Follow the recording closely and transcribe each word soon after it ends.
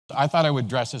I thought I would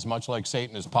dress as much like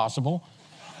Satan as possible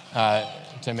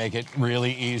to make it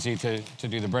really easy to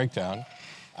do the breakdown.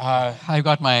 I've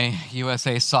got my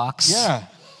USA socks. Yeah.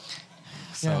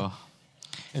 So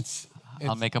It's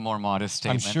I'll make a more modest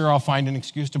statement. I'm sure I'll find an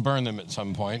excuse to burn them at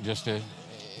some point just to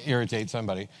irritate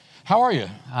somebody. How are you?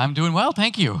 I'm doing well,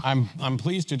 thank you. I'm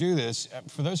pleased to do this.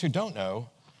 For those who don't know,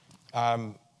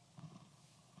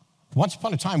 once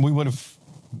upon a time we would have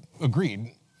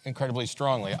agreed incredibly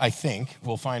strongly. I think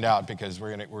we'll find out because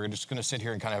we're just going to sit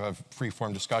here and kind of have a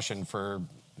free-form discussion for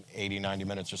 80, 90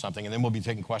 minutes or something, and then we'll be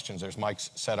taking questions. There's mics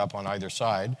set up on either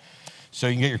side, so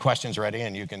you can get your questions ready,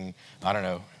 and you can, I don't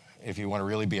know, if you want to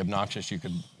really be obnoxious, you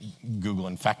could Google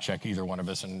and fact-check either one of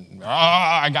us, and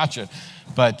I got you.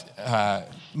 But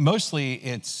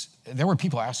mostly there were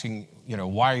people asking,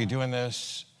 why are you doing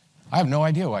this? I have no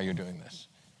idea why you're doing this.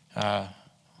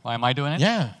 Why am I doing it?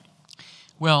 Yeah.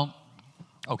 Well,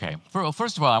 okay.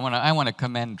 First of all, I want to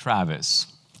commend Travis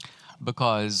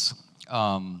because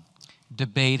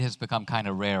debate has become kind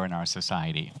of rare in our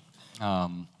society.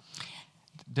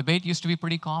 Debate used to be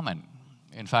pretty common.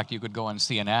 In fact, you could go on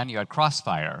CNN, you had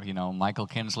crossfire, Michael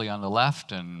Kinsley on the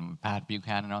left and Pat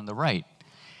Buchanan on the right.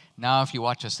 Now, if you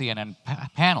watch a CNN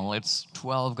panel, it's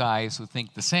 12 guys who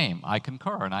think the same. I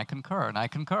concur, and I concur, and I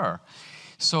concur.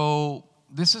 So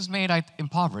this has made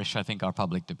impoverished, I think, our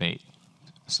public debate.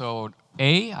 So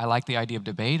A, I like the idea of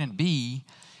debate, and B,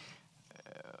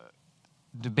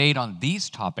 debate on these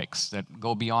topics that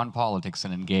go beyond politics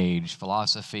and engage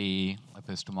philosophy,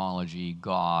 epistemology,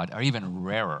 God, are even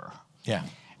rarer. Yeah.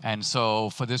 And so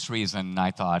for this reason,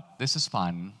 I thought, this is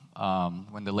fun.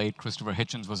 When the late Christopher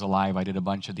Hitchens was alive, I did a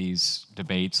bunch of these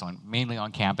debates, mainly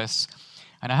on campus.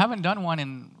 And I haven't done one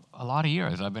in a lot of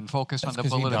years. I've been focused on the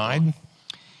political. He died,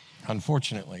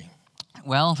 unfortunately.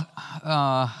 Well,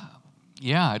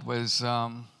 yeah, it was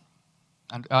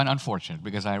unfortunate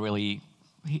because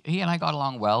he and I got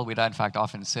along well. We'd, in fact,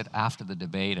 often sit after the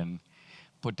debate and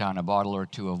put down a bottle or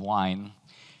two of wine,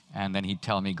 and then he'd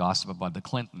tell me gossip about the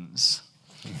Clintons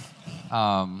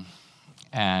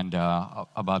and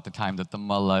about the time that the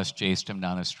mullahs chased him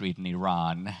down the street in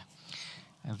Iran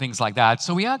and things like that.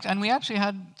 So we actually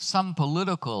had some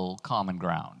political common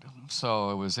ground.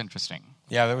 So it was interesting.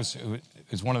 Yeah, it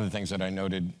was one of the things that I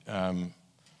noted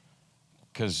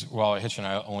because while Hitch and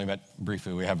I only met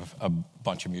briefly, we have a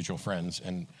bunch of mutual friends,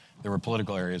 and there were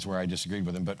political areas where I disagreed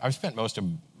with him. But I've spent most of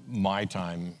my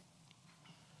time.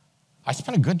 I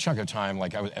spent a good chunk of time,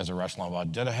 like I was as a Rush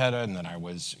Limbaugh Dinesh, and then I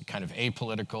was kind of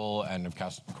apolitical, and of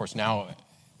course now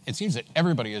it seems that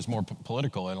everybody is more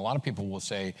political, and a lot of people will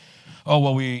say, "Oh,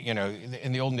 well,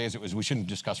 in the olden days it was we shouldn't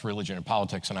discuss religion and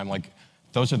politics," and I'm like,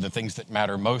 those are the things that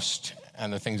matter most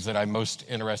and the things that I'm most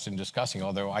interested in discussing.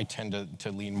 Although I tend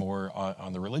to lean more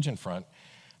on the religion front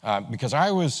because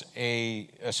I was a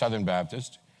Southern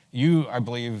Baptist. You, I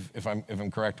believe, if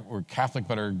I'm correct, were Catholic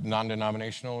but are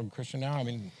non-denominational Christian now. I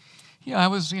mean. Yeah, I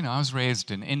was raised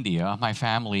in India. My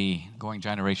family, going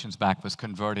generations back, was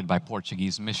converted by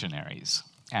Portuguese missionaries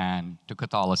and to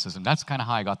Catholicism. That's kind of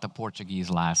how I got the Portuguese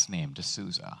last name,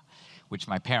 D'Souza, which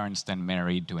my parents then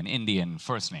married to an Indian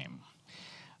first name.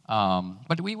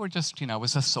 But we were just, it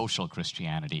was a social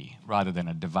Christianity rather than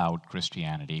a devout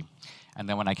Christianity. And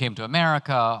then when I came to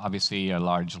America, obviously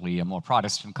largely a more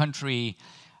Protestant country,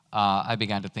 I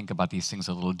began to think about these things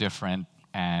a little different.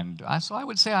 And so I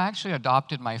would say I actually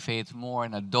adopted my faith more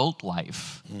in adult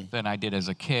life than I did as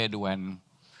a kid when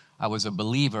I was a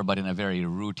believer, but in a very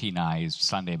routinized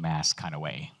Sunday Mass kind of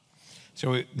way.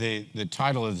 So the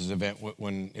title of this event,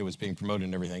 when it was being promoted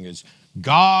and everything, is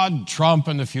God, Trump,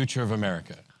 and the Future of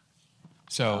America.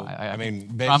 So, I mean,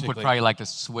 basically. Trump would probably like to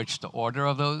switch the order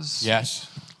of those. Yes.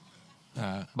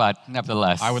 But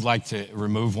nevertheless. I would like to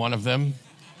remove one of them.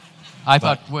 I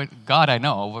thought, God, I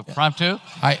know. Trump too?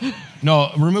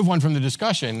 No, remove one from the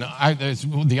discussion.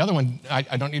 The other one,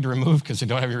 I don't need to remove because I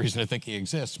don't have any reason to think he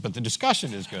exists, but the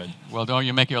discussion is good. Well, don't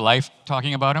you make your life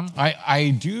talking about him?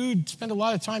 I do spend a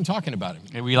lot of time talking about him.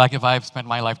 It'd be like if I've spent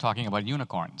my life talking about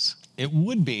unicorns. It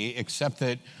would be, except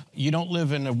that you don't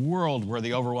live in a world where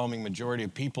the overwhelming majority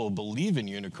of people believe in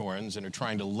unicorns and are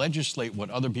trying to legislate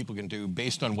what other people can do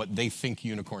based on what they think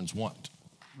unicorns want.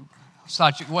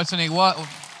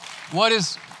 What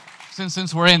is,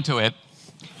 since we're into it.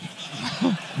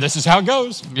 This is how it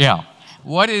goes. Yeah.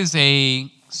 What is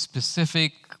a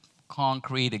specific,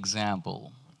 concrete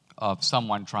example of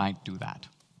someone trying to do that?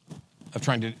 Of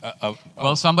trying to...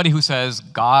 Well, somebody who says,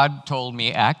 God told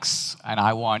me X, and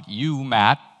I want you,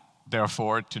 Matt,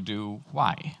 therefore, to do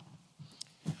Y.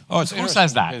 Oh, it's Who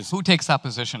says that? Who takes that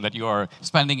position that you're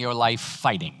spending your life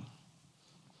fighting?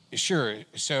 Sure.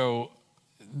 So,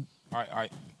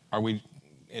 are we...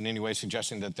 in any way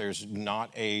suggesting that there's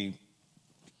not a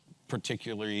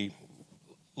particularly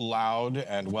loud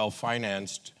and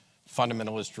well-financed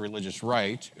fundamentalist religious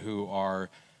right who are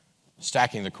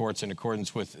stacking the courts in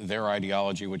accordance with their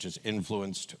ideology, which is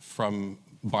influenced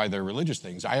by their religious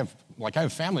things. I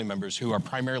have family members who are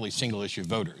primarily single-issue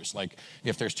voters. Like,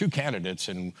 if there's two candidates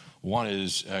and one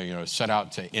is set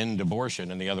out to end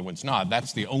abortion and the other one's not,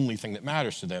 that's the only thing that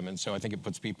matters to them. And so I think it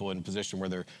puts people in a position where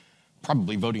they're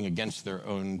probably voting against their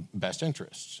own best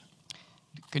interests.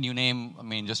 Can you name, I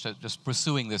mean, just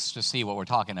pursuing this to see what we're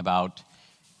talking about,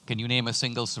 can you name a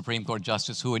single Supreme Court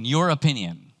justice who, in your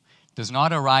opinion, does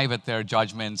not arrive at their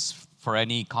judgments for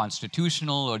any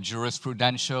constitutional or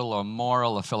jurisprudential or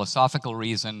moral or philosophical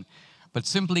reason, but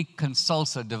simply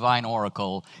consults a divine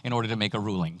oracle in order to make a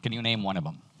ruling? Can you name one of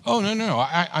them? Oh, no.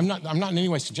 I'm not in any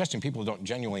way suggesting people don't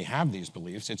genuinely have these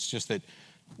beliefs. It's just that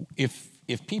if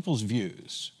people's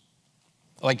views,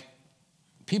 like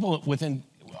people within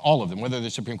all of them, whether they're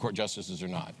Supreme Court justices or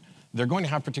not, they're going to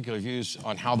have particular views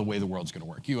on how the way the world's going to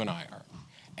work. You and I are.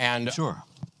 And sure,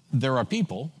 there are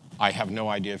people, I have no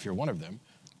idea if you're one of them,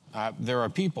 there are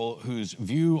people whose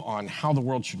view on how the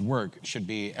world should work should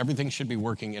be, everything should be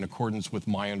working in accordance with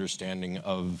my understanding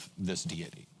of this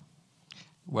deity.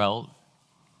 Well,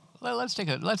 let's take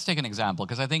an example,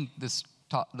 because I think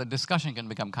the discussion can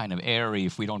become kind of airy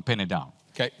if we don't pin it down.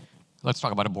 Okay. Let's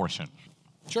talk about abortion.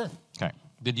 Sure. Okay.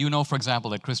 Did you know, for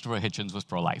example, that Christopher Hitchens was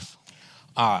pro-life?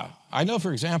 I know,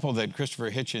 for example, that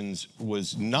Christopher Hitchens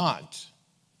was not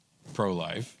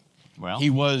pro-life. Well, he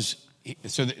was.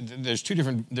 So there's two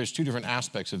different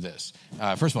aspects of this.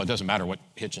 First of all, it doesn't matter what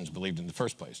Hitchens believed in the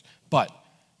first place, but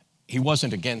he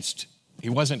wasn't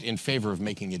in favor of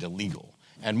making it illegal.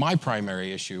 And my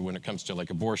primary issue when it comes to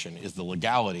like abortion is the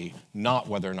legality, not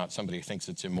whether or not somebody thinks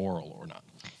it's immoral or not.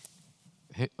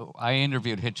 I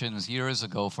interviewed Hitchens years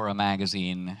ago for a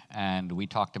magazine, and we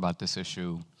talked about this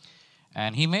issue.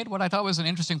 And he made what I thought was an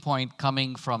interesting point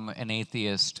coming from an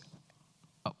atheist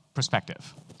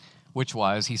perspective, which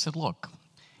was, he said, look,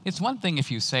 it's one thing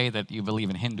if you say that you believe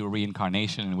in Hindu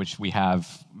reincarnation, in which we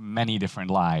have many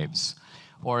different lives,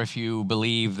 or if you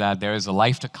believe that there is a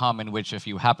life to come in which if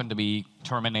you happen to be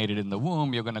terminated in the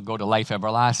womb, you're going to go to life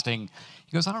everlasting.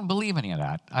 He goes, I don't believe any of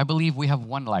that. I believe we have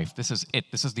one life. This is it.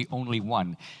 This is the only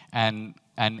one. And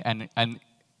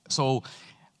so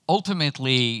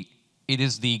ultimately, it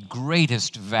is the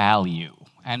greatest value.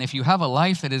 And if you have a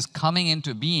life that is coming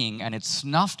into being and it's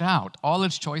snuffed out, all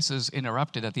its choices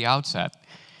interrupted at the outset,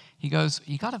 he goes,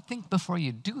 you got to think before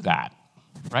you do that,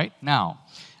 right? Now,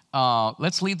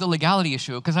 let's leave the legality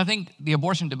issue, because I think the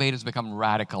abortion debate has become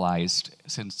radicalized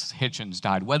since Hitchens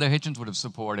died. Whether Hitchens would have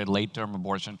supported late-term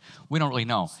abortion, we don't really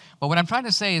know. But what I'm trying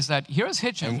to say is that here's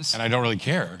Hitchens. And I don't really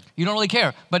care. You don't really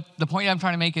care. But the point I'm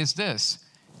trying to make is this.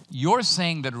 You're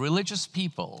saying that religious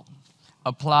people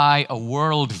apply a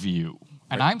worldview.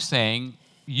 And I'm saying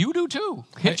you do too.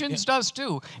 Hitchens does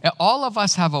too. All of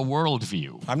us have a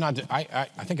worldview. I'm not. I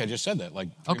think I just said that like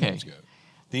 3 minutes ago.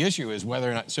 The issue is whether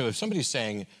or not. So if somebody's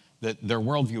saying that their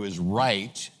worldview is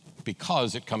right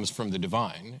because it comes from the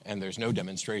divine, and there's no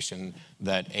demonstration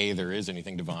that A, there is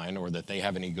anything divine, or that they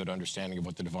have any good understanding of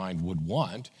what the divine would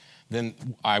want, then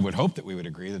I would hope that we would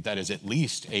agree that that is at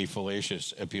least a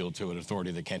fallacious appeal to an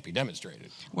authority that can't be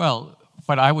demonstrated. Well,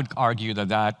 but I would argue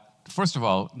that first of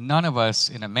all, none of us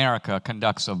in America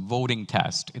conducts a voting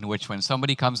test in which when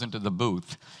somebody comes into the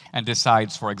booth and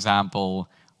decides, for example,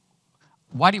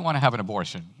 why do you want to have an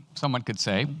abortion? Someone could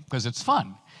say, because it's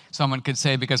fun. Someone could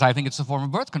say, because I think it's a form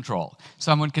of birth control.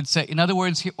 Someone could say, in other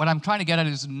words, what I'm trying to get at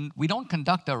is we don't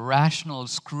conduct a rational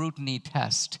scrutiny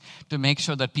test to make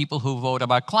sure that people who vote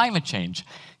about climate change,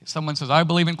 if someone says, I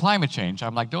believe in climate change,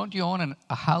 I'm like, don't you own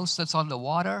a house that's on the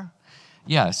water?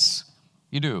 Yes,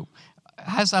 you do.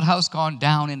 Has that house gone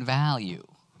down in value?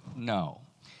 No.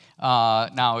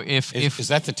 Now, if is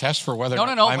that the test for whether?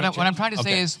 No. What I'm trying to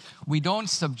say is we don't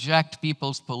subject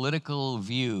people's political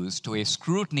views to a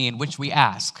scrutiny in which we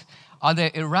ask, are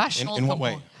they irrational? In what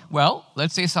way? Well,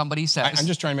 let's say somebody says. I'm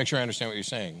just trying to make sure I understand what you're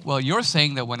saying. Well, you're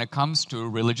saying that when it comes to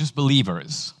religious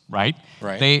believers, right?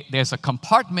 Right. There's a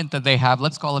compartment that they have.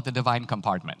 Let's call it the divine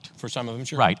compartment. For some of them,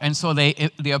 sure. Right, and so they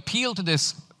appeal to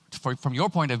this, from your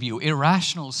point of view,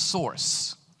 irrational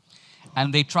source.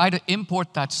 And they try to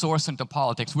import that source into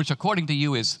politics, which according to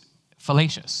you is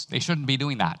fallacious. They shouldn't be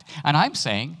doing that. And I'm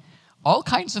saying all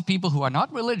kinds of people who are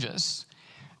not religious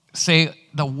say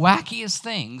the wackiest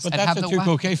things. But and that's have a the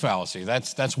Tukokay fallacy.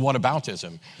 That's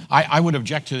whataboutism. I would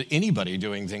object to anybody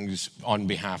doing things on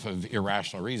behalf of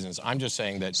irrational reasons. I'm just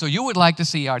saying that. So you would like to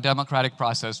see our democratic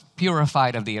process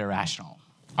purified of the irrational?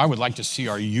 I would like to see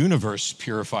our universe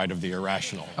purified of the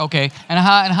irrational. Okay, and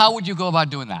how would you go about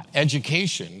doing that?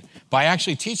 Education, by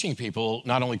actually teaching people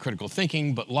not only critical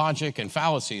thinking, but logic and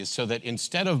fallacies, so that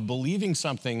instead of believing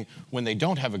something when they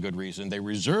don't have a good reason, they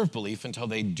reserve belief until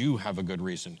they do have a good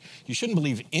reason. You shouldn't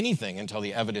believe anything until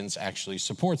the evidence actually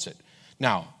supports it.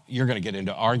 Now, you're going to get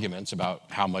into arguments about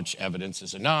how much evidence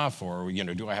is enough, or,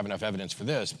 do I have enough evidence for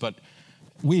this? But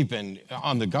we've been,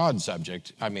 on the God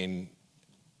subject, I mean,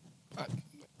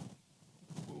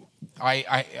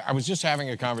 I was just having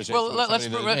a conversation with somebody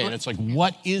the other day, and it's like,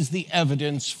 what is the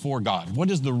evidence for God? What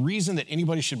is the reason that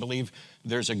anybody should believe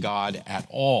there's a God at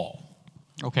all?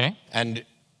 Okay. And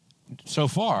so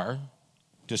far,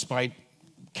 despite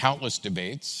countless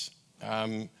debates,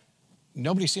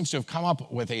 nobody seems to have come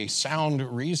up with a sound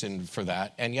reason for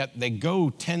that, and yet they go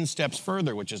 10 steps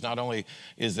further, which is not only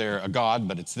is there a God,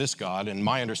 but it's this God, and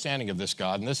my understanding of this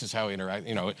God, and this is how we interact,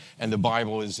 and the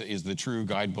Bible is the true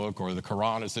guidebook, or the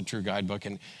Quran is the true guidebook,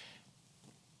 and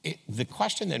the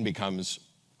question then becomes,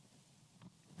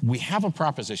 we have a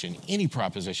proposition, any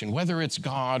proposition, whether it's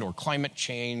God or climate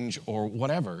change or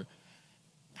whatever,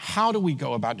 how do we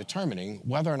go about determining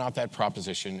whether or not that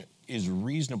proposition is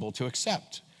reasonable to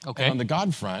accept? Okay. And on the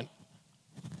God front,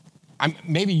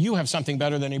 maybe you have something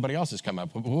better than anybody else has come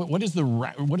up with. What is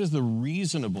the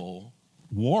reasonable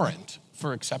warrant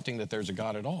for accepting that there's a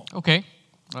God at all? Okay,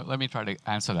 let me try to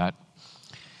answer that.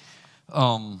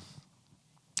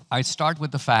 I start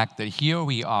with the fact that here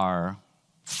we are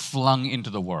flung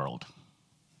into the world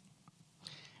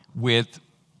with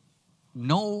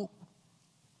no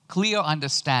clear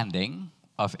understanding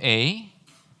of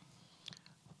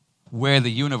where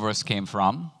the universe came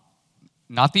from,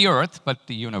 not the earth, but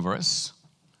the universe.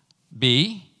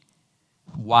 B,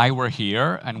 why we're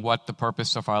here and what the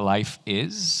purpose of our life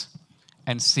is.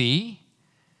 And C,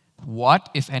 what,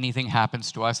 if anything,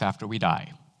 happens to us after we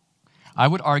die. I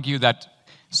would argue that,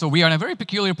 so we are in a very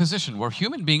peculiar position. We're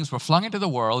human beings, we're flung into the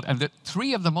world, and the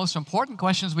three of the most important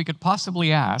questions we could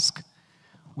possibly ask,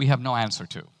 we have no answer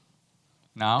to.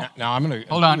 Now I'm going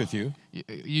to agree with you.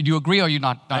 Do you agree or you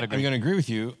not agree? I'm going to agree with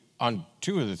you on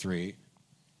two of the three.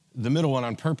 The middle one,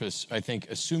 on purpose, I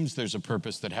think assumes there's a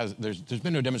purpose that there's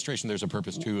been no demonstration there's a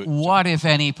purpose to it. What, if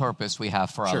any, purpose we have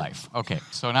for our life? Okay,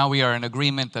 so now we are in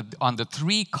agreement that on the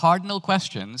three cardinal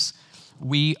questions,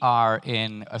 we are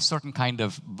in a certain kind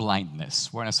of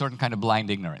blindness. We're in a certain kind of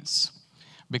blind ignorance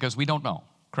because we don't know,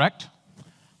 correct?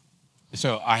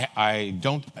 So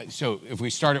so if we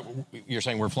start it, you're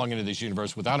saying we're flung into this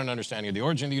universe without an understanding of the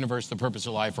origin of the universe, the purpose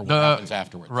of life, or what happens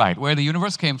afterwards. Right, where the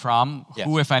universe came from, yes.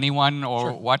 Who, if anyone,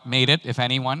 or what made it, if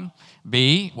anyone.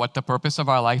 B, what the purpose of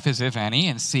our life is, if any.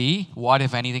 And C, what,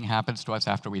 if anything, happens to us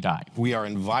after we die. We are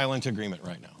in violent agreement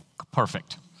right now.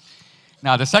 Perfect.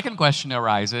 Now, the second question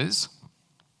arises,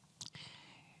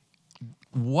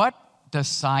 what does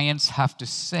science have to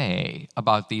say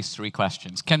about these three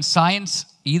questions? Can science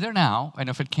either now, and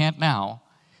if it can't now,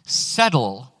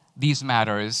 settle these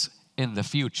matters in the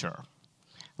future?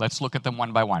 Let's look at them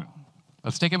one by one.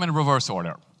 Let's take them in reverse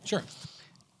order. Sure.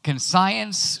 Can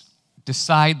science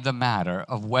decide the matter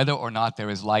of whether or not there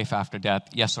is life after death,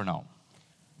 yes or no?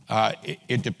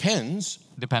 It depends.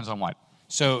 Depends on what?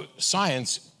 So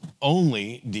science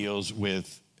only deals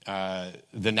with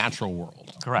the natural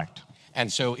world. Correct. And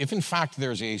so if, in fact,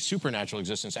 there's a supernatural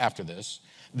existence after this,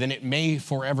 then it may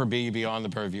forever be beyond the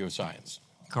purview of science.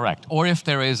 Correct. Or if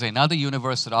there is another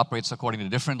universe that operates according to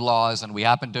different laws and we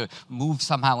happen to move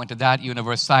somehow into that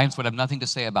universe, science would have nothing to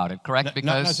say about it, correct?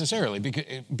 Not necessarily, because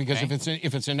okay.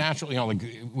 if it's a natural, like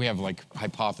we have like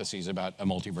hypotheses about a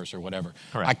multiverse or whatever.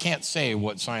 Correct. I can't say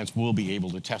what science will be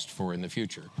able to test for in the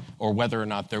future, or whether or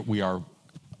not we are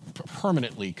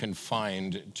permanently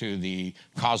confined to the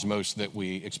cosmos that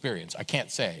we experience. I can't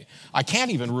say. I can't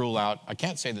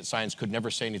say that science could never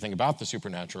say anything about the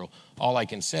supernatural. All I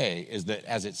can say is that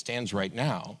as it stands right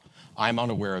now, I'm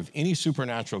unaware of any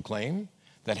supernatural claim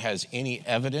that has any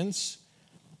evidence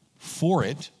for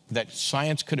it that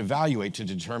science could evaluate to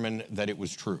determine that it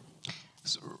was true.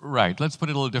 Right. Let's put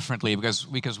it a little differently because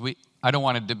I don't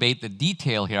want to debate the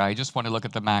detail here. I just want to look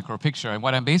at the macro picture. And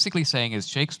what I'm basically saying is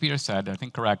Shakespeare said, I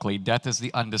think correctly, death is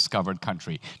the undiscovered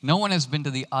country. No one has been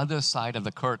to the other side of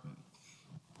the curtain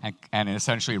and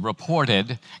essentially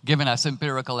reported, given us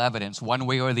empirical evidence one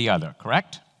way or the other,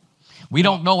 correct? We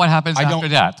don't know what happens after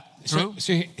death. True?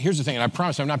 So here's the thing, and I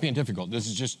promise I'm not being difficult. This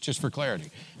is just for clarity.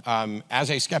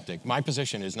 As a skeptic, my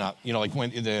position is not, like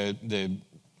when the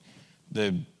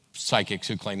psychics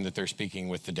who claim that they're speaking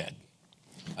with the dead.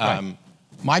 Right.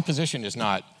 My position is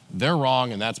not, they're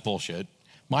wrong and that's bullshit.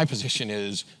 My position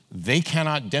is, they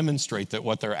cannot demonstrate that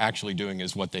what they're actually doing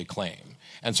is what they claim.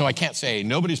 And so I can't say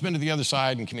nobody's been to the other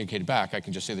side and communicated back. I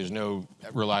can just say there's no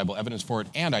reliable evidence for it,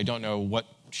 and I don't know what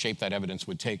shape that evidence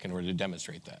would take in order to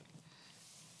demonstrate that.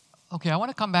 Okay, I want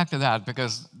to come back to that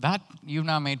because that you've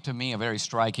now made to me a very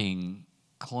striking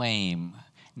claim,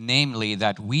 namely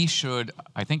that we should,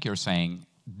 I think you're saying,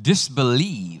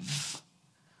 disbelieve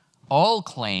all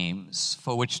claims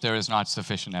for which there is not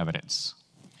sufficient evidence.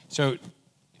 So,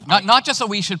 not just that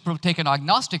we should take an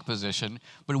agnostic position,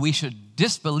 but we should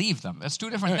disbelieve them. That's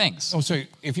two different things. Oh, so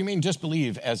if you mean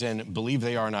disbelieve as in believe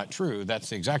they are not true, that's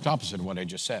the exact opposite of what I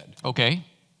just said. Okay.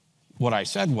 What I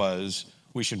said was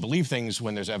we should believe things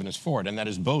when there's evidence for it, and that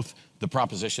is both the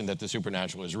proposition that the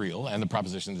supernatural is real and the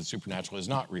proposition that the supernatural is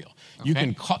not real. Okay. You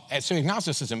can so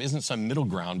agnosticism isn't some middle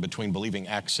ground between believing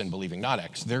X and believing not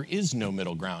X. There is no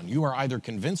middle ground. You are either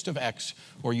convinced of X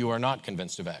or you are not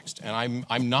convinced of X. And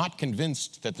I'm not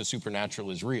convinced that the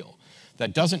supernatural is real.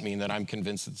 That doesn't mean that I'm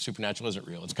convinced that the supernatural isn't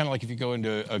real. It's kind of like if you go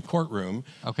into a courtroom,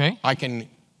 okay,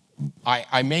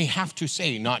 I may have to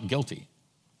say not guilty,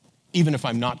 even if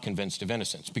I'm not convinced of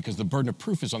innocence, because the burden of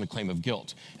proof is on the claim of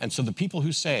guilt. And so the people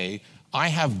who say, I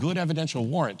have good evidential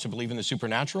warrant to believe in the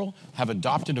supernatural, have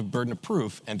adopted a burden of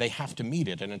proof, and they have to meet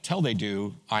it. And until they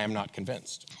do, I am not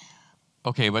convinced.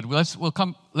 Okay, but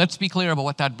let's be clear about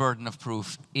what that burden of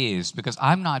proof is, because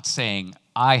I'm not saying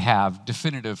I have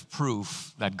definitive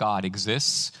proof that God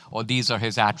exists or these are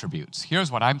his attributes. Here's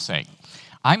what I'm saying.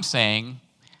 I'm saying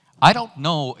I don't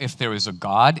know if there is a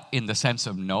God in the sense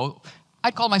of no.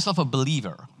 I'd call myself a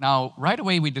believer. Now, right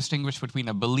away, we distinguish between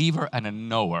a believer and a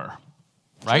knower,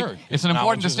 right? Sure. It's an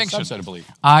important distinction. Knowledge is a subset of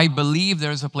belief. I believe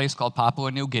there's a place called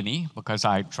Papua New Guinea because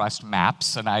I trust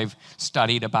maps and I've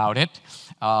studied about it.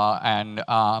 But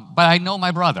I know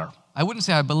my brother. I wouldn't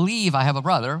say I believe I have a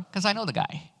brother because I know the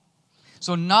guy.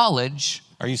 So knowledge.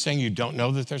 Are you saying you don't know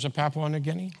that there's a Papua New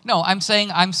Guinea? No, I'm saying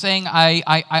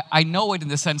I know it in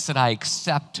the sense that I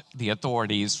accept the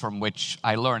authorities from which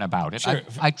I learn about it. Sure.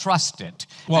 I trust it.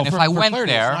 Well, and if I went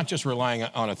clarity, there, it's not just relying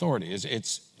on authority.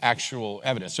 It's actual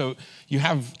evidence. So you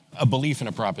have a belief in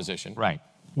a proposition. right?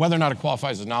 Whether or not it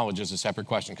qualifies as knowledge is a separate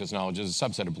question because knowledge is a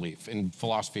subset of belief. In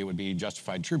philosophy, it would be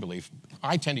justified true belief.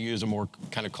 I tend to use a more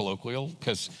kind of colloquial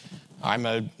because I'm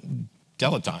a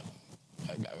dilettante.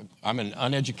 I'm an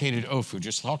uneducated oaf who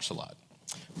just talks a lot.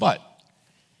 But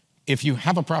if you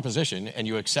have a proposition and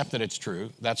you accept that it's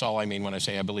true, that's all I mean when I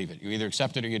say I believe it. You either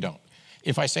accept it or you don't.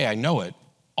 If I say I know it,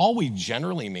 all we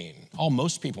generally mean, all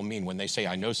most people mean when they say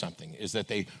I know something is that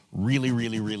they really,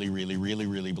 really, really, really, really,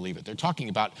 really believe it. They're talking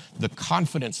about the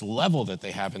confidence level that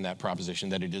they have in that proposition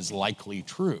that it is likely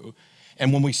true.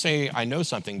 And when we say I know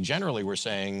something, generally we're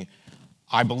saying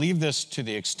I believe this to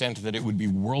the extent that it would be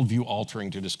worldview altering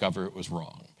to discover it was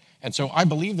wrong. And so I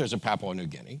believe there's a Papua New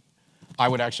Guinea. I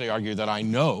would actually argue that I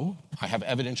know, I have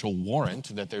evidential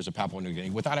warrant that there's a Papua New Guinea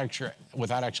without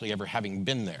actually ever having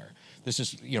been there. This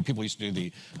is, people used to do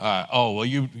the,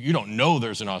 you don't know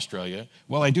there's an Australia.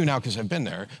 Well, I do now because I've been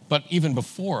there. But even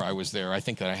before I was there, I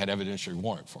think that I had evidential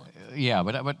warrant for it. Yeah,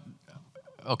 but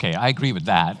okay, I agree with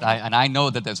that. And I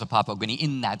know that there's a Papua New Guinea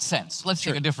in that sense. Let's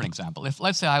take a different example.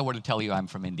 Let's say I were to tell you I'm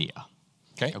from India.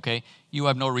 Okay? You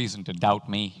have no reason to doubt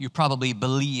me. You probably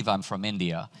believe I'm from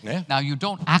India. Yeah. Now, you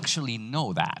don't actually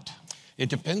know that. It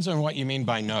depends on what you mean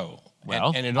by know.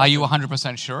 Well, are you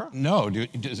 100% sure? No.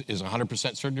 Is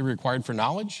 100% certainty required for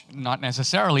knowledge? Not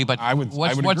necessarily, but I would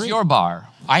what's agree. your bar?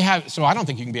 So I don't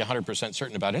think you can be 100%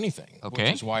 certain about anything. Okay.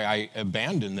 Which is why I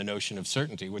abandon the notion of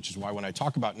certainty, which is why when I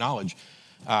talk about knowledge,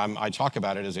 I talk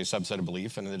about it as a subset of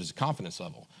belief and it is a confidence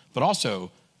level. But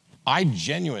also, I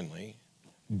genuinely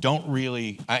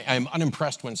I'm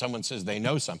unimpressed when someone says they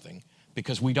know something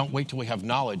because we don't wait till we have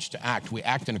knowledge to act. We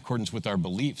act in accordance with our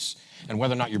beliefs. And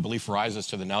whether or not your belief rises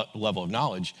to the level of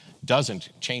knowledge doesn't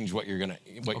change what your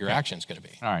action's going to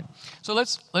be. All right. So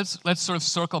let's sort of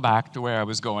circle back to where I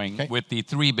was going with the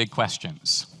three big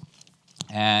questions.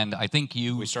 And I think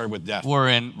we started with death. You were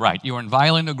in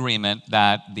violent agreement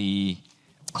that the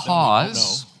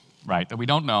cause, that we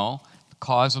don't know, the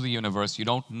cause of the universe, we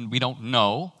don't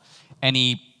know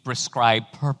any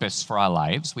prescribed purpose for our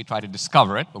lives. We try to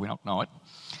discover it, but we don't know it.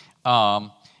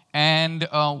 And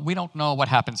we don't know what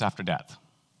happens after death.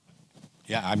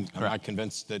 Yeah, I'm not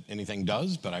convinced that anything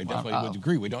does, but I definitely would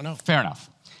agree. We don't know. Fair enough.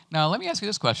 Now, let me ask you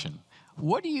this question.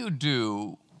 What do you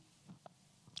do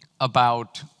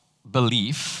about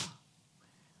belief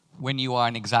when you are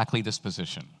in exactly this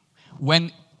position?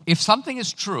 If something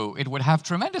is true, it would have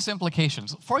tremendous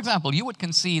implications. For example, you would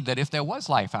concede that if there was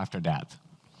life after death,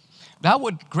 that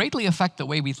would greatly affect the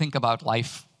way we think about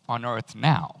life on Earth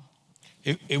now.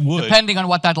 It would. Depending on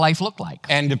what that life looked like.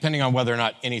 And depending on whether or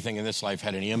not anything in this life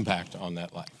had any impact on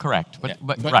that life. Correct. But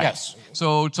right. yes.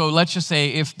 So let's just say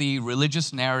if the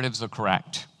religious narratives are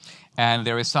correct, and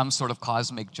there is some sort of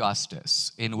cosmic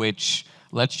justice in which,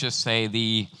 let's just say,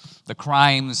 the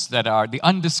crimes that are the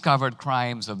undiscovered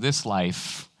crimes of this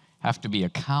life have to be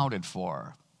accounted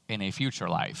for in a future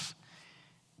life,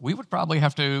 we would probably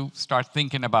have to start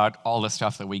thinking about all the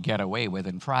stuff that we get away with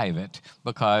in private,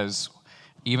 because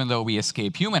even though we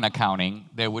escape human accounting,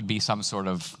 there would be some sort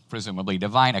of presumably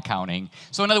divine accounting.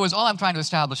 So in other words, all I'm trying to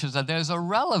establish is that there's a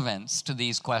relevance to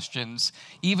these questions,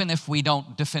 even if we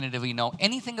don't definitively know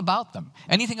anything about them,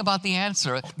 anything about the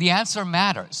answer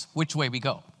matters which way we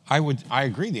go. I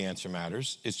agree the answer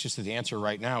matters. It's just that the answer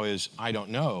right now is, I don't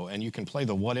know. And you can play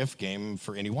the what if game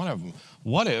for any one of them.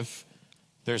 What if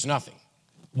there's nothing?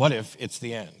 What if it's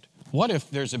the end? What if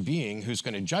there's a being who's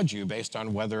going to judge you based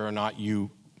on whether or not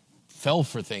you fell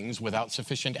for things without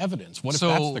sufficient evidence? What if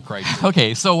that's the criteria?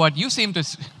 Okay, so what you seem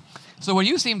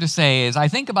to say is, I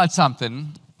think about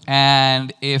something,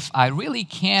 and if I really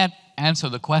can't answer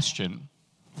the question,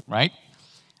 right,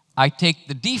 I take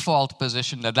the default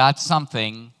position that that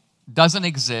something doesn't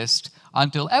exist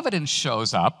until evidence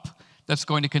shows up that's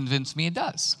going to convince me it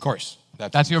does. Of course.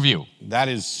 That's your view. That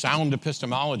is sound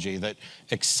epistemology. That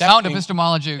sound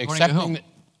epistemology according to whom?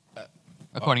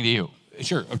 According to you.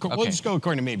 Sure. We'll just go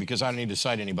according to me, because I don't need to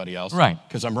cite anybody else. Right.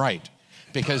 Because I'm right.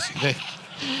 Because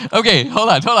okay, hold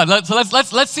on. Let's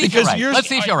see if you're right. Let's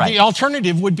see if you're right. The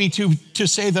alternative would be to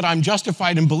say that I'm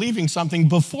justified in believing something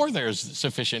before there's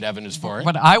sufficient evidence for it.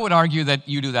 But I would argue that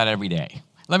you do that every day.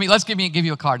 Let's give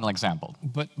you a cardinal example.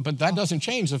 But that doesn't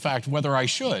change the fact whether I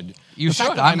should. You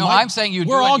should. I'm saying you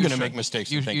do. We're all going to make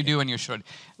mistakes. You do and you should.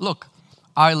 Look,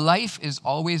 our life is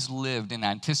always lived in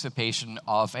anticipation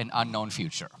of an unknown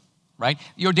future, right?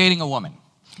 You're dating a woman.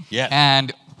 Yes.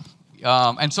 And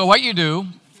so what you do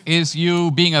is,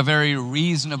 you, being a very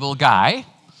reasonable guy,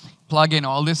 plug in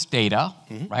all this data,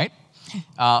 right,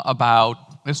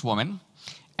 about this woman,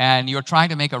 and you're trying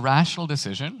to make a rational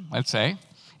decision. Let's say,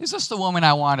 is this the woman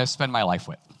I want to spend my life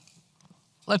with?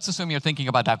 Let's assume you're thinking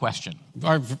about that question.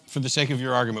 For the sake of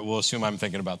your argument, we'll assume I'm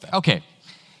thinking about that. Okay.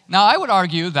 Now, I would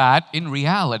argue that in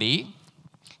reality,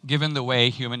 given the way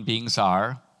human beings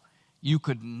are, you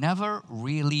could never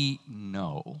really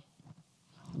know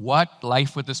what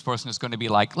life with this person is going to be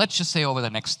like, let's just say over the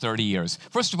next 30 years.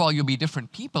 First of all, you'll be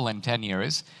different people in 10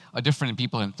 years, different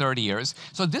people in 30 years.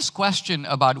 So this question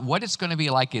about what it's going to be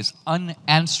like is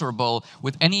unanswerable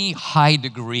with any high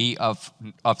degree of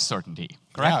certainty,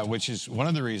 correct? Yeah, which is one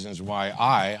of the reasons why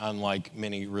I, unlike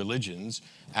many religions,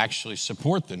 actually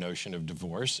support the notion of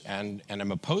divorce, and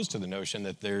am opposed to the notion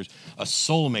that there's a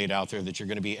soulmate out there that you're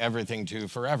going to be everything to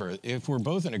forever. If we're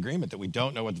both in agreement that we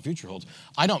don't know what the future holds,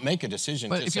 I don't make a decision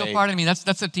but to if say... you'll pardon me,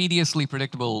 that's a tediously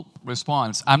predictable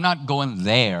response. I'm not going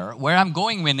there. Where I'm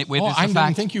going with is the fact... I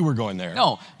didn't think you were going there.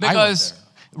 No, because...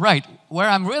 Right. Where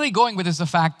I'm really going with is the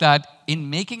fact that in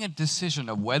making a decision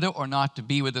of whether or not to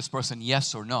be with this person,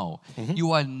 yes or no,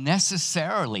 you are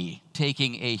necessarily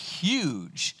taking a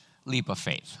huge leap of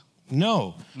faith.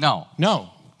 No.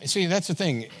 See, that's the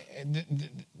thing.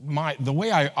 The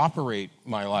way I operate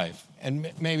my life, and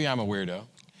maybe I'm a weirdo,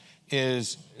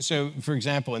 is, so for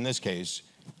example, in this case,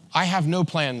 I have no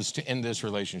plans to end this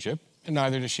relationship, and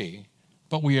neither does she,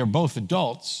 but we are both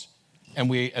adults, and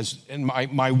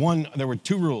there were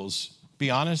 2 rules: be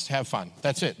honest, have fun.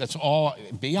 That's it. That's all.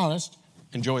 Be honest,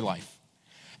 enjoy life.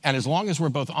 And as long as we're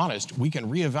both honest, we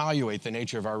can reevaluate the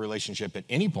nature of our relationship at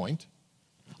any point.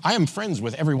 I am friends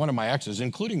with every one of my exes,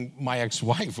 including my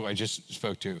ex-wife, who I just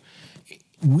spoke to.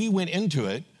 We went into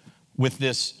it with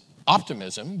this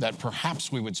optimism that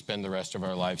perhaps we would spend the rest of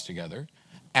our lives together,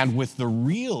 and with the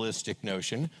realistic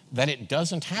notion that it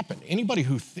doesn't happen. Anybody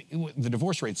who, the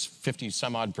divorce rate's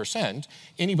 50-some-odd%,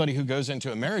 anybody who goes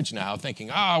into a marriage now thinking,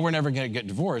 we're never going to get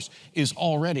divorced, is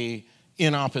already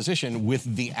in opposition with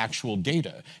the actual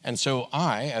data. And so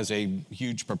I, as a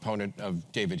huge proponent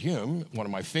of David Hume, one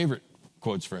of my favorite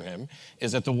quotes from him,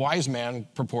 is that the wise man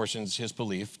proportions his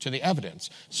belief to the evidence.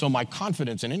 So my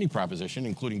confidence in any proposition,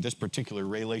 including this particular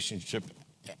relationship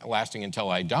lasting until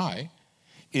I die,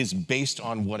 is based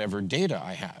on whatever data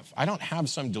I have. I don't have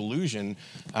some delusion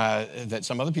that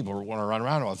some other people want to run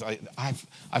around with.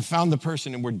 I've found the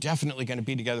person and we're definitely going to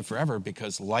be together forever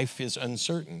because life is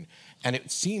uncertain. And it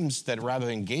seems that rather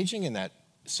than engaging in that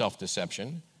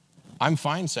self-deception, I'm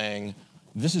fine saying,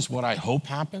 this is what I hope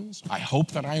happens. I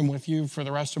hope that I am with you for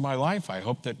the rest of my life. I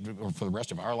hope that, or for the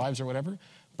rest of our lives or whatever,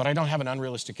 but I don't have an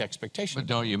unrealistic expectation. But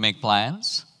don't you make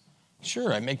plans?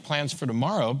 Sure, I make plans for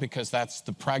tomorrow because that's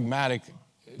the pragmatic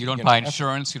You don't buy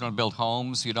insurance, you don't build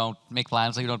homes, you don't make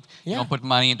plans, you don't put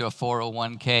money into a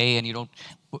 401k, and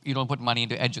you don't put money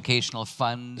into educational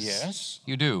funds. Yes.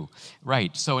 You do.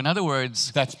 Right. So in other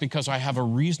words... That's because I have a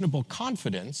reasonable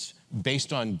confidence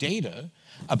based on data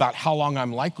about how long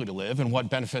I'm likely to live and what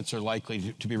benefits are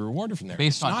likely to be rewarded from there.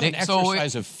 Based on not an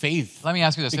exercise of faith. Let me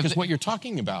ask you this. Because what you're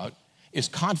talking about is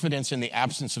confidence in the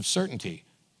absence of certainty.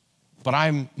 But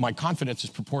my confidence is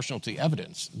proportional to the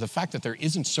evidence. The fact that there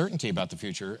isn't certainty about the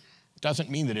future doesn't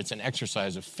mean that it's an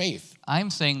exercise of faith. I'm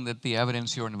saying that the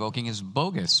evidence you're invoking is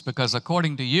bogus, because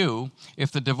according to you,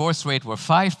 if the divorce rate were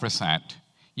 5%,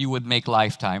 you would make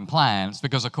lifetime plans,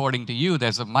 because according to you,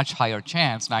 there's a much higher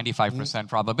chance, 95%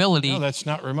 probability. No, that's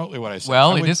not remotely what I said.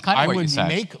 Well, it is kind of what you said. I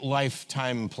would make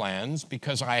lifetime plans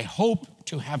because I hope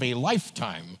to have a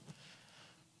lifetime,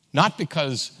 not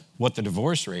because what the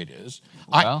divorce rate is.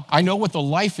 Well, I know what the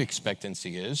life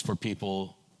expectancy is for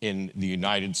people in the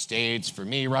United States. For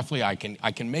me, roughly, I can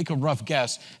make a rough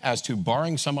guess as to,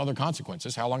 barring some other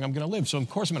consequences, how long I'm going to live. So, of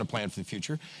course, I'm going to plan for the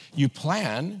future. You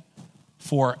plan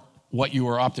for what you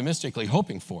are optimistically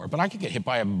hoping for. But I could get hit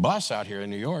by a bus out here in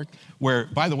New York where,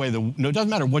 by the way, it doesn't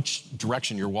matter which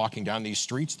direction you're walking down these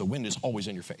streets, the wind is always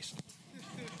in your face.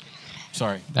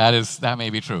 Sorry. That may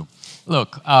be true.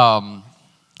 Look,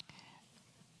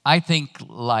 I think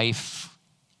life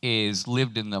is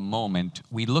lived in the moment.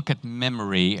 We look at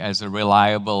memory as a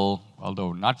reliable,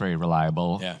 although not very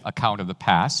reliable, account of the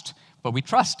past, but we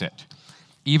trust it.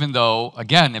 Even though,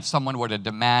 again, if someone were to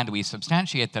demand we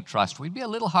substantiate that trust, we'd be a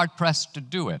little hard-pressed to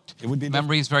do it. It would be.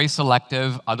 Memory is very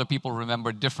selective. Other people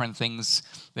remember different things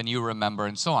than you remember,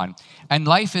 and so on. And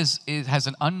life has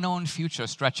an unknown future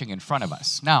stretching in front of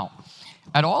us. Now,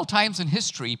 at all times in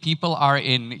history, people are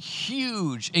in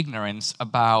huge ignorance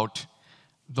about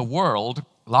the world,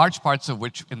 large parts of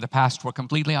which in the past were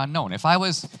completely unknown. If I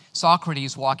was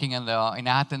Socrates walking in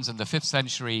Athens in the 5th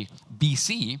century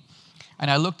BC, and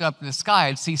I looked up in the sky,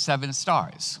 I'd see 7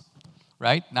 stars,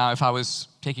 right? Now, if I was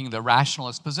taking the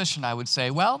rationalist position, I would say,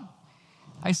 well,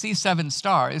 I see 7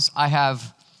 stars. I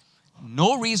have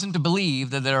no reason to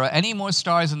believe that there are any more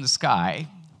stars in the sky.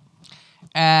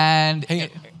 And...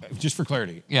 Just for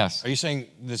clarity. Yes. Are you saying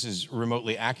this is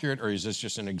remotely accurate, or is this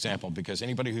just an example? Because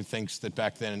anybody who thinks that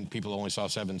back then people only saw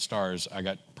 7 stars, I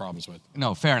got problems with.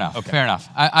 No, fair enough. Okay. Fair enough.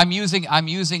 I'm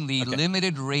using the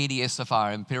limited radius of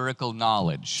our empirical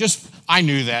knowledge. I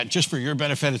knew that. Just for your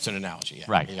benefit, it's an analogy. Yeah,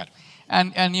 right. You got it.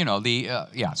 And you know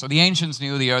so the ancients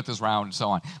knew the Earth is round and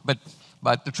so on.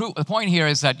 But the point here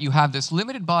is that you have this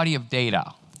limited body of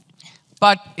data.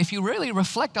 But if you really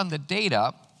reflect on the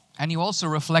data, and you also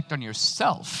reflect on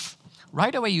yourself,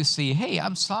 right away you see, hey,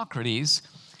 I'm Socrates.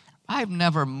 I've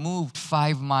never moved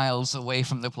 5 miles away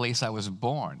from the place I was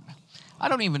born. I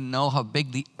don't even know how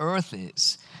big the Earth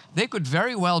is. There could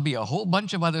very well be a whole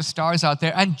bunch of other stars out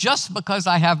there, and just because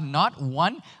I have not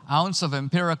 1 ounce of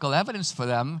empirical evidence for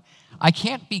them, I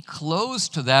can't be close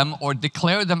to them or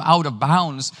declare them out of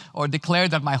bounds or declare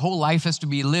that my whole life is to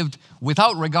be lived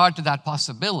without regard to that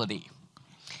possibility.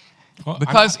 Well,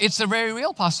 because it's a very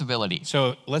real possibility.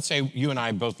 So let's say you and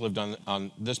I both lived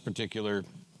on this particular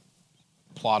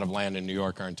plot of land in New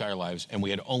York our entire lives, and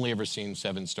we had only ever seen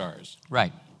 7 stars.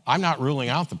 Right. I'm not ruling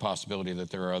out the possibility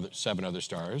that there are 7 other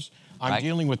stars. I'm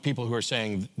dealing with people who are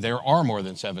saying there are more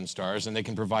than 7 stars, and they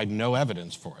can provide no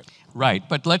evidence for it. Right,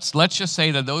 but let's just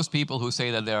say that those people who say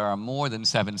that there are more than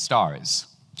 7 stars,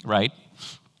 right,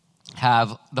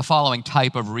 have the following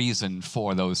type of reason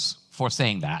for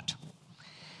saying that.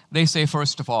 They say,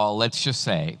 first of all, let's just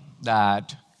say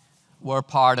that we're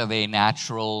part of a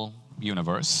natural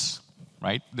universe,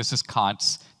 right? This is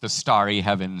Kant's the starry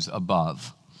heavens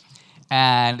above.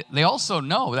 And they also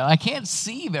know that I can't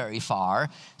see very far,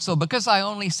 so because I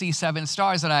only see 7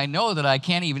 stars and I know that I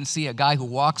can't even see a guy who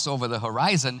walks over the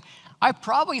horizon, I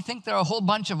probably think there are a whole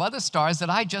bunch of other stars that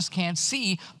I just can't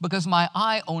see because my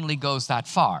eye only goes that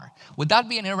far. Would that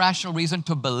be an irrational reason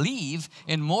to believe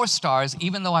in more stars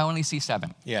even though I only see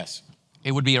 7? Yes.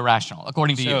 It would be irrational,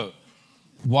 according to you. So,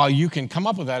 while you can come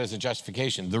up with that as a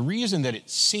justification, the reason that it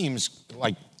seems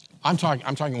like, I'm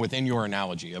talking within your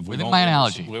analogy of within my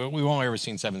analogy. We've only ever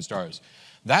seen 7 stars.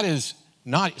 That is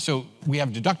not, so we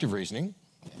have deductive reasoning,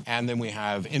 and then we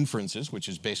have inferences, which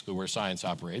is basically where science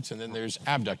operates, and then there's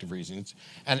abductive reasons.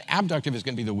 And abductive is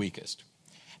going to be the weakest.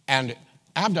 And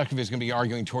abductive is going to be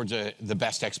arguing towards the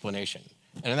best explanation.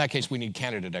 And in that case, we need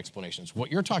candidate explanations.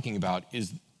 What you're talking about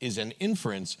is an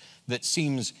inference that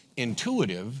seems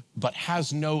intuitive, but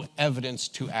has no evidence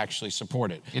to actually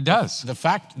support it. It does. The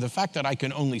fact that I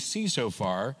can only see so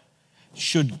far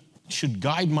should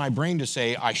guide my brain to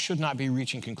say I should not be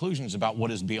reaching conclusions about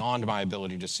what is beyond my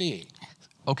ability to see.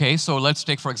 Okay, so let's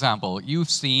take, for example, you've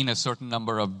seen a certain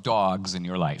number of dogs in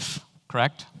your life,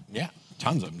 correct? Yeah,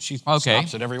 tons of them. She Okay.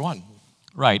 stops at every one.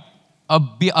 Right.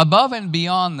 Above and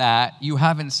beyond that, you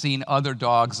haven't seen other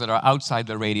dogs that are outside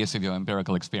the radius of your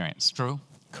empirical experience, true?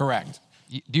 Correct.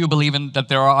 Do you believe that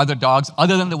there are other dogs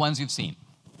other than the ones you've seen?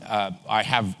 I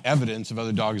have evidence of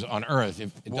other dogs on Earth.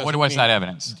 What's that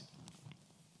evidence?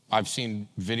 I've seen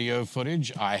video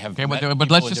footage. I have. Okay, but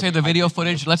let's just say the video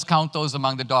footage, let's count those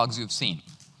among the dogs you've seen.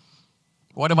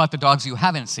 What about the dogs you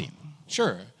haven't seen?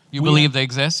 Sure. You believe they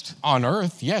exist? On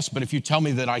Earth, yes. But if you tell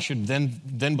me that I should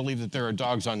then believe that there are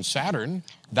dogs on Saturn,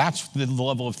 that's the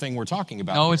level of thing we're talking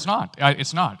about. No, here. it's not.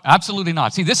 It's not. Absolutely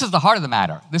not. See, this is the heart of the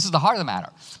matter. This is the heart of the matter.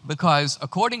 Because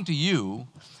according to you,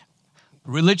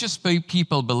 religious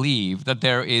people believe that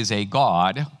there is a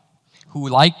God who,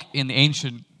 like in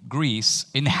ancient Greece,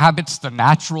 inhabits the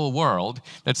natural world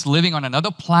that's living on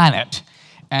another planet.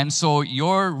 And so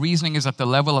your reasoning is at the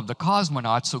level of the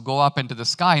cosmonauts who go up into the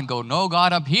sky and go, no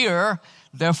God up here,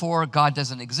 therefore God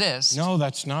doesn't exist. No,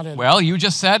 that's not it. Well, you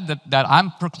just said that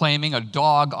I'm proclaiming a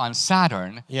dog on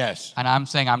Saturn. Yes. And I'm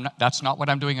saying that's not what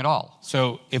I'm doing at all.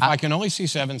 So if I can only see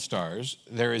 7 stars,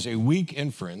 there is a weak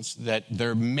inference that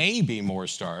there may be more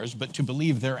stars, but to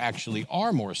believe there actually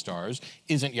are more stars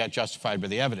isn't yet justified by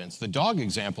the evidence. The dog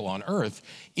example on Earth,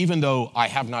 even though I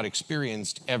have not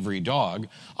experienced every dog,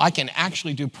 I can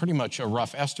actually do pretty much a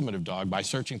rough estimate of dog by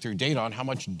searching through data on how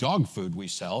much dog food we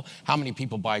sell, how many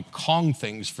people buy Kong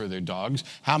things for their dogs,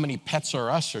 how many Pets R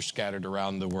Us are scattered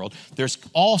around the world. There's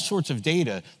all sorts of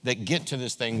data that get to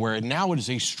this thing where now it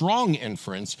is a strong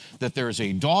inference that there is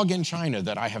a dog in China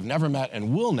that I have never met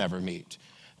and will never meet.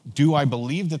 Do I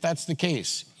believe that that's the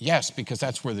case? Yes, because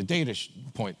that's where the data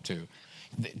point to.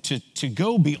 To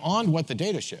go beyond what the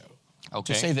data show,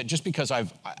 okay. To say that just because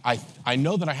I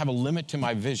know that I have a limit to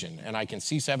my vision and I can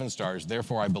see 7 stars,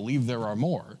 therefore I believe there are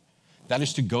more, that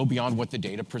is to go beyond what the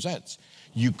data presents.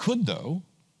 You could, though,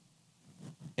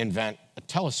 invent a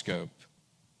telescope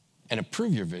and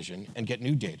improve your vision and get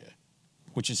new data,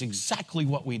 which is exactly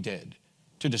what we did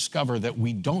to discover that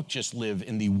we don't just live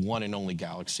in the one and only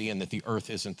galaxy and that the Earth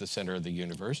isn't the center of the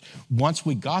universe. Once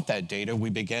we got that data, we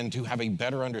began to have a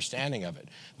better understanding of it.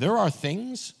 There are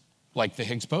things, like the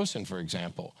Higgs boson, for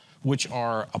example, which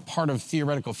are a part of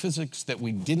theoretical physics that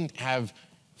we didn't have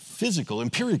physical,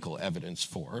 empirical evidence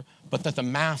for, but that the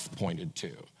math pointed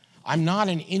to. I'm not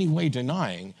in any way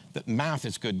denying that math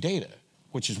is good data,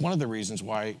 which is one of the reasons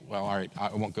why, well, all right,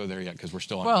 I won't go there yet because we're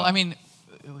still on. Well, I mean,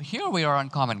 here we are on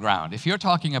common ground. If you're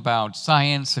talking about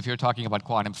science, if you're talking about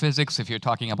quantum physics, if you're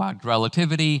talking about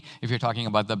relativity, if you're talking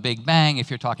about the Big Bang,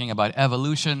 if you're talking about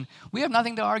evolution, we have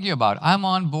nothing to argue about. I'm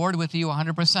on board with you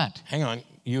 100%. Hang on,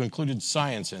 you included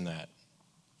science in that.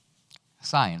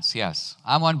 Science, yes.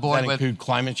 I'm on board Does that with... include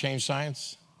climate change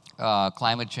science?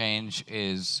 Climate change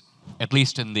is, at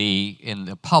least in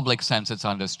the public sense it's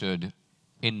understood,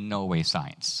 in no way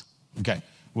science. Okay.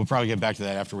 We'll probably get back to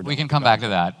that after we're done. We can come back to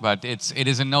that, but it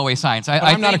is in no way science.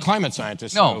 I'm not a climate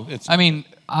scientist. No, so it's, I mean,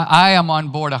 I am on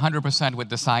board 100% with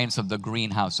the science of the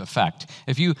greenhouse effect.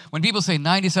 When people say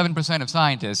 97% of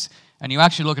scientists, and you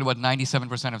actually look at what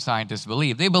 97% of scientists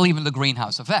believe, they believe in the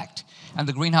greenhouse effect. And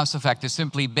the greenhouse effect is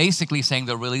simply basically saying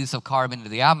the release of carbon into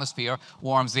the atmosphere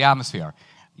warms the atmosphere.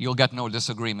 You'll get no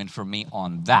disagreement from me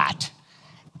on that.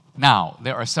 Now,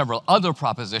 there are several other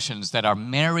propositions that are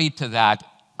married to that,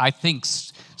 I think,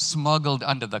 smuggled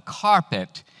under the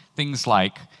carpet, things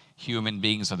like human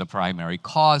beings are the primary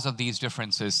cause of these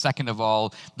differences. Second of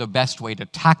all, the best way to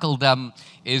tackle them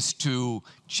is to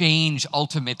change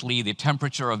ultimately the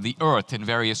temperature of the Earth in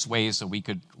various ways so we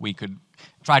could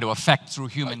try to affect through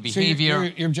human behavior.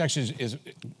 So your objection is,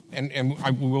 and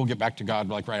we will get back to God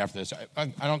like right after this.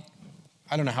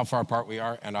 I don't know how far apart we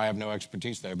are, and I have no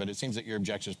expertise there, but it seems that your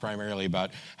objection is primarily about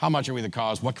how much are we the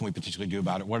cause, what can we potentially do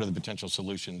about it, what are the potential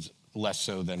solutions, less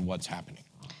so than what's happening.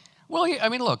 Well, I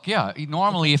mean, look, yeah,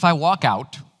 normally if I walk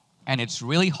out and it's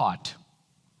really hot,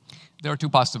 there are 2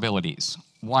 possibilities.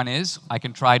 One is I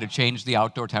can try to change the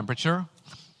outdoor temperature,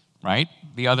 right?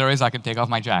 The other is I can take off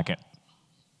my jacket.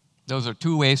 Those are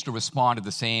 2 ways to respond to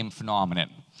the same phenomenon.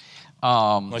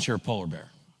 Unless you're a polar bear.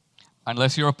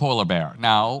 Unless you're a polar bear.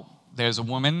 Now, there's a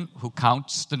woman who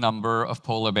counts the number of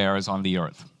polar bears on the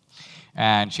Earth.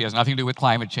 And she has nothing to do with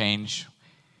climate change.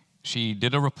 She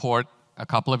did a report a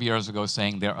couple of years ago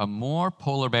saying there are more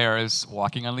polar bears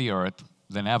walking on the Earth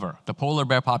than ever. The polar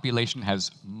bear population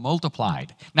has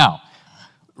multiplied. Now,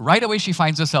 right away she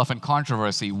finds herself in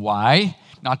controversy. Why?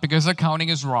 Not because her counting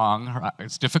is wrong.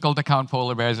 It's difficult to count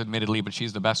polar bears, admittedly, but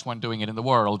she's the best one doing it in the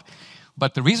world.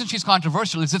 But the reason she's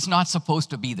controversial is it's not supposed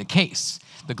to be the case.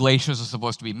 The glaciers are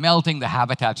supposed to be melting, the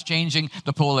habitat's changing,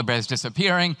 the polar bears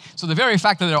disappearing. So the very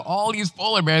fact that there are all these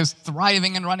polar bears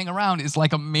thriving and running around is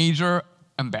like a major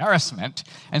embarrassment.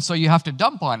 And so you have to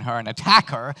dump on her and attack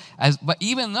her. But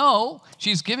even though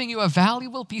she's giving you a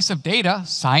valuable piece of data,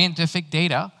 scientific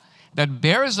data, that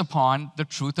bears upon the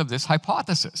truth of this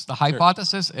hypothesis. The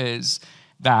hypothesis is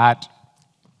that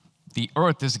the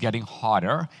Earth is getting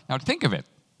hotter. Now think of it.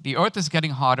 The Earth is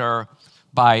getting hotter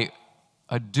by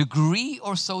a degree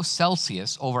or so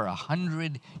Celsius over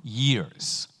 100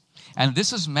 years. And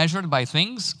this is measured by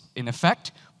things, in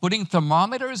effect, putting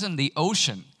thermometers in the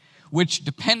ocean, which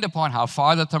depend upon how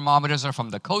far the thermometers are from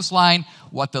the coastline,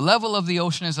 what the level of the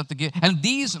ocean is at the... And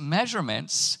these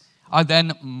measurements are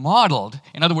then modeled,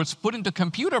 in other words, put into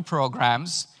computer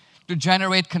programs to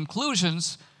generate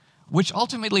conclusions which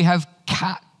ultimately have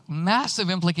massive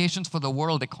implications for the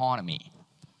world economy.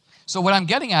 So what I'm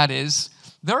getting at is,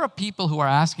 there are people who are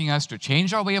asking us to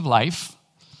change our way of life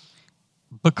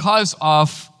because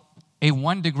of a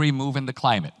 1-degree move in the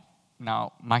climate.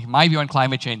 Now, my view on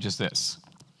climate change is this.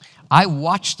 I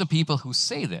watch the people who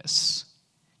say this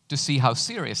to see how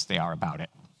serious they are about it.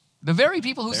 The very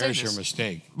people who say this. There's your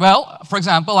mistake. Well, for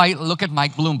example, I look at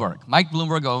Mike Bloomberg. Mike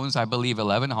Bloomberg owns, I believe,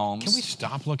 11 homes. Can we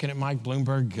stop looking at Mike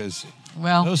Bloomberg? Because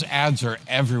well, those ads are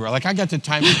everywhere. Like, I got to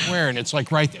Times Square, and it's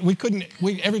like right there.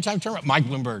 Every time turn around, Mike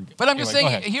Bloomberg. But I'm just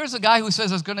saying, here's a guy who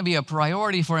says it's going to be a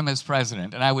priority for him as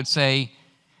president. And I would say,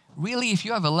 really, if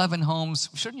you have 11 homes,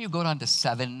 shouldn't you go down to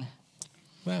 7?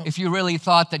 Well, if you really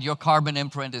thought that your carbon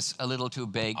imprint is a little too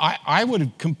big. I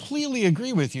would completely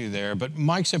agree with you there, but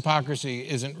Mike's hypocrisy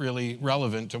isn't really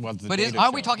relevant to what the data show. But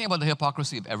are we talking about the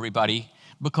hypocrisy of everybody?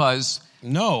 Because...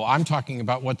 No, I'm talking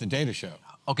about what the data show.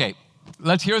 Okay,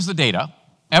 here's the data.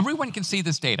 Everyone can see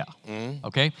this data,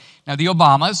 okay? Now, the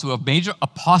Obamas, who are major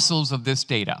apostles of this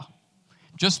data,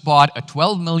 just bought a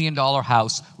 $12 million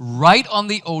house right on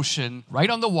the ocean,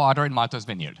 right on the water in Martha's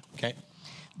Vineyard. Okay.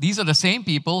 These are the same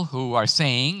people who are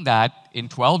saying that in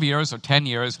 12 years or 10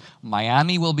 years,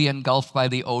 Miami will be engulfed by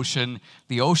the ocean.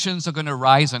 The oceans are going to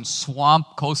rise and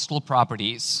swamp coastal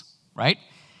properties, right?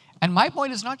 And my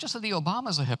point is not just that the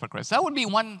Obamas are hypocrites. That would be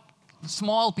one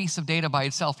small piece of data by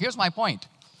itself. Here's my point.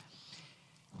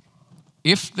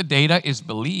 If the data is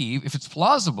believed, if it's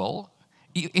plausible,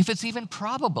 if it's even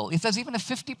probable, if there's even a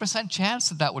 50% chance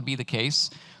that that would be the case,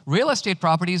 real estate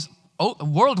properties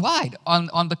worldwide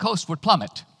on the coast would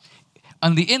plummet,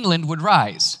 and the inland would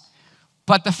rise.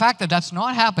 But the fact that that's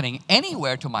not happening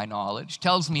anywhere, to my knowledge,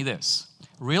 tells me this.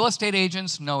 Real estate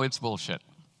agents know it's bullshit.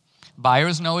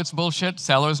 Buyers know it's bullshit.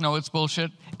 Sellers know it's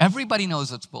bullshit. Everybody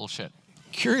knows it's bullshit.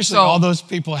 Curiously, all those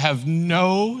people have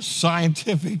no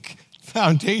scientific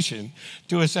foundation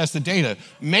to assess the data.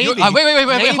 Maybe, wait,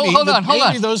 hold on.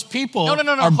 Maybe those people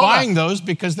are buying those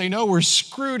because they know we're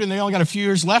screwed and they only got a few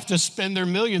years left to spend their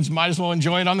millions. Might as well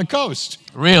enjoy it on the coast.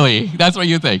 Really? That's what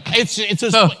you think?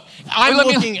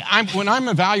 When I'm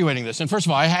evaluating this, and first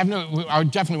of all, I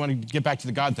definitely want to get back to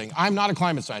the God thing. I'm not a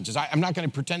climate scientist. I'm not going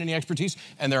to pretend any expertise,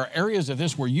 and there are areas of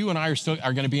this where you and I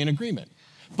are going to be in agreement.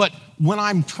 But when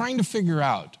I'm trying to figure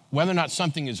out whether or not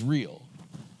something is real,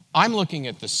 I'm looking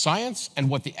at the science and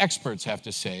what the experts have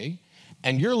to say,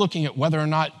 and you're looking at whether or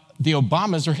not the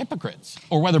Obamas are hypocrites,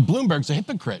 or whether Bloomberg's a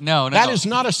hypocrite. That is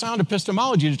not a sound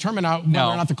epistemology to determine whether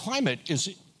or not the climate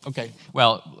is, okay.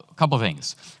 Well, a couple of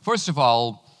things. First of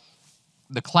all,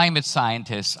 the climate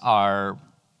scientists are,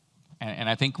 and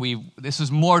I think this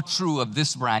is more true of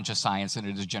this branch of science than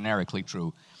it is generically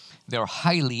true, they're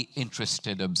highly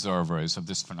interested observers of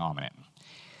this phenomenon.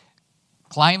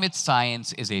 Climate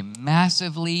science is a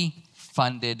massively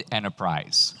funded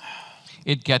enterprise.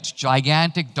 It gets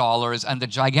gigantic dollars, and the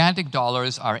gigantic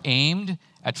dollars are aimed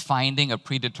at finding a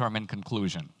predetermined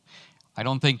conclusion. I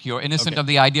don't think you're innocent of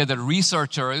the idea that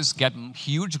researchers get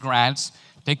huge grants.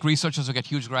 Take researchers who get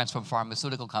huge grants from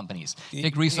pharmaceutical companies.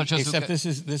 Take researchers Except this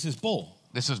is bull.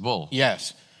 This is bull.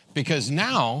 Yes, because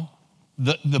now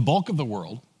the bulk of the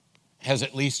world has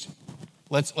at least...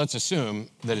 Let's assume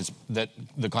that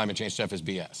the climate change stuff is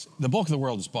BS. The bulk of the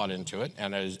world is bought into it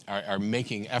and are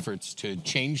making efforts to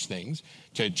change things,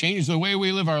 to change the way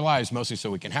we live our lives, mostly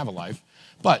so we can have a life.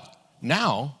 But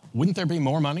now, wouldn't there be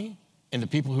more money in the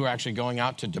people who are actually going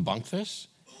out to debunk this?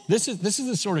 This is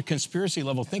the sort of conspiracy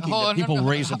level thinking that people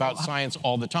raise about science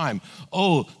all the time.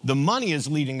 Oh, the money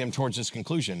is leading them towards this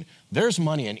conclusion. There's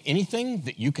money in anything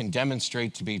that you can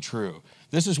demonstrate to be true.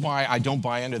 This is why I don't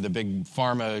buy into the big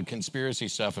pharma conspiracy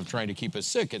stuff of trying to keep us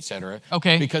sick, et cetera.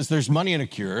 Okay. Because there's money in a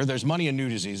cure, there's money in new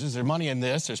diseases, there's money in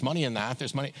this, there's money in that,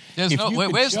 there's money...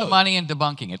 Where's the money in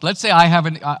debunking it? Let's say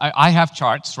I have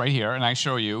charts right here, and I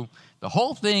show you The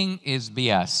whole thing is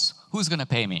BS. Who's going to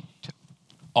pay me?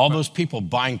 All those people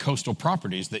buying coastal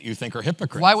properties that you think are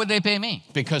hypocrites. Why would they pay me?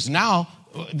 Because now,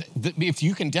 if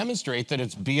you can demonstrate that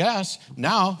it's BS,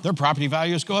 now their property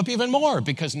values go up even more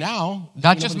because now...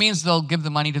 That just means they'll give the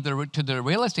money to the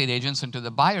real estate agents and to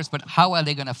the buyers, but how are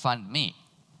they going to fund me?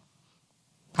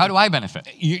 How do I benefit?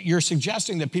 You're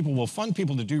suggesting that people will fund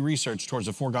people to do research towards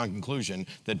a foregone conclusion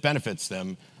that benefits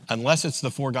them, unless it's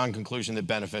the foregone conclusion that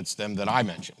benefits them that I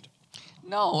mentioned.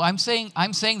 No, I'm saying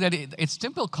that it's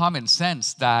simple common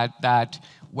sense that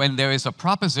when there is a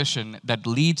proposition that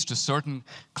leads to certain...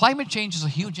 Climate change is a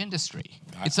huge industry.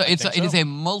 It is a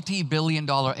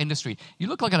multi-billion-dollar industry. You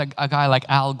look like a guy like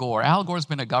Al Gore. Al Gore's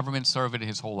been a government servant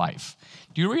his whole life.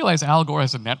 Do you realize Al Gore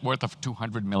has a net worth of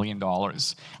 $200 million? How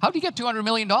did he get $200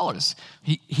 million?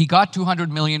 He got $200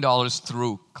 million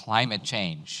through climate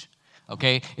change.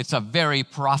 Okay? It's a very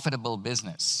profitable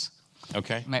business.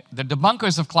 Okay. The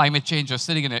debunkers of climate change are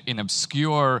sitting in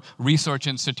obscure research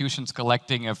institutions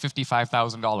collecting a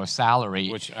 $55,000 salary.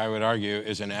 Which I would argue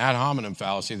is an ad hominem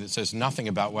fallacy that says nothing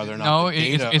about whether or not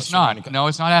the data... it's not. No,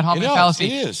 it's not ad hominem fallacy.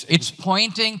 It is. It's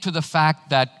pointing to the fact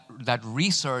that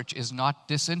research is not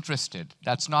disinterested.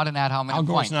 That's not an ad hominem point.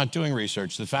 Al Gore's not doing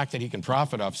research. The fact that he can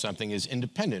profit off something is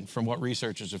independent from what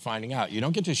researchers are finding out. You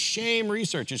don't get to shame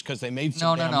researchers because they made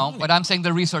some damn money. But I'm saying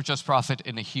the researchers profit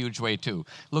in a huge way too.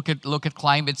 Look at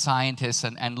climate scientists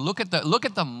and look at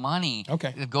the money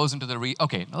that goes into the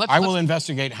I will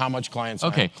investigate how much climate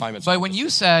science. But when you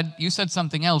said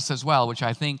something else as well, which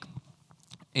I think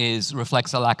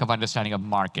reflects a lack of understanding of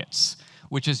markets,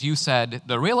 which is you said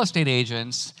the real estate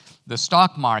agents, the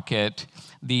stock market,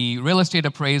 the real estate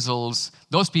appraisals,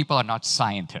 those people are not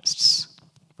scientists,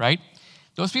 right?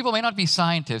 Those people may not be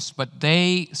scientists, but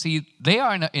they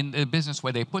are in a business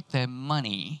where they put their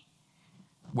money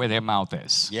where their mouth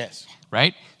is. Yes.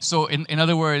 Right? So in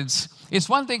other words, it's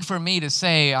one thing for me to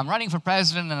say, I'm running for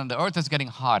president and the earth is getting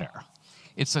hotter.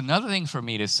 It's another thing for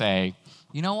me to say,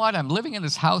 you know what, I'm living in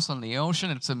this house on the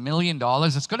ocean, it's $1 million,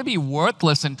 it's going to be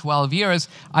worthless in 12 years,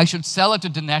 I should sell it to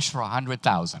Dinesh for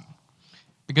 $100,000.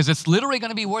 Because it's literally going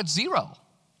to be worth zero.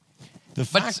 The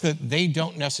fact that they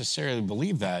don't necessarily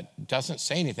believe that doesn't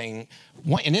say anything.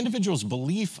 An individual's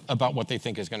belief about what they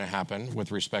think is going to happen with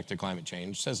respect to climate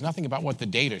change says nothing about what the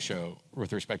data show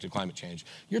with respect to climate change.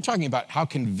 You're talking about how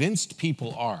convinced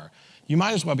people are. You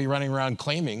might as well be running around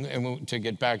claiming, and to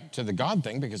get back to the God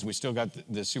thing, because we still got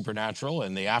the supernatural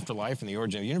and the afterlife and the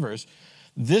origin of the universe.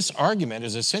 This argument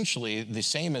is essentially the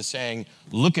same as saying,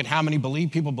 look at how many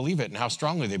people believe it and how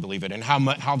strongly they believe it and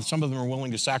how some of them are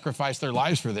willing to sacrifice their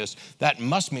lives for this. That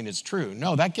must mean it's true.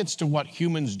 No, that gets to what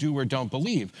humans do or don't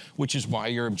believe, which is why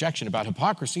your objection about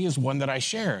hypocrisy is one that I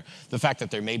share. The fact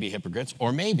that there may be hypocrites,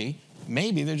 or maybe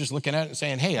they're just looking at it and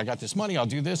saying, hey, I got this money, I'll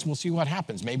do this, we'll see what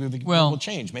happens. Maybe it will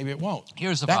change, maybe it won't.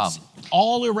 Here's the problem. That's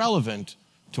all irrelevant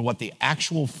to what the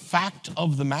actual fact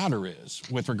of the matter is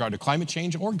with regard to climate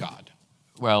change or God.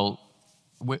 Well,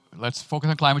 let's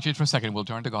focus on climate change for a second. We'll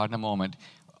turn to God in a moment.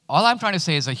 All I'm trying to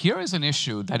say is that here is an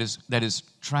issue that is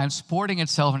transporting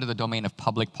itself into the domain of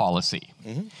public policy.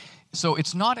 Mm-hmm. So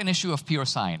it's not an issue of pure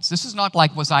science. This is not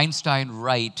like, was Einstein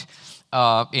right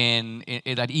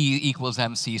that E equals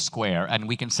mc square, and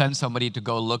we can send somebody to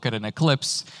go look at an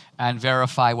eclipse and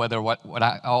verify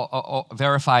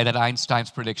verify that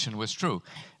Einstein's prediction was true.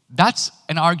 That's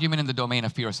an argument in the domain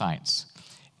of pure science.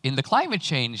 In the climate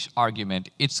change argument,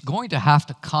 it's going to have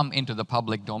to come into the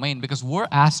public domain because we're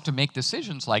asked to make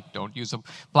decisions like don't use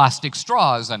plastic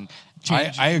straws and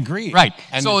change. I agree. Right.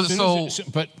 And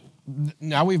but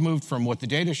now we've moved from what the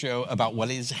data show about what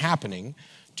is happening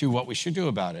to what we should do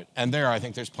about it. And I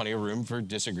think there's plenty of room for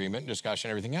disagreement,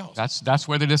 discussion, everything else. That's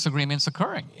where the disagreement's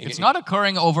occurring. It's not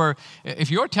occurring over,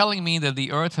 if you're telling me that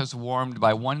the earth has warmed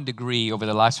by 1 degree over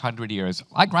the last 100 years,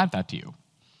 I grant that to you.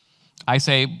 I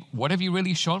say, what have you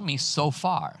really shown me so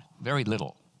far? Very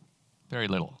little. Very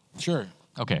little. Sure.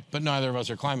 Okay. But neither of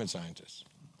us are climate scientists.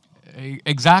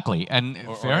 Exactly, and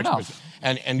fair enough.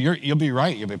 And you'll be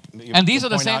right. And these are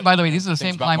the same, by the way, these are the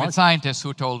same climate scientists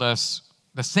who told us,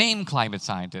 the same climate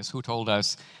scientists who told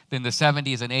us in the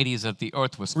 70s and 80s that the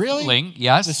earth was cooling. Really?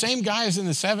 Yes. The same guys in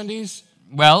the 70s?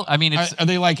 Well, I mean, it's... Are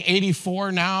they like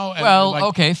 84 now? Well,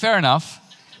 okay, fair enough.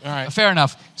 All right. Fair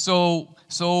enough. So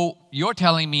you're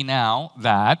telling me now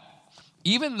that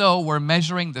even though we're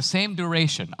measuring the same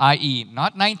duration, i.e.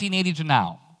 not 1980 to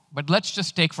now, but let's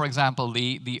just take, for example,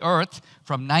 the Earth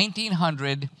from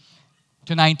 1900 to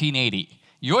 1980.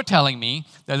 You're telling me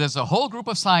that there's a whole group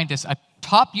of scientists at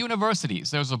top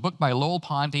universities. There's a book by Lowell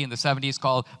Ponty in the 70s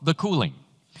called The Cooling.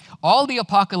 All the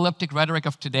apocalyptic rhetoric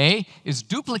of today is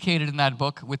duplicated in that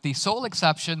book with the sole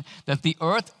exception that the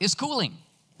Earth is cooling.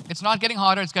 It's not getting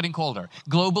hotter, it's getting colder.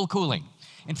 Global cooling.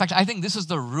 In fact, I think this is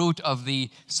the root of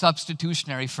the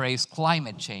substitutionary phrase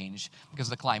climate change, because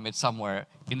the climate somewhere,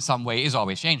 in some way, is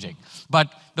always changing.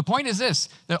 But the point is this,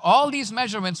 that all these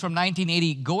measurements from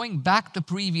 1980 going back the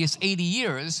previous 80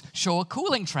 years show a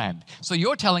cooling trend. So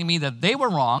you're telling me that they were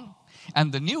wrong,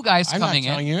 and the new guys coming in... I'm not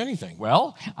telling you anything.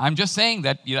 Well, I'm just saying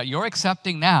that you're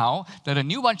accepting now that a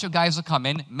new bunch of guys will come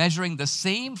in measuring the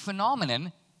same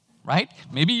phenomenon, right?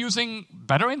 Maybe using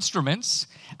better instruments.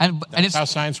 And it's how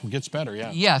science gets better,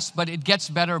 yeah. Yes, but it gets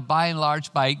better by and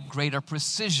large by greater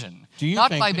precision. Not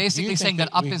by basically saying that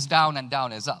up is down and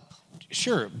down is up.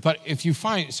 Sure, but if you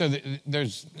find, so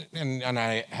there's, and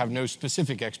I have no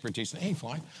specific expertise, hey,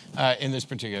 Fly, in this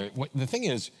particular, the thing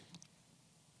is,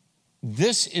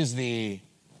 this is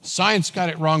science got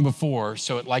it wrong before,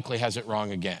 so it likely has it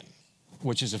wrong again,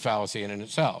 which is a fallacy in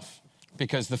itself.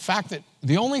 Because the fact that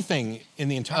the only thing in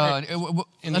the entire...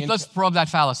 let's probe that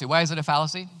fallacy. Why is it a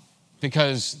fallacy?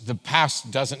 Because the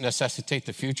past doesn't necessitate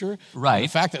the future. Right. The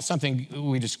fact that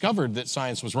we discovered that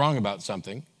science was wrong about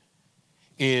something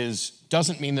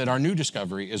doesn't mean that our new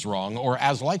discovery is wrong or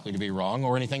as likely to be wrong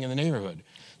or anything in the neighborhood.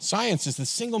 Science is the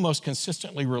single most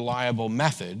consistently reliable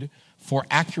method for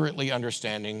accurately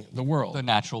understanding the world. The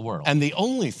natural world. And the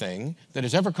only thing that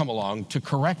has ever come along to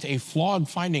correct a flawed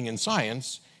finding in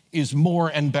science is more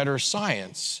and better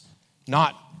science,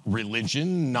 not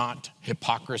religion, not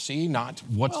hypocrisy, not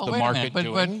what's the market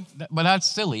doing. But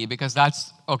that's silly, because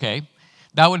that's, okay,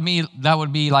 that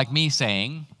would be like me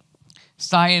saying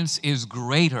science is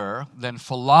greater than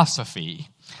philosophy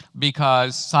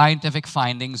because scientific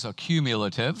findings are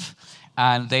cumulative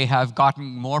and they have gotten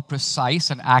more precise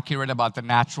and accurate about the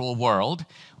natural world,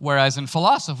 whereas in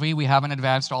philosophy we haven't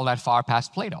advanced all that far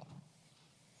past Plato.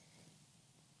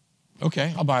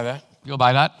 Okay, I'll buy that. You'll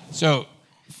buy that? So,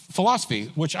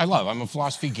 philosophy, which I love, I'm a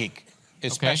philosophy geek,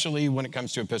 especially when it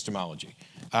comes to epistemology.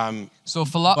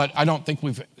 But I don't think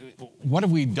what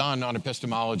have we done on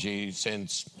epistemology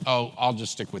since, I'll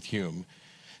just stick with Hume.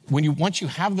 Once you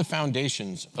have the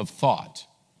foundations of thought,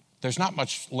 there's not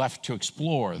much left to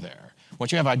explore there.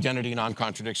 Once you have identity,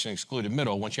 non-contradiction, excluded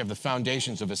middle, once you have the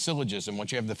foundations of a syllogism,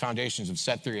 once you have the foundations of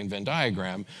set theory and Venn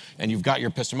diagram, and you've got your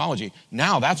epistemology,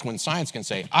 now that's when science can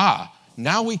say,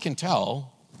 now we can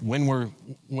tell when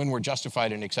we're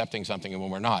justified in accepting something and when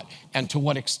we're not, and to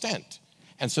what extent.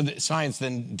 And so science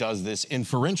then does this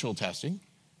inferential testing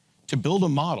to build a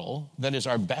model that is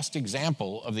our best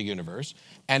example of the universe,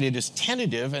 and it is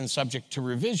tentative and subject to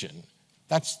revision.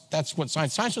 That's what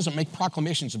science doesn't make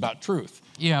proclamations about truth.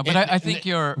 Yeah, but I think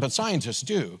But scientists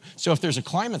do. So if there's a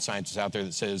climate scientist out there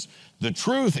that says, the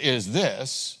truth is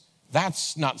this,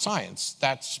 that's not science.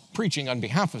 That's preaching on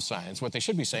behalf of science. What they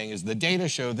should be saying is the data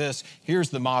show this,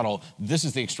 here's the model, this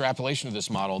is the extrapolation of this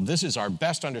model, this is our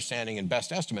best understanding and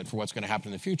best estimate for what's going to happen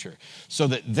in the future. So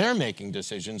that they're making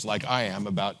decisions like I am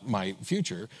about my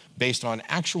future based on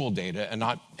actual data and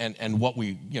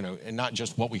not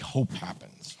just what we hope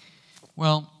happens.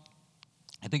 Well,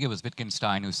 I think it was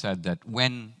Wittgenstein who said that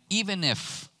even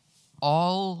if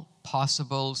all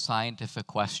possible scientific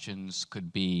questions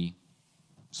could be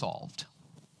solved,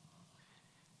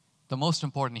 the most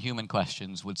important human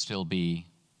questions would still be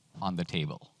on the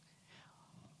table.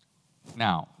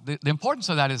 Now, the importance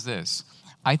of that is this.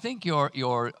 I think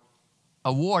you're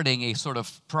awarding a sort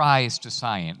of prize to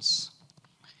science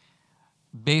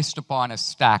based upon a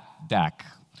stacked deck.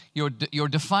 You're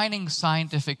defining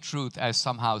scientific truth as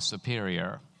somehow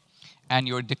superior, and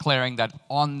you're declaring that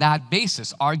on that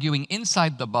basis, arguing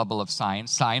inside the bubble of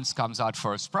science, science comes out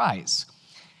first prize.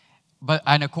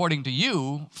 And according to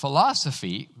you,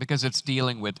 philosophy, because it's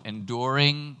dealing with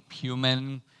enduring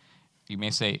human, you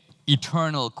may say,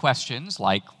 eternal questions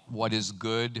like what is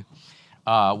good,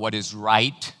 what is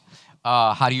right,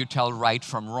 how do you tell right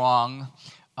from wrong,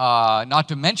 not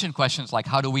to mention questions like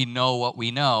how do we know what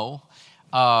we know.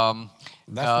 That's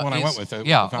the one I went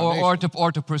with.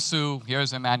 Or to pursue,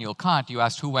 here's Immanuel Kant. You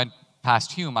asked who went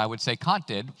past Hume. I would say Kant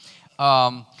did.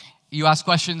 You ask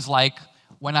questions like,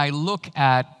 when I look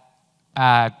at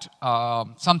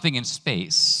something in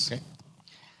space,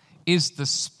 is the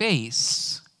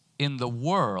space in the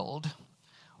world,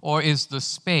 or is the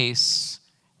space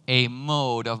a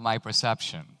mode of my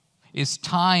perception? Is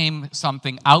time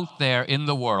something out there in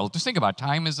the world? Just think about it.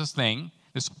 Time is this thing,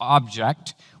 this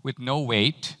object with no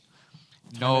weight.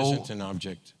 Time isn't an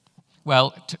object.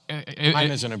 Well,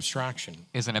 time is an abstraction.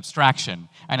 Is an abstraction.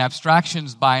 And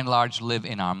abstractions, by and large, live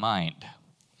in our mind.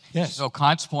 Yes. So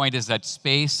Kant's point is that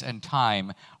space and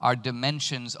time are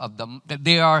dimensions of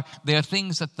they are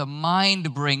things that the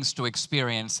mind brings to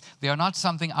experience. They are not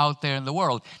something out there in the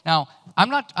world. Now, I'm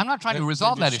not trying to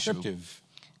resolve that issue.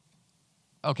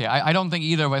 Okay, I don't think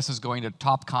either of us is going to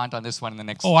top Kant on this one in the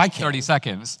next 30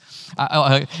 seconds.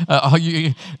 All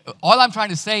I'm trying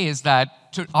to say is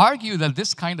that to argue that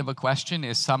this kind of a question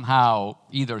is somehow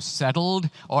either settled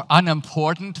or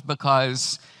unimportant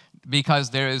because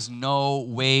there is no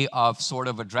way of sort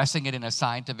of addressing it in a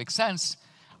scientific sense,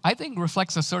 I think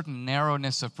reflects a certain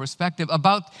narrowness of perspective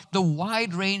about the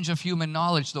wide range of human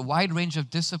knowledge, the wide range of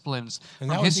disciplines,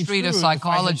 from history to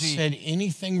psychology. If I had said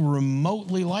anything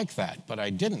remotely like that, but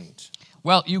I didn't.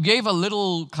 Well, you gave a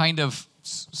little kind of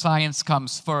science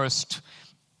comes first,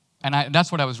 and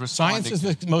that's what I was responding to. Science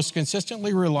is the most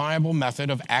consistently reliable method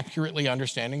of accurately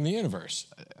understanding the universe.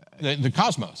 The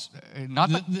cosmos. Not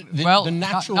the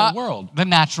natural world. The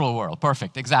natural world,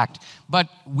 perfect, exact. But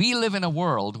we live in a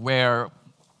world where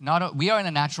we are in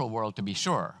a natural world to be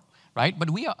sure, right?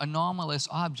 But we are anomalous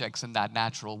objects in that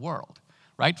natural world,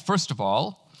 right? First of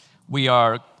all, we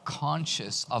are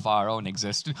conscious of our own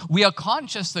existence. We are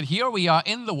conscious that here we are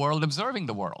in the world observing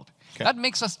the world. Okay. That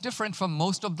makes us different from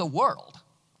most of the world.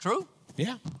 True?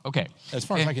 Yeah. Okay. As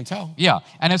far as I can tell. Yeah.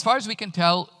 And as far as we can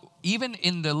tell, even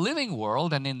in the living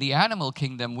world and in the animal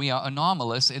kingdom, we are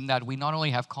anomalous in that we not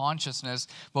only have consciousness,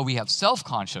 but we have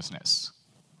self-consciousness.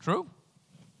 True?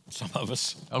 Some of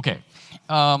us. Okay.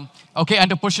 Okay, and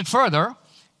to push it further,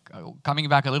 coming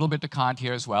back a little bit to Kant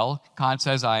here as well, Kant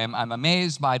says, I'm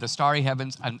amazed by the starry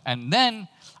heavens, and then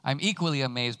I'm equally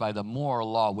amazed by the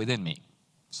moral law within me.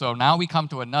 So now we come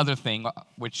to another thing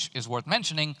which is worth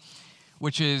mentioning,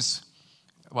 which is,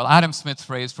 well, Adam Smith's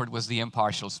phrase for it was the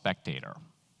impartial spectator,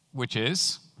 which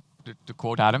is, to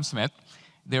quote Adam Smith,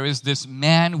 there is this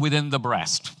man within the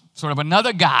breast, sort of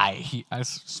another guy, as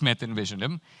Smith envisioned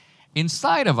him,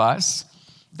 inside of us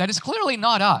that is clearly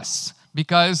not us,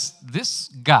 because this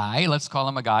guy, let's call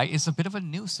him a guy, is a bit of a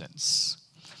nuisance.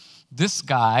 This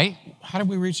guy... How did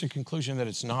we reach the conclusion that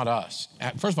it's not us?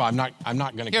 First of all, I'm not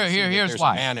going to concede that there's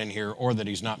a man in here or that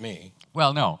he's not me.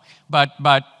 Well, no. But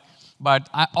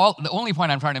the only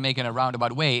point I'm trying to make in a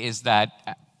roundabout way is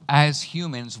that as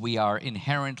humans, we are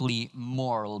inherently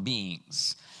moral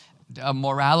beings.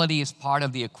 Morality is part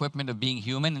of the equipment of being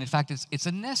human, and in fact, it's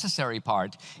a necessary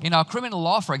part. In our criminal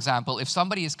law, for example, if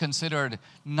somebody is considered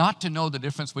not to know the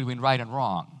difference between right and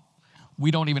wrong,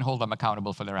 we don't even hold them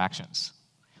accountable for their actions.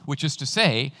 Which is to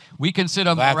say, we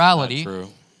consider morality... That's not true.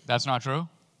 That's not true?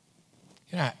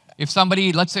 Yeah. If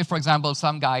somebody, let's say, for example,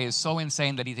 some guy is so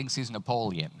insane that he thinks he's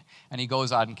Napoleon, and he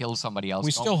goes out and kills somebody else...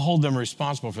 We still hold them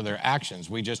responsible for their actions.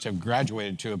 We just have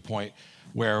graduated to a point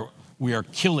where we are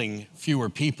killing fewer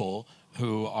people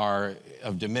who are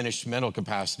of diminished mental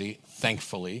capacity,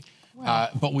 thankfully,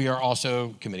 but we are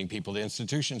also committing people to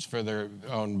institutions for their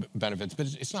own benefits. But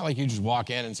it's not like you just walk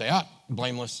in and say,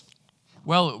 blameless.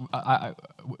 Well,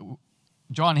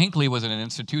 John Hinckley was in an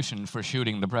institution for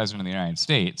shooting the President of the United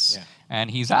States, and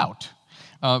he's out.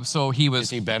 So he was... Is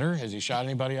he better? Has he shot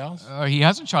anybody else? He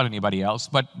hasn't shot anybody else,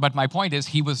 but my point is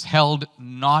he was held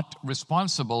not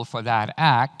responsible for that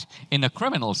act in a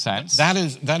criminal sense. That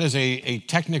is a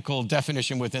technical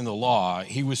definition within the law.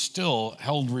 He was still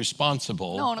held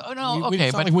responsible. No, okay.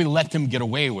 It's not like we let them get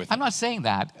away with it. I'm not saying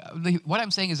that. What I'm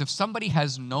saying is if somebody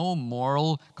has no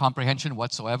moral comprehension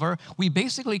whatsoever, we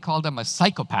basically call them a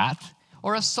psychopath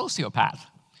or a sociopath.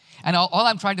 And all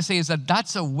I'm trying to say is that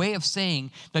that's a way of saying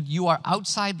that you are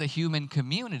outside the human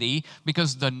community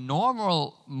because the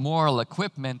normal moral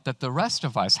equipment that the rest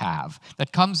of us have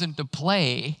that comes into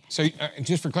play... So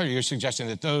just for clarity, you're suggesting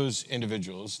that those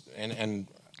individuals, and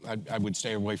I would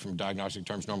stay away from diagnostic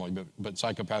terms normally, but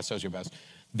psychopaths, sociopaths,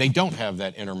 they don't have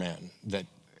that inner man.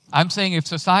 I'm saying if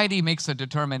society makes a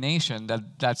determination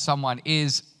that someone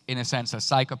is, in a sense, a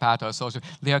psychopath or a sociopath,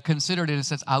 they are considered, in a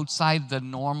sense, outside the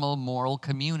normal moral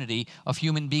community of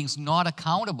human beings, not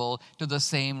accountable to the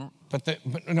same...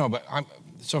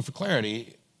 So for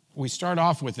clarity, we start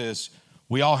off with this,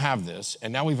 we all have this,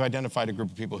 and now we've identified a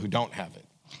group of people who don't have it.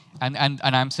 And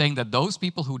I'm saying that those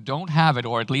people who don't have it,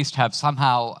 or at least have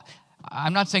somehow...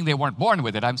 I'm not saying they weren't born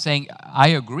with it. I'm saying I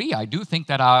agree. I do think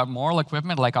that our moral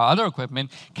equipment, like our other equipment,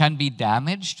 can be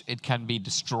damaged. It can be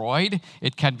destroyed.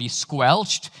 It can be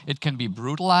squelched. It can be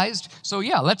brutalized. So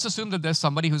yeah, let's assume that there's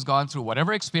somebody who's gone through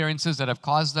whatever experiences that have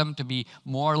caused them to be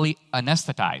morally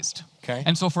anesthetized. Okay.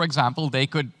 And so, for example, they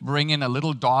could bring in a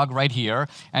little dog right here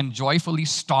and joyfully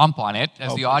stomp on it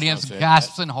as the audience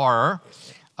gasps in horror.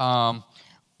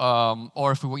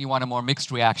 Or if you want a more mixed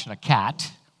reaction, a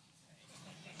cat.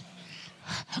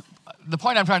 The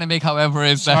point I'm trying to make, however,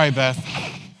 is that... Sorry, Beth.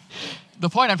 the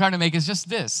point I'm trying to make is just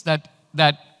this, that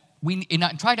we, in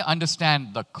trying to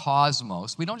understand the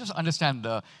cosmos, we don't just understand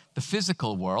the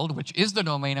physical world, which is the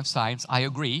domain of science, I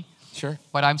agree. Sure.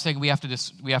 But I'm saying we have to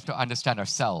understand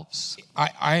ourselves.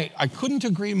 I couldn't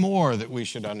agree more that we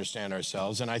should understand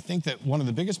ourselves, and I think that one of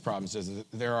the biggest problems is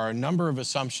that there are a number of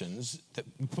assumptions that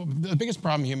the biggest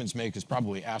problem humans make is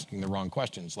probably asking the wrong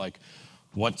questions, like,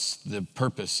 what's the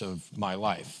purpose of my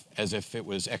life? As if it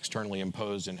was externally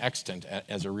imposed and extant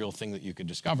as a real thing that you could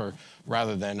discover,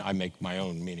 rather than I make my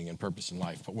own meaning and purpose in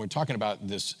life. But when we're talking about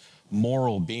this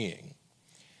moral being,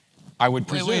 I would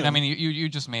presume... Wait, I mean, you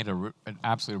just made an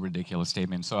absolutely ridiculous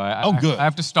statement, so I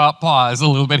have to pause a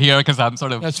little bit here, because I'm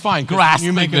sort of That's fine, grasping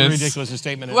you make this. a ridiculous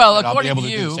statement, well, and I'll be able to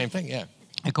you, do the same thing, yeah.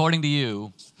 According to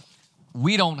you,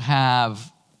 we don't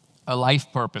have a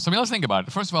life purpose. I mean, let's think about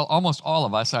it. First of all, almost all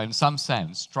of us are, in some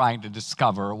sense, trying to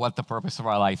discover what the purpose of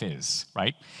our life is,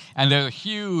 right? And there are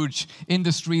huge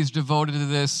industries devoted to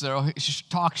this. There are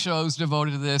talk shows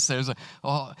devoted to this. It's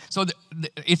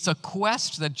a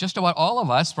quest that just about all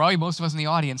of us, probably most of us in the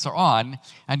audience, are on.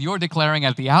 And you're declaring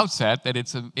at the outset that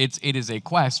it is a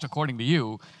quest, according to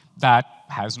you, that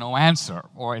has no answer,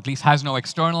 or at least has no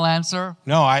external answer?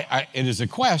 No, it is a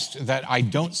quest that I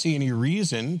don't see any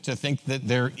reason to think that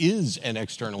there is an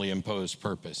externally imposed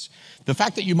purpose. The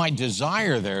fact that you might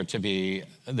desire there to be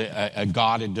a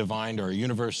God, a divine, or a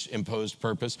universe-imposed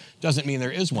purpose doesn't mean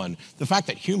there is one. The fact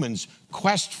that humans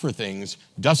quest for things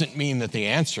doesn't mean that the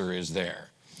answer is there,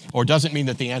 or doesn't mean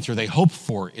that the answer they hope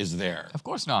for is there. Of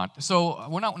course not. So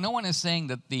no one is saying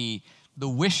that the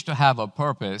wish to have a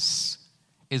purpose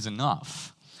is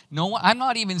enough. No, I'm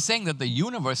not even saying that the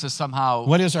universe is somehow...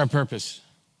 What is our purpose?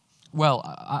 Well,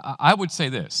 I would say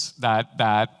this,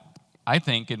 that I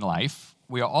think in life,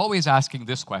 we are always asking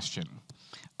this question.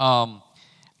 Am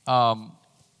I,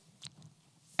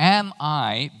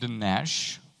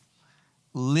 Dinesh,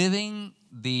 living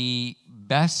the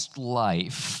best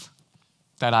life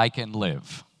that I can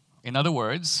live? In other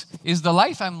words, is the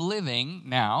life I'm living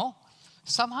now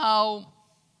somehow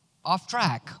off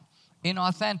track,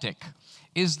 inauthentic?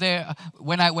 Is there,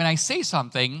 when I say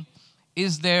something,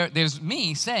 there's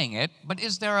me saying it, but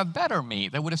is there a better me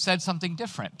that would have said something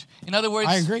different? In other words...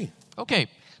 I agree. Okay,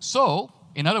 so,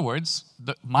 in other words,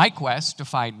 my quest to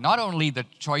find not only the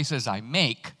choices I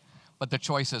make, but the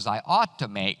choices I ought to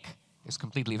make is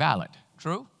completely valid.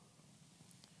 True?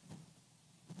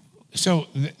 So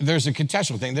there's a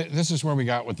contextual thing. This is where we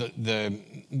got with the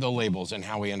labels and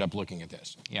how we end up looking at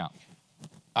this. Yeah.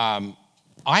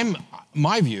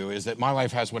 My view is that my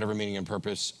life has whatever meaning and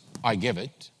purpose I give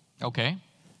it. Okay.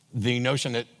 The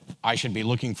notion that I should be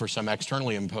looking for some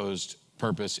externally imposed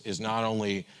purpose is not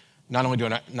only do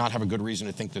I not have a good reason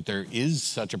to think that there is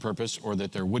such a purpose, or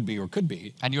that there would be or could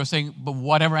be. And you're saying, but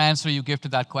whatever answer you give to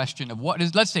that question of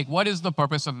let's take, what is the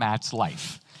purpose of Matt's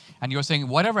life? And you're saying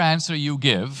whatever answer you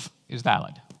give is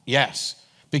valid. Yes,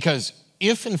 because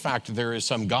if in fact there is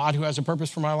some God who has a purpose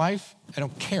for my life, I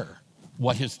don't care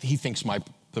what he thinks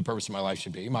the purpose of my life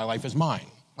should be. My life is mine.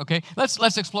 Okay,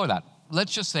 let's explore that.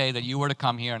 Let's just say that you were to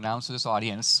come here and announce to this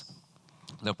audience,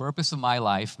 the purpose of my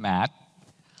life, Matt,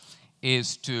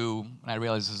 is to, and I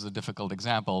realize this is a difficult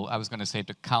example, I was going to say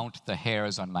to count the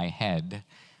hairs on my head.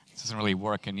 This doesn't really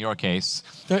work in your case.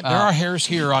 There are hairs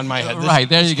here on my head. Right,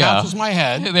 there you go. This counts as my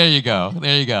head. There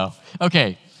you go.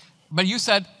 Okay, but you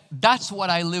said, that's what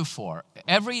I live for.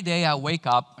 Every day I wake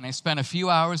up and I spend a few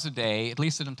hours a day, at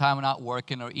least in the time I'm not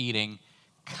working or eating,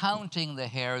 counting the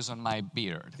hairs on my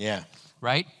beard. Yeah.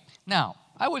 Right? Now,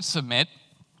 I would submit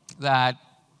that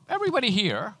everybody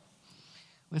here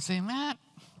would say, Matt,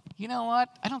 you know what?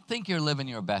 I don't think you're living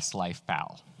your best life,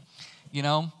 pal. You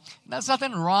know, there's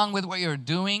nothing wrong with what you're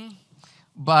doing,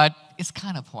 but it's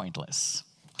kind of pointless.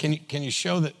 Can you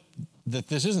show that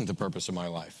this isn't the purpose of my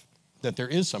life? That there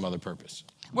is some other purpose?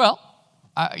 Well,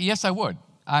 yes, I would.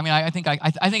 I mean, I think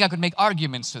I could make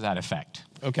arguments to that effect.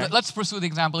 Okay. Let's pursue the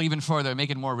example even further,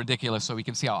 make it more ridiculous so we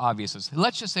can see how obvious it is.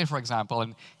 Let's just say, for example,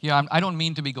 and I don't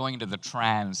mean to be going into the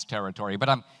trans territory, but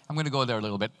I'm going to go there a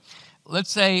little bit.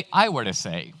 Let's say I were to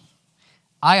say,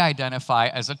 I identify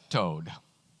as a toad.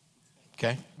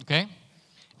 Okay. Okay?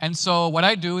 And so what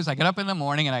I do is I get up in the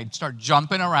morning and I start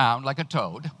jumping around like a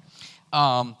toad.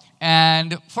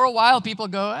 And for a while, people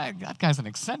go, hey, that guy's an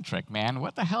eccentric, man.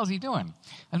 What the hell is he doing?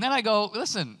 And then I go,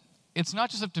 listen, it's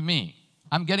not just up to me.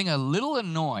 I'm getting a little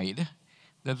annoyed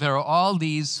that there are all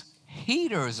these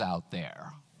haters out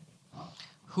there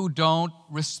who don't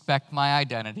respect my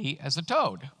identity as a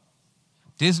toad.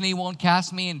 Disney won't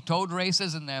cast me in toad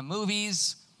races in their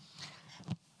movies.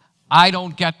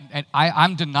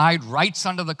 I'm denied rights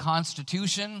under the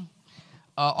Constitution.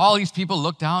 all these people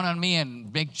look down on me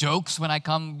and make jokes when I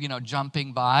come,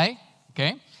 jumping by,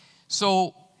 okay?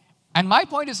 So, and my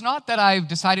point is not that I've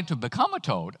decided to become a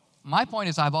toad. My point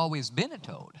is I've always been a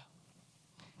toad.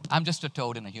 I'm just a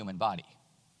toad in a human body.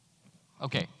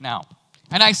 Okay, now,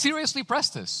 and I seriously press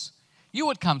this. You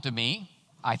would come to me,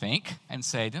 I think, and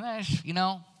say, Dinesh,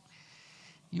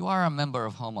 you are a member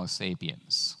of Homo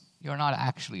sapiens. You're not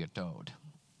actually a toad.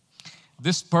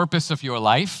 This purpose of your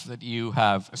life that you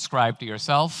have ascribed to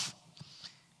yourself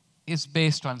is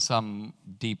based on some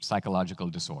deep psychological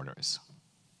disorders.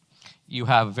 You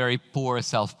have very poor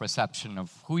self-perception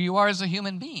of who you are as a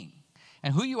human being.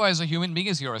 And who you are as a human being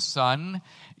is you're a son,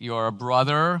 you're a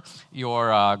brother,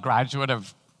 you're a graduate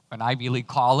of an Ivy League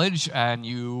college, and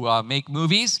you make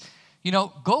movies.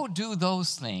 Go do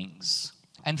those things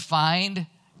and find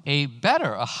a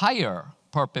better, a higher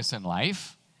purpose in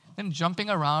life than jumping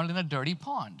around in a dirty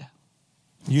pond.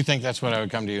 You think that's what I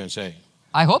would come to you and say?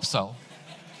 I hope so.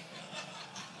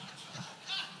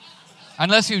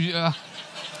 Unless you...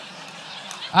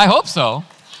 I hope so.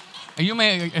 You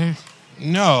may...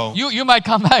 No. You might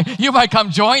come back. You might come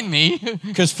join me.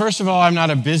 Because first of all, I'm not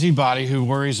a busybody who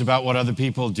worries about what other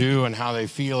people do and how they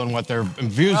feel and what their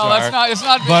views are. It's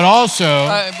not. But also,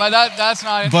 that's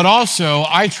not. But also,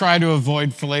 I try to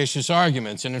avoid fallacious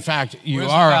arguments. And in fact, you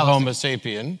are a Homo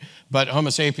sapien. But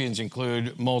Homo sapiens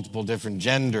include multiple different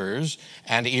genders,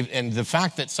 and the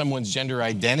fact that someone's gender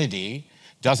identity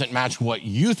doesn't match what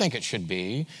you think it should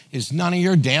be is none of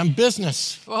your damn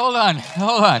business. Well,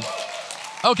 hold on.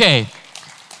 Okay.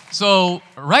 So,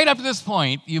 right up to this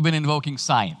point, you've been invoking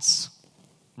science,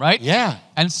 right? Yeah.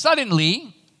 And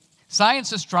suddenly,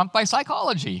 science is trumped by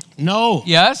psychology. No.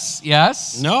 Yes.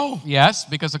 No. Yes,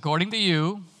 because according to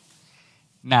you,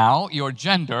 now your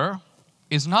gender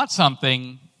is not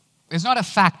a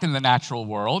fact in the natural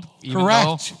world.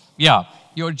 Correct.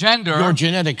 Your gender... Your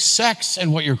genetic sex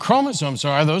and what your chromosomes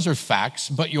are, those are facts,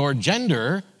 but your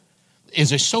gender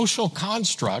is a social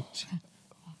construct.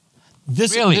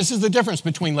 This is the difference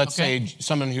between, let's say,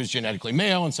 someone who's genetically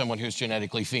male and someone who's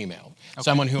genetically female. Okay.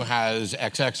 Someone who has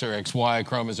XX or XY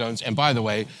chromosomes. And by the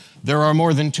way, there are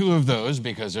more than two of those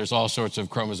because there's all sorts of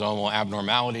chromosomal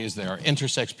abnormalities. There are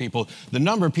intersex people. The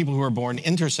number of people who are born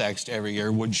intersexed every year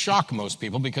would shock most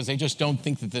people because they just don't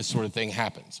think that this sort of thing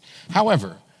happens.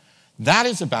 However, that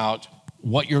is about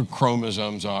what your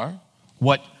chromosomes are,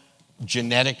 what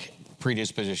genetic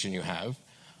predisposition you have.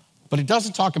 But it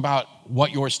doesn't talk about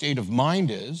what your state of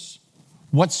mind is,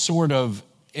 what sort of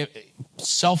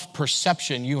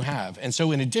self-perception you have. And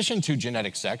so in addition to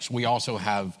genetic sex, we also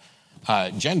have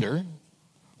gender,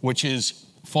 which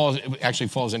actually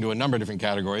falls into a number of different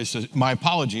categories. So my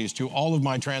apologies to all of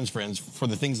my trans friends for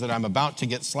the things that I'm about to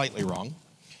get slightly wrong.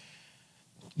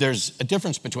 There's a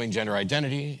difference between gender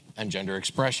identity and gender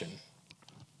expression.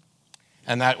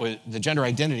 And the gender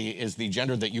identity is the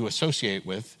gender that you associate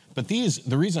with. But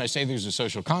the reason I say these are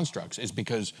social constructs is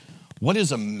because what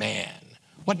is a man?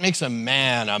 What makes a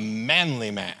man a manly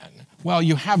man? Well,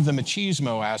 you have the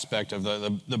machismo aspect of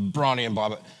the brawny and blah,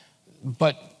 blah.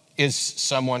 But is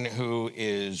someone who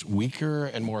is weaker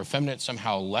and more effeminate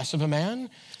somehow less of a man?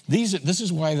 This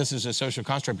is why this is a social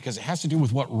construct, because it has to do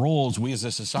with what roles we as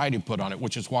a society put on it,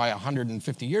 which is why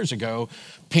 150 years ago,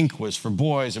 pink was for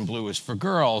boys and blue was for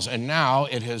girls, and now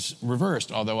it has reversed,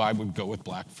 although I would go with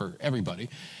black for everybody.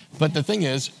 But the thing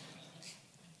is,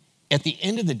 at the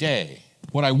end of the day,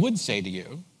 what I would say to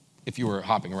you, if you were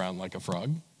hopping around like a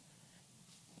frog,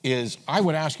 is I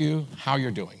would ask you how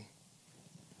you're doing.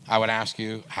 I would ask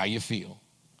you how you feel.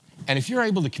 And if you're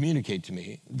able to communicate to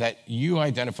me that you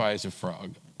identify as a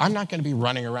frog, I'm not going to be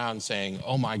running around saying,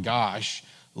 oh my gosh,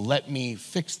 let me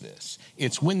fix this.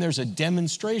 It's when there's a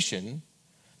demonstration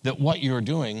that what you're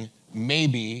doing may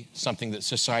be something that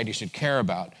society should care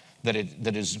about, that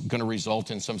is going to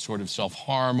result in some sort of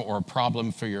self-harm or a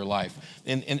problem for your life.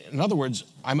 In other words,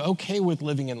 I'm okay with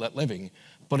living and let living,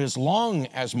 but as long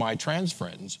as my trans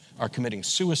friends are committing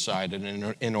suicide at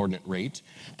an inordinate rate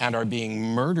and are being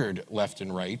murdered left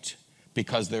and right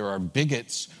because there are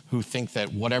bigots who think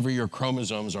that whatever your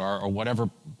chromosomes are or whatever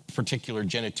particular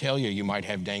genitalia you might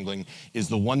have dangling is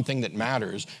the one thing that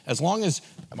matters, as long as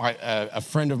a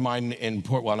friend of mine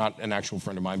well, not an actual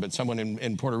friend of mine, but someone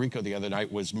in Puerto Rico the other night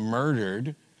was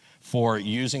murdered for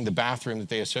using the bathroom that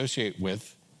they associate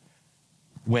with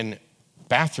when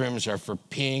bathrooms are for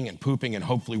peeing and pooping and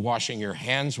hopefully washing your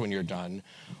hands when you're done.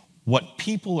 What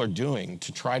people are doing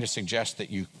to try to suggest that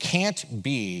you can't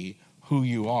be who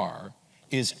you are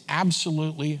is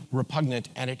absolutely repugnant,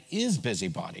 and it is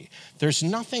busybody. There's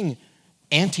nothing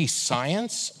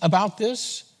anti-science about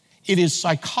this. It is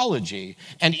psychology.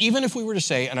 And even if we were to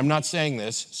say, and I'm not saying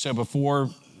this, so before,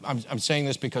 I'm saying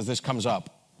this because this comes up.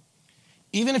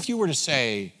 Even if you were to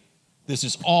say, this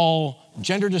is all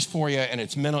gender dysphoria and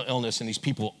it's mental illness and these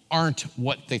people aren't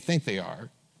what they think they are,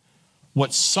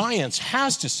 what science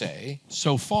has to say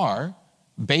so far,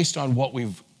 based on what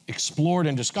we've explored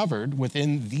and discovered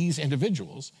within these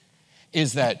individuals,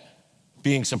 is that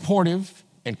being supportive,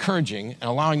 encouraging, and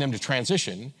allowing them to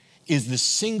transition is the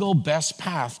single best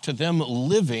path to them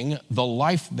living the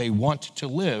life they want to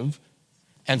live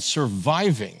and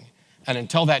surviving. And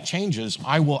until that changes,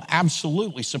 I will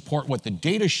absolutely support what the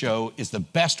data show is the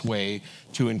best way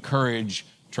to encourage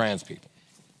trans people.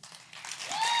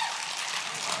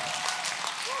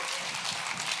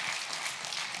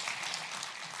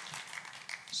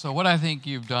 So what I think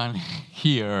you've done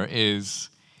here is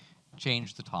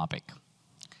change the topic.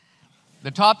 The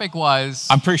topic was...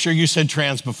 I'm pretty sure you said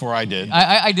trans before I did.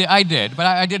 I did, but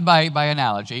I did by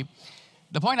analogy.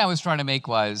 The point I was trying to make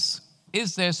was,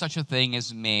 is there such a thing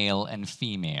as male and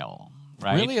female,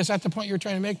 right? Really? Is that the point you were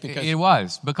trying to make? Because it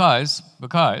was, because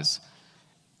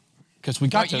we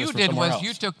got to this from somewhere else. What you did was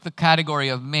you took the category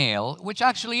of male, which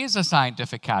actually is a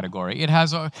scientific category.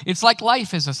 It's like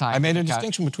life is a scientific category. I made a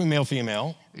distinction between male,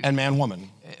 female, and man, woman.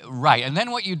 Right, and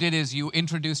then what you did is you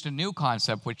introduced a new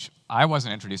concept, which I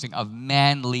wasn't introducing, of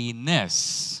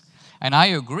manliness. And I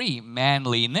agree,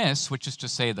 manliness, which is to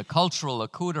say the cultural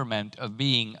accoutrement of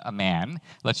being a man,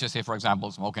 let's just say, for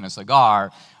example, smoking a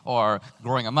cigar or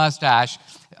growing a mustache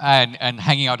and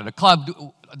hanging out at a club,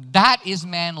 that is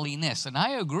manliness. And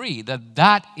I agree that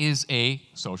that is a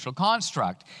social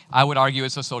construct. I would argue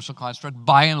it's a social construct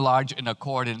by and large in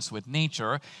accordance with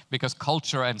nature, because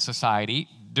culture and society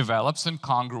develops in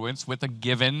congruence with a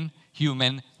given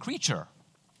human creature.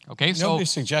 Okay, so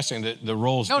nobody's suggesting that the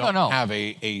roles don't have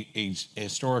a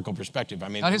historical perspective. I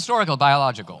mean, not historical,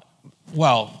 biological.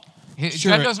 Well, sure.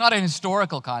 Gender is not a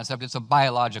historical concept; it's a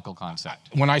biological concept.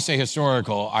 When I say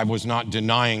historical, I was not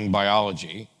denying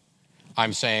biology.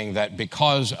 I'm saying that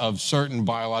because of certain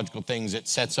biological things, it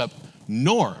sets up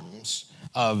norms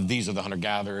of these are the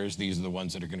hunter-gatherers, these are the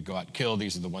ones that are going to go out and kill,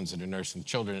 these are the ones that are nursing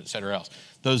children, et cetera else.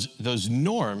 Those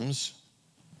norms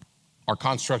are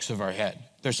constructs of our head.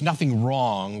 There's nothing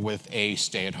wrong with a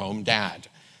stay-at-home dad.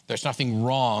 There's nothing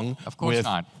wrong with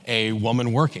a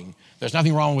woman working. There's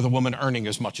nothing wrong with a woman earning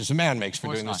as much as a man makes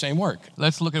for doing the same work.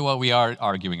 Let's look at what we are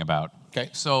arguing about. Okay.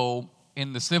 So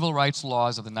in the civil rights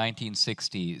laws of the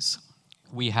 1960s,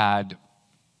 we had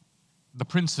the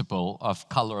principle of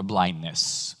color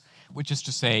blindness, which is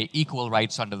to say equal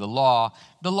rights under the law.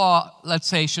 The law, let's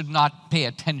say, should not pay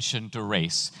attention to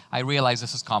race. I realize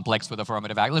this is complex with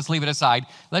affirmative action. Let's leave it aside.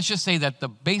 Let's just say that the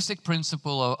basic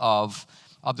principle of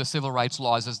the civil rights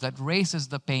laws is that race is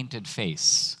the painted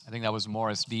face. I think that was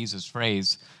Morris Dees'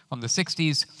 phrase from the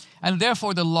 60s. And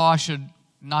therefore, the law should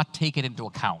not take it into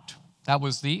account. That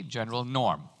was the general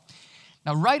norm.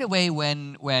 Now, right away,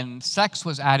 when sex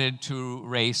was added to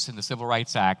race in the Civil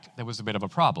Rights Act, there was a bit of a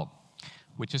problem,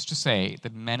 which is to say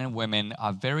that men and women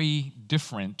are very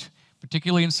different,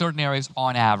 particularly in certain areas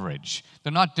on average.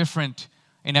 They're not different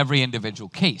in every individual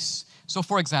case. So,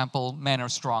 for example, men are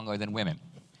stronger than women.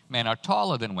 Men are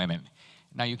taller than women.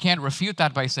 Now, you can't refute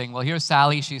that by saying, well, here's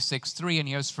Sally, she's 6'3", and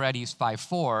here's Fred, he's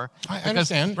 5'4". I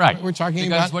understand. Right. We're talking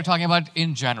about... we're talking about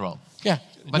in general. Yeah,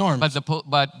 norms.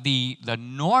 But the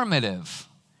normative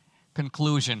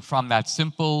conclusion from that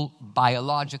simple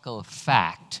biological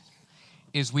fact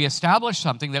is we established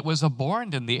something that was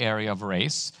abhorrent in the area of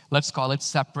race. Let's call it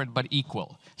separate but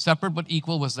equal. Separate but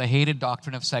equal was the hated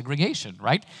doctrine of segregation,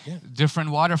 right? Yeah. Different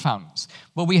water fountains.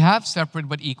 But we have separate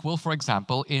but equal, for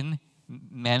example, in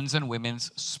men's and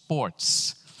women's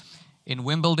sports. In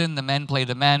Wimbledon, the men play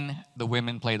the men, the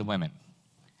women play the women.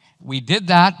 We did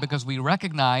that because we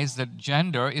recognize that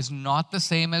gender is not the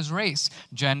same as race.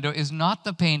 Gender is not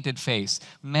the painted face.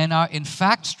 Men are in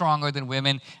fact stronger than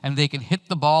women, and they can hit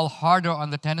the ball harder on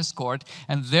the tennis court,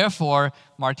 and therefore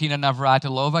Martina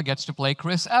Navratilova gets to play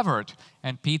Chris Evert,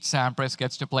 and Pete Sampras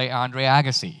gets to play Andre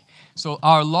Agassi. So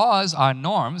our laws, our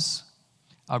norms,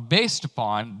 are based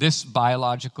upon this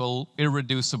biological,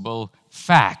 irreducible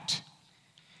fact.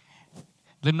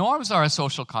 The norms are a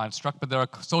social construct, but they're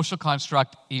a social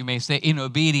construct, you may say, in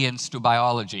obedience to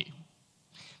biology.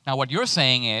 Now, what you're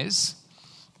saying is,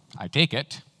 I take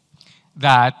it,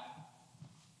 that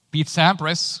Pete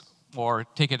Sampras, or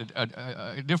take it,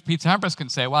 Pete Sampras can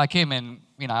say, well, I came in,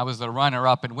 I was the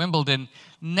runner-up in Wimbledon.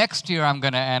 Next year, I'm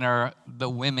going to enter the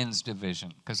women's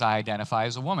division because I identify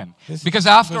as a woman. Because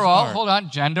after all, hold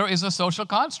on, gender is a social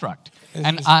construct.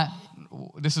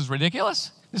 This is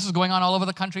ridiculous. This is going on all over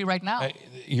the country right now.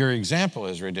 Your example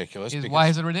is ridiculous. Why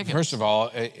is it ridiculous? First of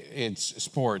all, it's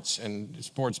sports, and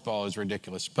sports ball is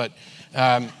ridiculous. But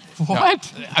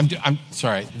what? No, I'm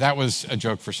sorry. That was a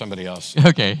joke for somebody else.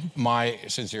 Okay. My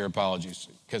sincere apologies,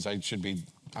 because I should be.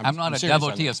 I'm not a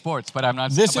devotee of sports, but I'm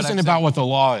not. This isn't about what the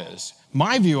law is.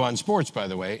 My view on sports, by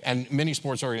the way, and many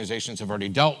sports organizations have already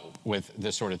dealt with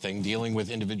this sort of thing, dealing with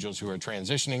individuals who are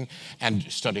transitioning and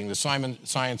studying the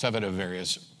science of it, of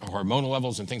various hormonal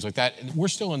levels and things like that. We're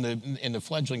still in the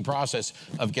fledgling process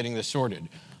of getting this sorted.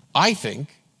 I think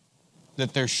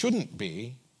that there shouldn't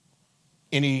be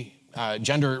any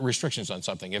gender restrictions on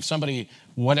something. If somebody,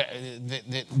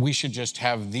 we should just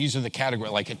have, these are the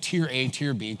categories, like a tier A,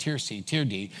 tier B, tier C, tier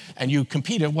D, and you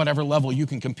compete at whatever level you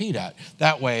can compete at.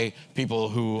 That way, people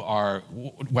who are,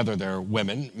 whether they're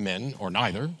women, men, or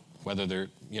neither, whether they're,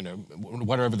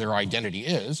 whatever their identity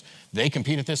is, they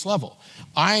compete at this level.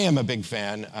 I am a big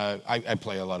fan, I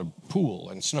play a lot of pool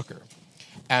and snooker.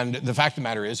 And the fact of the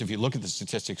matter is, if you look at the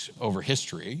statistics over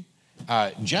history,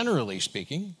 generally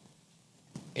speaking,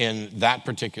 in that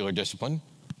particular discipline,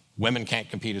 women can't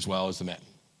compete as well as the men.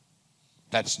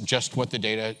 That's just what the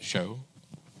data show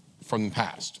from the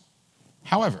past.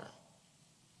 However,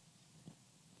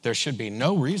 there should be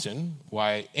no reason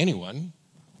why anyone,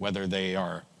 whether they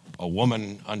are a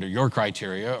woman under your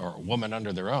criteria or a woman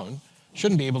under their own,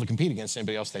 shouldn't be able to compete against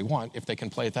anybody else they want if they can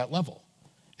play at that level.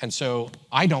 And so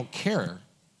I don't care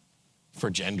for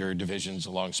gender divisions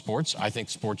along sports. I think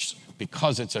sports,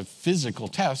 because it's a physical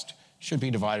test, should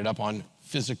be divided up on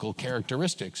physical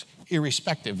characteristics,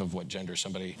 irrespective of what gender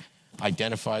somebody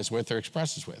identifies with or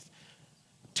expresses with.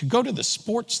 To go to the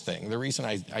sports thing, the reason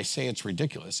I say it's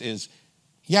ridiculous is,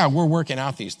 yeah, we're working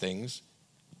out these things,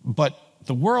 but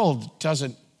the world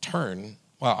doesn't turn,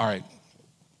 well, all right,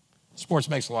 sports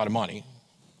makes a lot of money,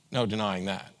 no denying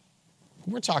that.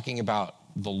 We're talking about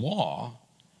the law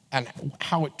and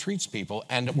how it treats people,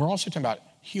 and we're also talking about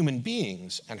human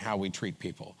beings and how we treat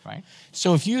people. Right.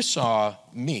 So if you saw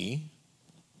me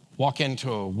walk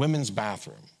into a women's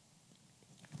bathroom,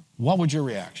 what would your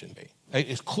reaction be?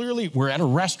 It's clearly, we're at a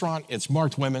restaurant, it's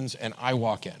marked women's, and I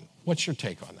walk in. What's your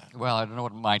take on that? Well, I don't know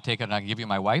what my take on it. I can give you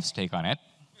my wife's take on it.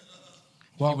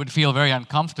 Well, You would feel very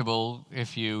uncomfortable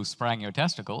if you sprang your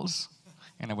testicles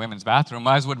in a women's bathroom,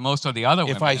 as would most of the other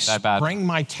women if I in that bathroom. sprang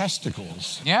my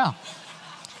testicles, Yeah.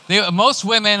 Most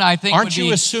women, I think, aren't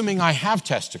you assuming I have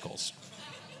testicles?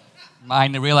 I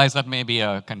realize that may be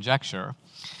a conjecture.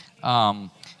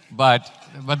 But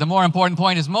the more important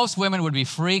point is most women would be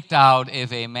freaked out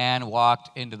if a man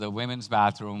walked into the women's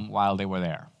bathroom while they were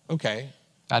there. Okay.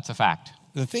 That's a fact.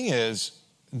 The thing is,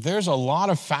 there's a lot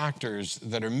of factors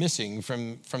that are missing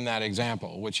from that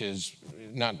example, which is,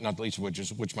 not the least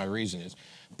of which my reason is.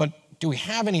 But do we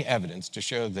have any evidence to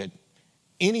show that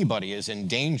anybody is in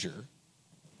danger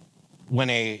when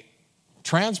a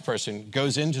trans person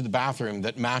goes into the bathroom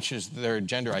that matches their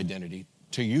gender identity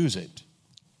to use it?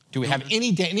 Do we have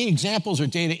any examples or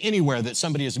data anywhere that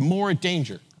somebody is more at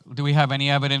danger? Do we have any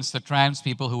evidence that trans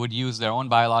people who would use their own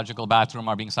biological bathroom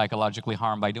are being psychologically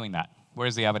harmed by doing that?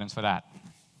 Where's the evidence for that?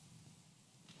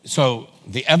 So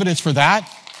the evidence for that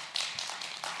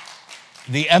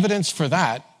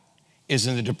is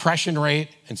in the depression rate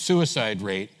and suicide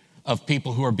rate of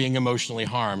people who are being emotionally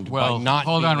harmed by not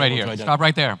hold being on right able to here. identify. Stop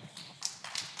right there.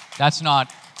 That's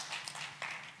not...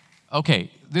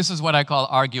 Okay, this is what I call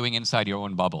arguing inside your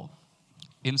own bubble.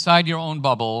 Inside your own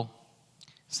bubble,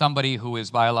 somebody who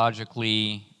is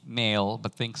biologically male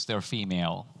but thinks they're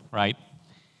female, right,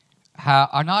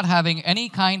 are not having any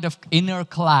kind of inner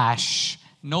clash,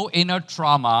 no inner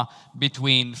trauma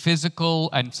between physical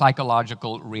and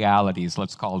psychological realities,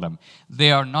 let's call them.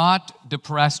 They are not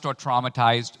depressed or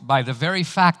traumatized by the very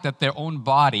fact that their own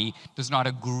body does not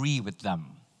agree with them,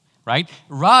 right?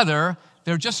 Rather,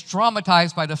 they're just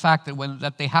traumatized by the fact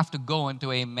that they have to go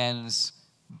into a men's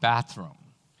bathroom.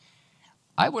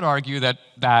 I would argue that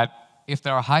if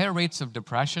there are higher rates of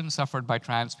depression suffered by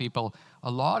trans people, a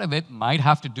lot of it might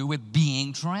have to do with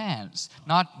being trans,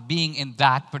 not being in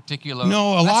that particular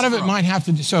No, a lot of it restroom. might have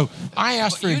to do. So I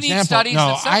asked for You need example. studies No,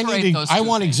 that separate those I two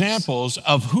want things. examples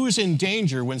of who's in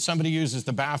danger when somebody uses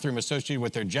the bathroom associated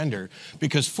with their gender,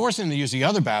 because forcing them to use the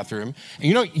other bathroom.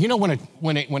 And you know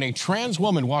when a trans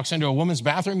woman walks into a woman's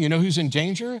bathroom, you know who's in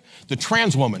danger? The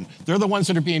trans woman. They're the ones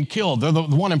that are being killed. They're the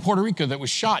one in Puerto Rico that was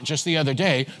shot just the other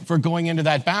day for going into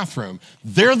that bathroom.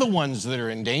 They're the ones that are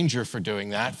in danger for doing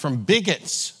that from bigots.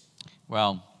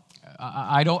 Well,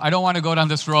 I don't want to go down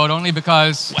this road only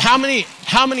because... How many?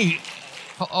 Only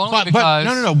because... But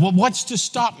no. Well, what's to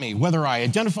stop me? Whether I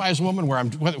identify as a woman,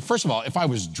 first of all, if I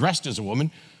was dressed as a woman,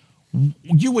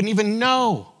 you wouldn't even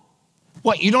know.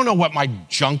 What, you don't know what my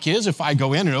junk is if I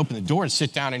go in and open the door and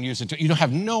sit down and use it? You don't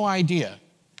have no idea.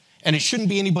 And it shouldn't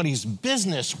be anybody's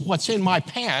business what's in my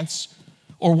pants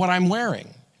or what I'm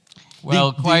wearing.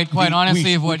 Well, quite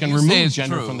honestly, if what you say is true, we can remove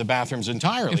gender from the bathrooms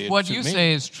entirely. If what you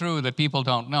say is true that people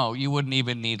don't know, you wouldn't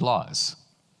even need laws.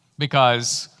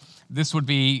 Because this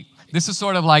is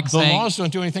sort of like saying... The laws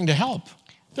don't do anything to help.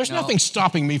 There's nothing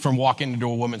stopping me from walking into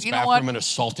a woman's bathroom and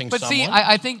assaulting someone. But see,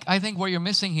 I think what you're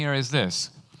missing here is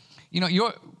this.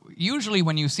 Usually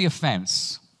when you see a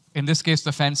fence, in this case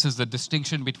the fence is the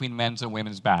distinction between men's and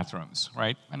women's bathrooms,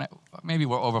 right? And maybe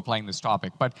we're overplaying this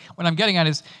topic, but what I'm getting at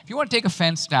is, if you want to take a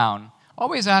fence down,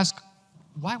 always ask,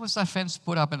 why was that fence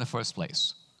put up in the first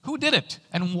place? Who did it,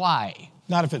 and why?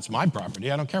 Not if it's my property.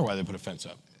 I don't care why they put a fence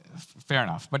up. Fair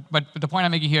enough. But the point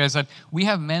I'm making here is that we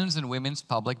have men's and women's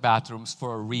public bathrooms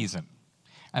for a reason.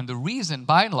 And the reason,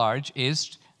 by and large,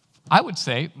 is, I would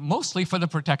say, mostly for the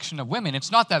protection of women. It's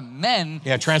not that men...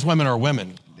 Yeah, trans women are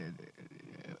women.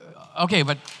 Okay,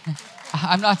 but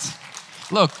I'm not...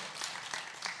 Look,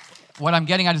 what I'm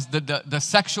getting at is the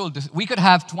sexual... We could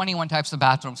have 21 types of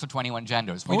bathrooms for 21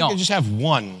 genders. We don't. We could just have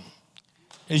one.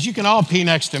 As you can all pee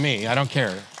next to me. I don't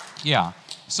care. Yeah.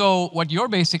 So what you're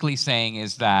basically saying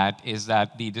is that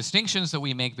the distinctions that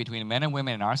we make between men and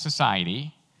women in our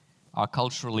society are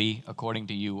culturally, according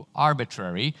to you,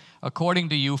 arbitrary. According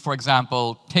to you, for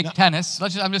example, take tennis.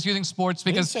 I'm just using sports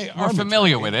because we're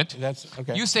familiar with it. That's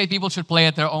okay. You say people should play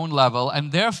at their own level,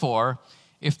 and therefore,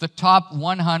 if the top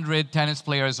 100 tennis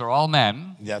players are all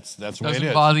men, that's the way it is.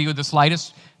 Doesn't bother you the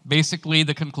slightest. Basically,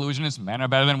 the conclusion is men are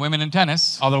better than women in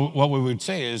tennis. Although what we would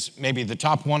say is maybe the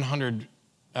top 100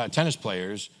 tennis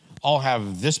players all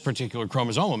have this particular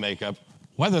chromosomal makeup,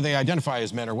 whether they identify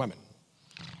as men or women.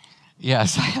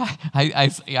 Yes,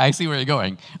 I see where you're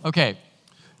going. Okay.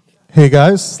 Hey,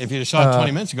 guys. If you saw it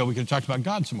 20 minutes ago, we could have talked about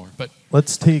God some more. But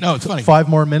let's take 5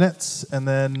 more minutes, and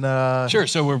then... Sure,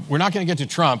 so we're not going to get to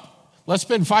Trump. Let's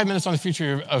spend 5 minutes on the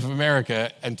future of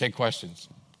America and take questions.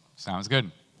 Sounds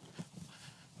good.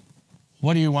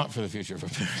 What do you want for the future of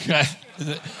America?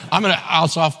 I'll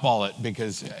softball it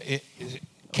because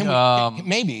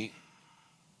maybe,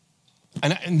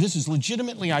 and this is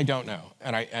legitimately, I don't know,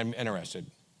 and I'm interested.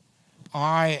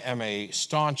 I am a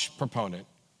staunch proponent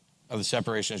of the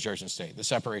separation of church and state, the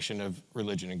separation of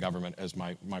religion and government, as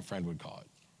my friend would call it.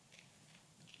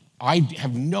 I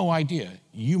have no idea.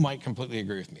 You might completely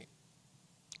agree with me.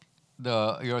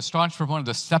 You're a staunch proponent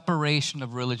of the separation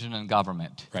of religion and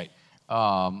government. Right.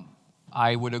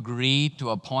 I would agree to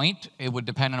a point. It would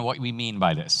depend on what we mean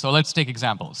by this. So let's take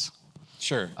examples.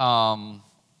 Sure.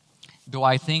 Do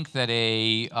I think that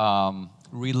a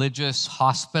religious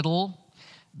hospital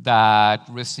that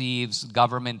receives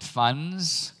government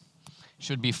funds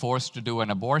should be forced to do an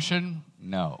abortion?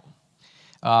 No.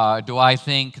 Do I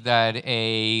think that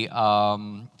a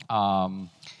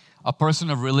person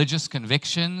of religious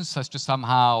convictions has to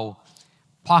somehow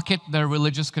pocket their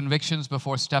religious convictions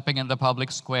before stepping in the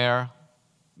public square?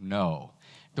 No.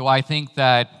 Do I think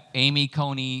that Amy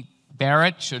Coney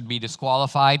Barrett should be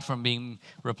disqualified from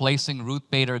replacing Ruth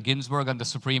Bader Ginsburg on the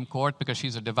Supreme Court because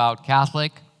she's a devout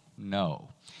Catholic? No.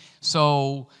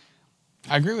 So...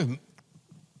 I agree with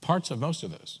parts of most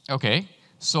of those. Okay.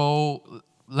 So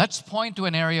let's point to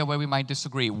an area where we might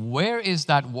disagree. Where is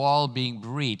that wall being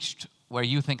breached where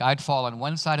you think I'd fall on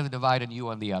one side of the divide and you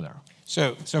on the other?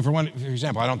 So for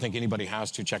example, I don't think anybody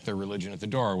has to check their religion at the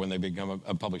door when they become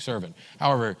a public servant.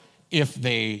 However, if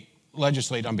they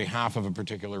legislate on behalf of a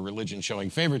particular religion showing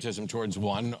favoritism towards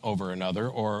one over another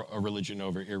or a religion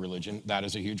over irreligion, that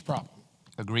is a huge problem.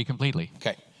 Agree completely.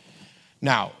 Okay.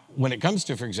 Now, when it comes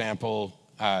to, for example,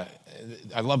 I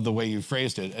love the way you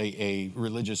phrased it, a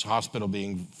religious hospital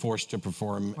being forced to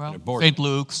perform an abortion. St.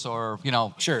 Luke's or,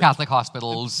 sure. Catholic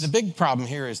hospitals. The big problem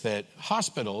here is that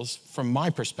hospitals, from my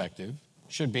perspective,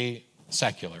 should be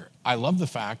secular. I love the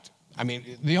fact,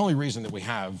 the only reason that we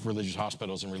have religious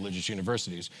hospitals and religious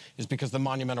universities is because the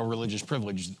monumental religious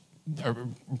privilege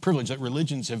that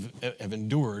religions have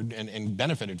endured and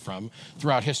benefited from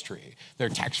throughout history. They're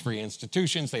tax-free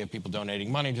institutions. They have people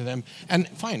donating money to them. And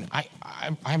fine, I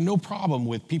have no problem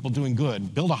with people doing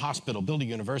good. Build a hospital, build a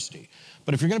university.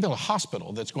 But if you're going to build a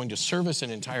hospital that's going to service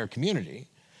an entire community,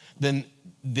 then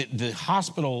the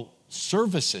hospital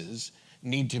services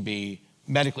need to be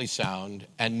medically sound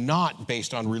and not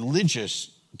based on religious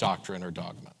doctrine or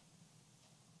dogma.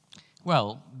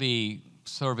 Well, the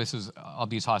services of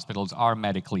these hospitals are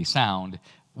medically sound.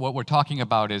 What we're talking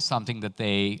about is something that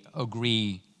they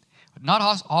agree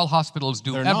Not all hospitals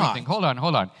do They're everything. not.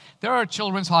 Hold on. There are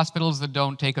children's hospitals that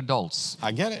don't take adults.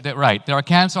 I get it. Right. There are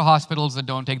cancer hospitals that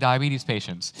don't take diabetes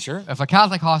patients. Sure. If a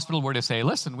Catholic hospital were to say,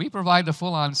 listen, we provide the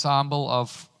full ensemble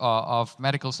of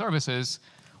medical services,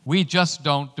 we just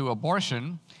don't do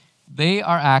abortion, they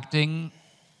are acting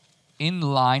in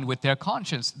line with their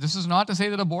conscience. This is not to say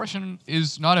that abortion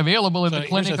is not available in the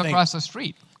clinic across the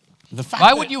street.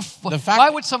 Why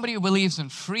would somebody who believes in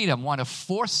freedom want to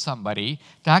force somebody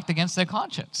to act against their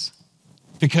conscience?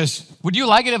 Because would you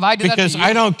like it if I did that to you? Because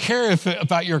I don't care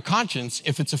about your conscience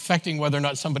if it's affecting whether or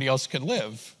not somebody else can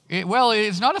live. Well,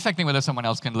 it's not affecting whether someone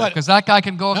else can live, because that guy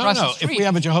can go across the street. If we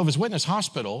have a Jehovah's Witness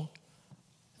hospital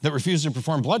that refuses to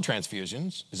perform blood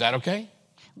transfusions, is that okay?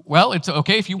 Well, it's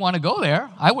okay if you want to go there.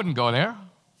 I wouldn't go there.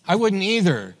 I wouldn't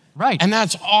either. Right. And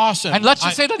that's awesome. And let's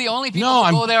just say that the only people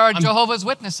who go there are Jehovah's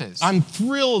Witnesses. I'm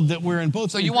thrilled that we're in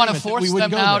both. So you want to force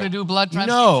them now to do blood transfusions?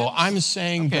 No, I'm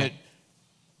saying that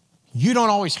you don't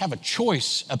always have a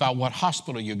choice about what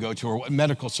hospital you go to or what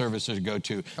medical services you go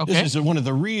to. Okay. This is one of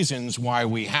the reasons why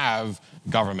we have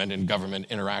government and government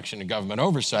interaction and government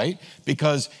oversight,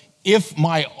 because if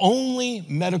my only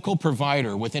medical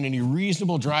provider within any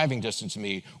reasonable driving distance of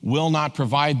me will not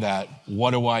provide that,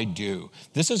 what do?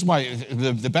 This is why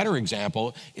the better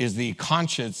example is the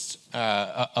conscience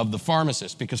of the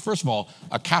pharmacist. Because first of all,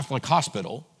 a Catholic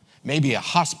hospital, maybe a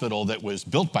hospital that was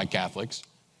built by Catholics,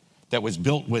 that was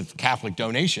built with Catholic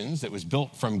donations, that was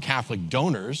built from Catholic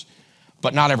donors,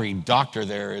 but not every doctor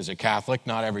there is a Catholic,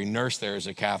 not every nurse there is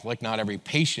a Catholic, not every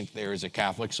patient there is a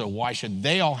Catholic, so why should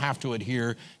they all have to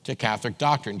adhere to Catholic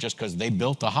doctrine just because they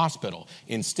built the hospital?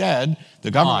 Instead,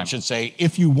 the government should say,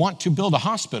 if you want to build a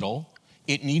hospital,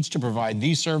 it needs to provide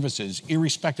these services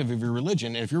irrespective of your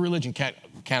religion, and if your religion can't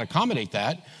accommodate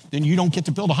that, then you don't get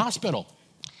to build a hospital.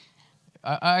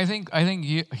 I think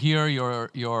here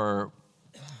you're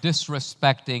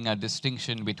disrespecting a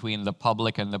distinction between the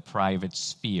public and the private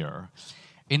sphere.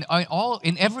 In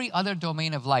every other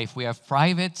domain of life, we have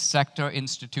private sector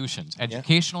institutions,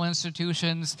 educational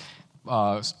institutions,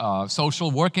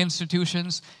 social work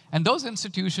institutions, and those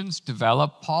institutions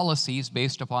develop policies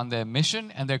based upon their mission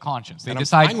and their conscience. I'm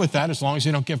fine with that as long as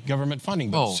they don't give government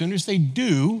funding. But as soon as they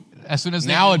do,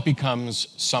 it becomes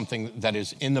something that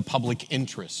is in the public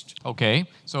interest. Okay,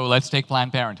 so let's take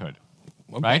Planned Parenthood,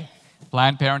 right?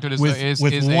 Planned Parenthood is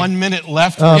with 1 minute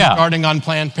left starting on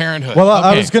Planned Parenthood. Well,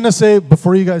 I was going to say,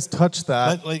 before you guys touch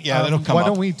that, it'll come why up.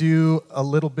 don't we do a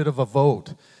little bit of a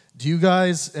vote? Do you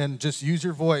guys, and just use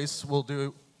your voice, we'll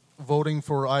do voting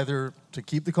for either to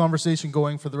keep the conversation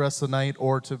going for the rest of the night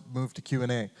or to move to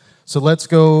Q&A. So let's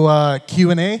go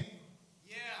Q&A.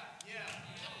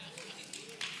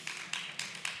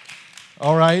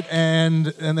 All right, and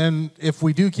then if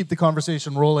we do keep the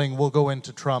conversation rolling, we'll go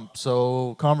into Trump.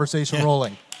 So conversation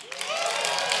rolling.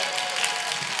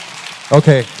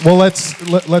 Okay, well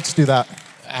let's do that.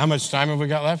 How much time have we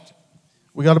got left?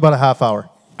 We got about a half hour.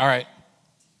 All right.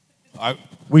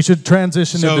 We should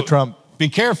transition into Trump. Be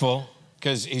careful,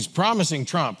 because he's promising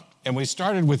Trump, and we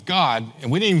started with God,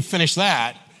 and we didn't even finish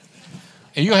that.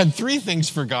 And you had 3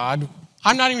 things for God.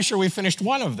 I'm not even sure we finished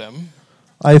one of them.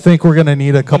 I think we're going to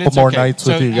need a couple more nights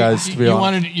with you guys, to be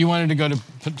honest. You wanted to go to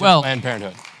Planned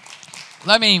Parenthood.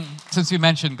 Since you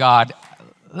mentioned God,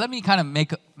 let me kind of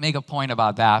make a point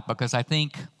about that, because I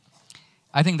think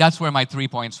that's where my 3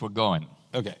 points were going.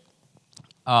 Okay.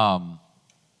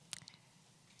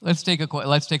 Let's take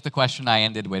the question I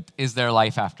ended with: is there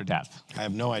life after death? I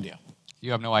have no idea.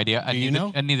 You have no idea? Do you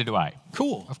know? And neither do I.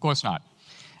 Cool. Of course not.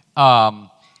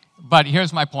 But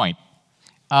here's my point.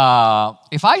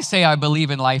 If I say I believe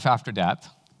in life after death,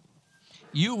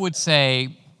 you would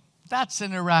say, that's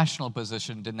an irrational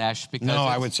position, Dinesh, because... No,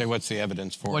 I would say, what's the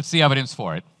evidence for it? What's the evidence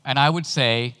for it? And I would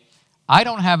say, I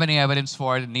don't have any evidence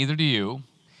for it, and neither do you,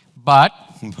 but...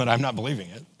 But I'm not believing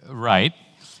it. Right.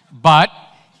 But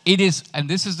it is, and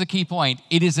this is the key point,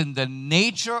 it is in the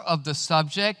nature of the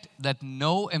subject that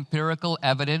no empirical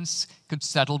evidence could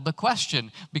settle the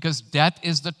question, because death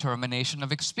is the termination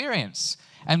of experience.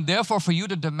 And therefore, for you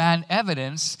to demand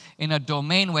evidence in a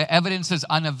domain where evidence is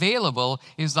unavailable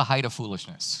is the height of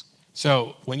foolishness.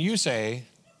 So when you say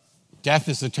death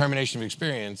is the termination of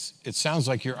experience, it sounds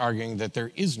like you're arguing that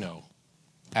there is no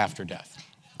after death.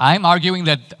 I'm arguing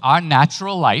that our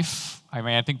natural life,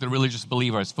 I think the religious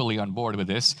believer is fully on board with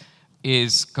this,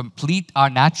 is complete. Our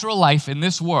natural life in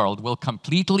this world will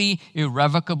completely,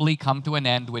 irrevocably come to an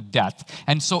end with death.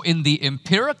 And so in the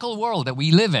empirical world that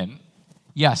we live in,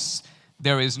 yes,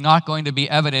 there is not going to be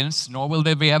evidence, nor will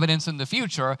there be evidence in the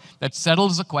future, that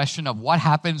settles the question of what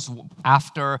happens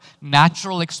after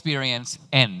natural experience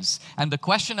ends. And the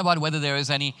question about whether there is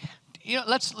any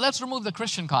let's remove the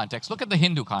Christian context. Look at the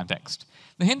Hindu context.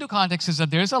 The Hindu context is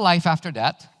that there's a life after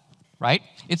death, right?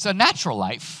 It's a natural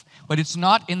life, but it's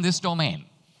not in this domain.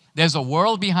 There's a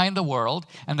world behind the world,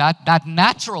 and that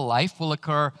natural life will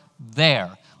occur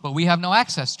there. But we have no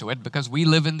access to it because we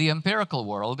live in the empirical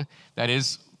world that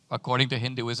is, according to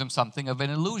Hinduism, something of an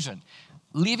illusion.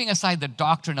 Leaving aside the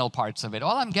doctrinal parts of it,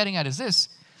 all I'm getting at is this.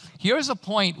 Here's a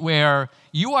point where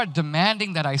you are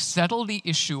demanding that I settle the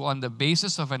issue on the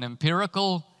basis of an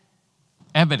empirical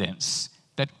evidence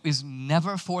that is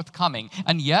never forthcoming.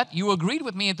 And yet, you agreed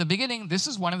with me at the beginning, this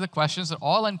is one of the questions that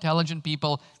all intelligent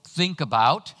people think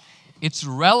about. It's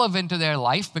relevant to their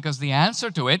life because the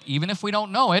answer to it, even if we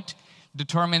don't know it,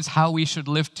 determines how we should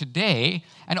live today.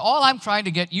 And all I'm trying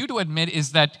to get you to admit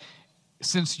is that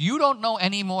since you don't know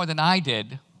any more than I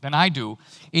do,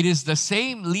 it is the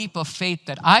same leap of faith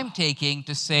that I'm taking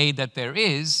to say that there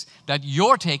is, that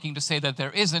you're taking to say that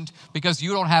there isn't, because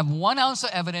you don't have 1 ounce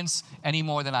of evidence any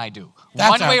more than I do.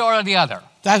 One way or the other.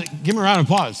 Give me a round of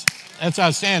applause. That's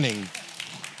outstanding.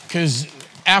 Because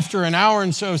after an hour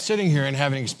and so sitting here and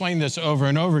having explained this over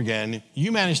and over again,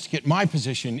 you managed to get my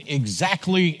position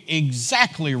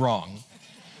exactly wrong.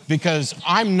 Because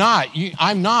I'm not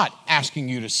asking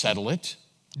you to settle it.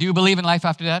 Do you believe in life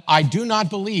after death? I do not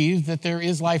believe that there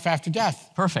is life after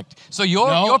death. Perfect. So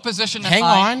your position and hang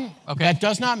mine... on. Okay.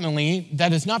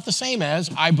 That is not the same as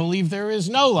I believe there is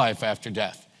no life after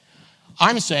death.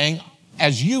 I'm saying,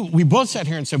 we both sat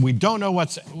here and said we don't know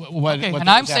what. Okay, and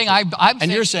I'm saying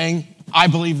you're saying I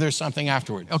believe there's something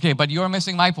afterward. Okay, but you're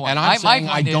missing my point. And I'm saying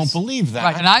I don't believe that.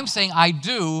 Right, and I'm saying I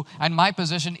do, and my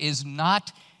position is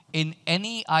not in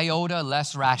any iota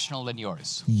less rational than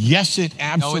yours. Yes, it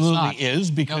absolutely is,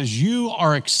 because you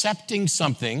are accepting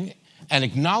something and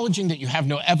acknowledging that you have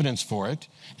no evidence for it,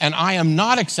 and I am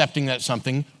not accepting that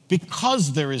something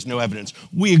because there is no evidence.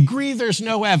 We agree there's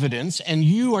no evidence, and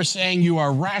you are saying you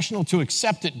are rational to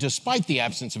accept it despite the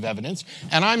absence of evidence,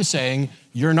 and I'm saying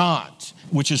you're not,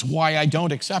 which is why I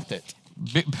don't accept it.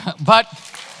 But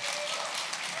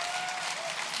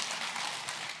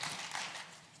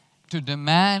to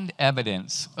demand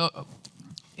evidence,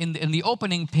 in the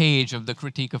opening page of the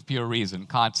Critique of Pure Reason,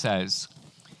 Kant says,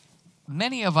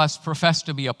 many of us profess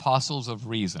to be apostles of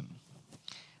reason,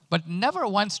 but never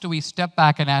once do we step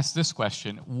back and ask this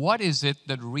question: what is it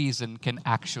that reason can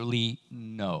actually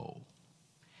know?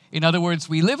 In other words,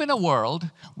 we live in a world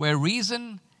where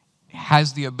reason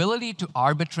has the ability to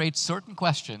arbitrate certain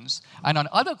questions, and on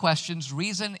other questions,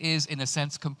 reason is, in a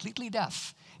sense, completely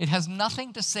deaf. It has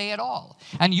nothing to say at all.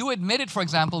 And you admitted, for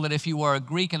example, that if you were a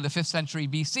Greek in the 5th century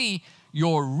BC,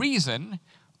 your reason,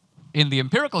 in the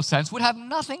empirical sense, would have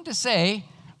nothing to say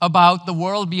about the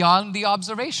world beyond the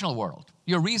observational world.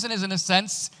 Your reason is, in a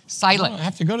sense, silent. I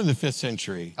have to go to the 5th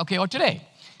century. Okay, or today.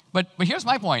 But here's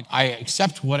my point. I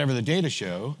accept whatever the data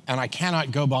show, and I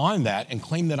cannot go beyond that and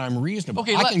claim that I'm reasonable.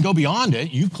 Okay, I can go beyond it.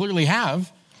 You clearly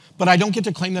have. But I don't get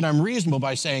to claim that I'm reasonable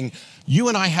by saying, you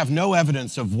and I have no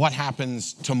evidence of what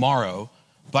happens tomorrow,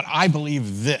 but I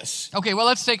believe this. Okay, well,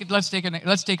 let's take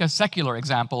a secular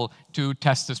example to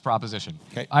test this proposition.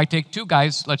 Okay. I take 2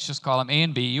 guys, let's just call them A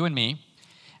and B, you and me,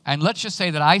 and let's just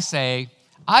say that I say,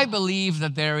 I believe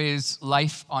that there is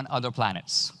life on other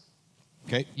planets.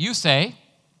 Okay. You say,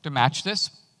 to match this,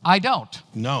 I don't.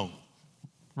 No.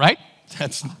 Right?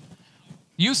 That's...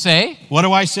 You say... What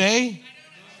do I say?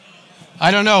 I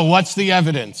don't know. What's the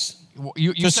evidence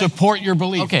to support your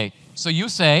belief? Okay, so you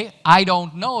say, I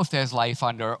don't know if there's life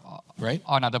on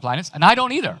other planets, and I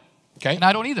don't either. Okay. And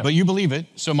I don't either. But you believe it.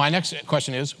 So my next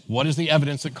question is, what is the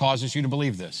evidence that causes you to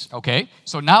believe this? Okay,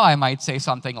 so now I might say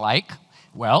something like,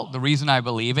 well, the reason I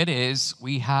believe it is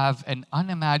we have an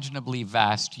unimaginably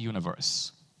vast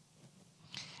universe.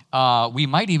 We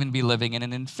might even be living in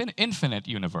an infinite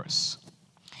universe.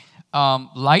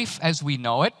 Life as we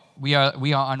know it, we are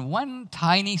on one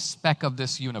tiny speck of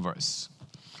this universe.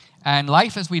 And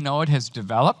life as we know it has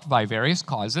developed by various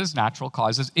causes, natural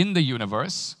causes in the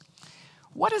universe.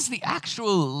 What is the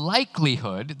actual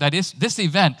likelihood that this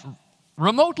event,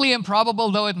 remotely improbable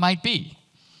though it might be,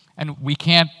 and we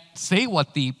can't say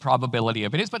what the probability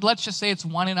of it is, but let's just say it's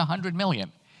 1 in 100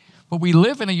 million. But we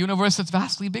live in a universe that's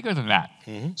vastly bigger than that.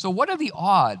 Mm-hmm. So what are the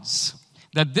odds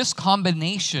that this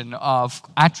combination of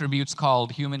attributes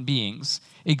called human beings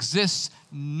exists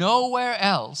nowhere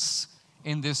else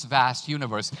in this vast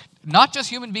universe? Not just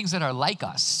human beings that are like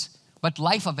us, but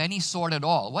life of any sort at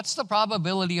all. What's the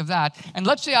probability of that? And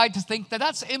let's say I think that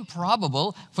that's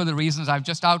improbable for the reasons I've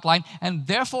just outlined, and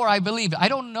therefore I believe it. I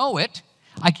don't know it.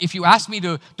 If you ask me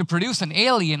to produce an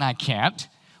alien, I can't.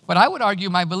 But I would argue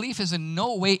my belief is in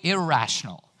no way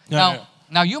irrational. No.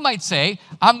 Now, you might say,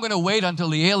 I'm going to wait until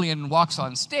the alien walks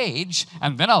on stage,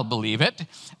 and then I'll believe it.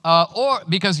 Or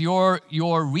because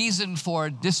your reason for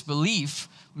disbelief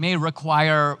may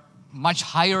require much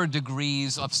higher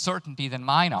degrees of certainty than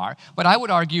mine are. But I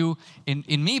would argue,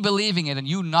 in me believing it and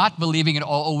you not believing it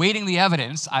or awaiting the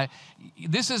evidence,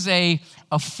 this is a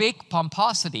fake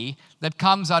pomposity that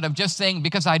comes out of just saying,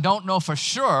 because I don't know for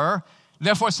sure,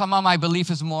 therefore somehow my belief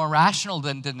is more rational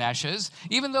than Dinesh's,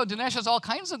 even though Dinesh has all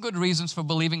kinds of good reasons for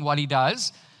believing what he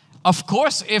does. Of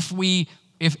course,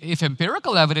 if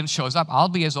empirical evidence shows up, I'll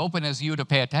be as open as you to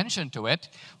pay attention to it.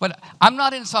 But I'm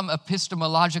not in some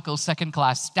epistemological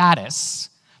second-class status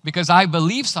because I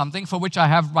believe something for which I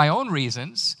have my own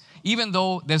reasons, even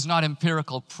though there's not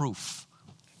empirical proof.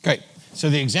 Great. So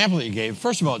the example that you gave,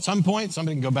 first of all, at some point,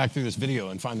 somebody can go back through this video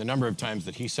and find the number of times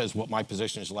that he says what my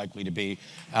position is likely to be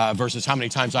versus how many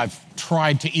times I've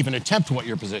tried to even attempt what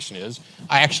your position is.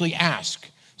 I actually ask.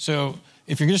 So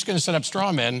if you're just going to set up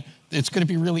straw men, it's going to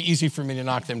be really easy for me to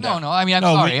knock them down. No, I mean, I'm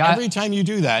sorry. Every time you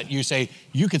do that, you say,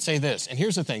 you could say this. And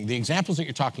here's the thing, the examples that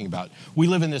you're talking about, we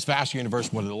live in this vast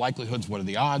universe, what are the likelihoods, what are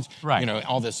the odds, right.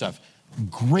 All this stuff.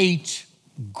 Great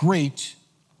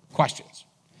questions.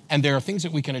 And there are things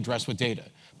that we can address with data.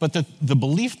 But the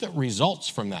belief that results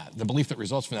from that,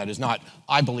 is not,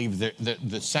 I believe,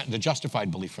 the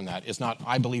justified belief from that is not,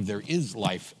 I believe there is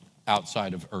life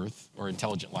outside of Earth, or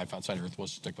intelligent life outside of Earth, we'll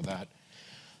stick with that.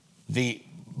 The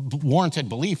warranted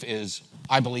belief is,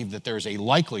 I believe that there's a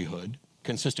likelihood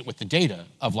consistent with the data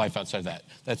of life outside of that.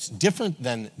 That's different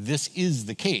than this is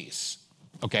the case,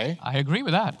 okay? I agree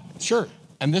with that. Sure,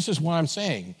 and this is what I'm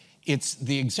saying. It's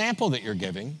the example that you're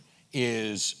giving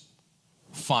is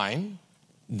fine.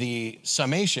 The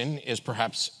summation is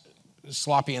perhaps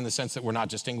sloppy in the sense that we're not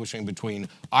distinguishing between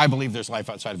I believe there's life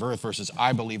outside of Earth versus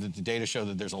I believe that the data show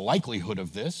that there's a likelihood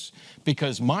of this,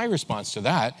 because my response to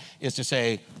that is to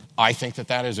say, I think that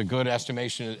that is a good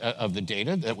estimation of the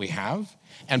data that we have.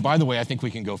 And by the way, I think we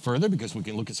can go further because we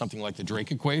can look at something like the Drake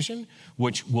equation,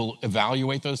 which will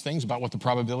evaluate those things about what the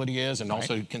probability is, and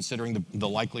also considering the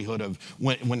likelihood of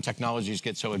when technologies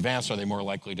get so advanced, are they more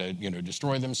likely to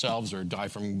destroy themselves or die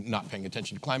from not paying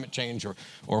attention to climate change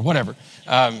or whatever.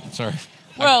 Sorry.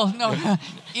 Well, no,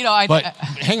 But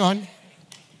hang on.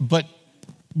 But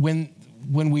when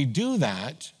we do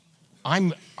that,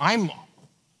 I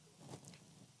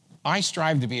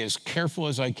strive to be as careful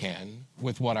as I can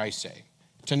with what I say,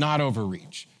 to not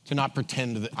overreach, to not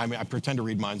pretend that, I pretend to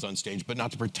read minds on stage, but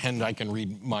not to pretend I can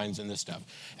read minds in this stuff.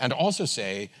 And also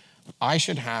say, I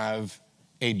should have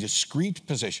a discrete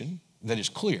position that is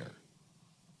clear,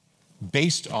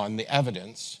 based on the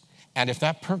evidence, and if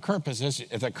that current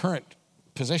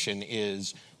position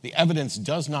is the evidence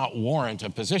does not warrant a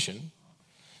position,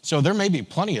 so there may be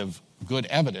plenty of good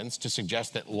evidence to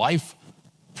suggest that life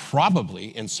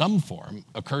probably in some form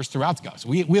occurs throughout the galaxy.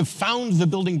 We have found the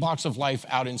building blocks of life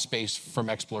out in space from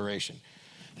exploration.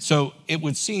 So it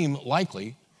would seem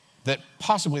likely that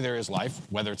possibly there is life,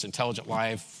 whether it's intelligent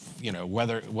life,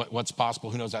 what's possible,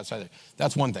 who knows outside there.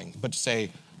 That's one thing. But to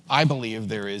say, I believe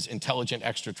there is intelligent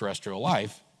extraterrestrial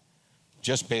life,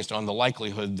 just based on the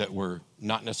likelihood that we're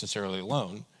not necessarily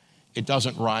alone, it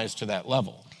doesn't rise to that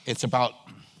level. It's about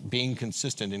being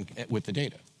consistent with the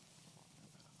data.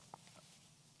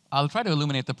 I'll try to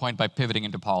illuminate the point by pivoting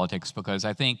into politics, because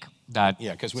I think that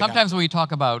sometimes when we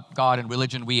talk about God and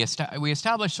religion, we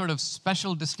establish sort of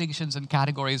special distinctions and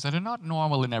categories that are not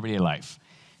normal in everyday life.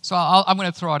 So I'm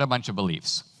going to throw out a bunch of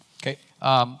beliefs. Okay.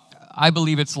 I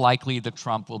believe it's likely that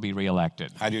Trump will be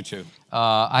reelected. I do too.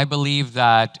 I believe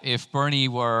that if Bernie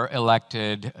were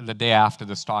elected, the day after,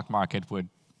 the stock market would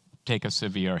take a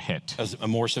severe hit. A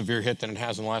more severe hit than it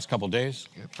has in the last couple of days?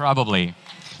 Probably.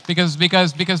 Because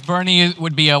Bernie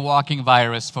would be a walking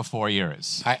virus for 4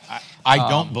 years. I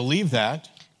don't believe that,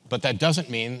 but that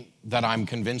doesn't mean that I'm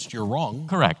convinced you're wrong.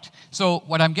 Correct. So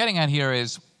what I'm getting at here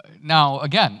is, now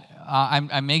again,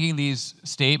 I'm making these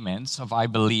statements of I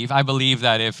believe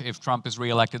that if Trump is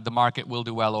reelected, the market will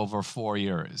do well over 4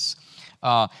 years.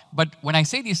 But when I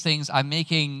say these things,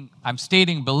 I'm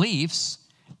stating beliefs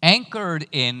anchored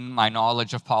in my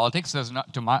knowledge of politics.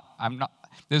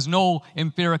 There's no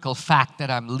empirical fact that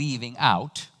I'm leaving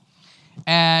out.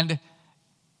 And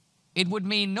it would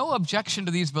mean no objection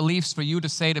to these beliefs for you to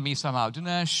say to me somehow,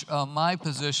 Dinesh, my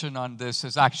position on this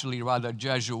is actually rather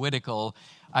Jesuitical.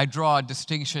 I draw a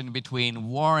distinction between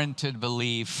warranted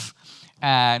belief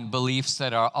and beliefs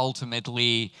that are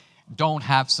ultimately don't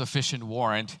have sufficient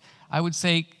warrant. I would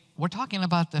say we're talking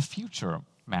about the future.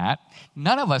 Matt.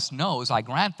 None of us knows, I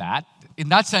grant that. In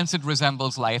that sense, it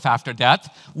resembles life after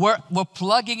death. We're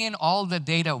plugging in all the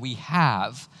data we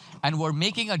have, and we're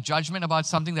making a judgment about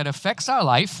something that affects our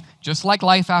life, just like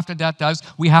life after death does.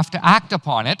 We have to act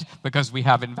upon it because we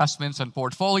have investments and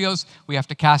portfolios. We have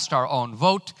to cast our own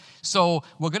vote. So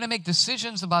we're going to make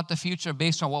decisions about the future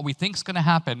based on what we think is going to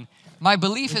happen. My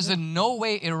belief is in no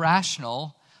way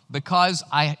irrational because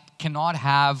I cannot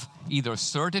have either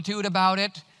certitude about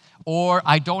it or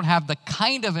I don't have the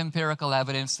kind of empirical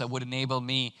evidence that would enable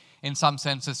me, in some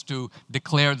senses, to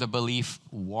declare the belief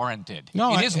warranted.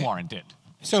 No, it is warranted.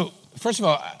 So, first of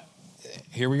all,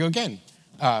 here we go again.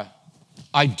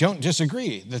 I don't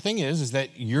disagree. The thing is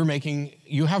that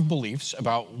you have beliefs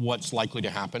about what's likely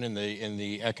to happen in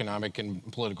the economic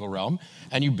and political realm,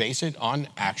 and you base it on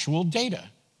actual data.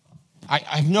 I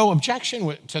have no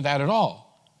objection to that at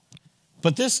all.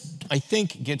 But this, I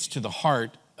think, gets to the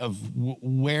heart of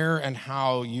where and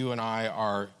how you and I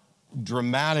are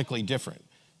dramatically different.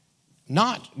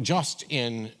 Not just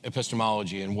in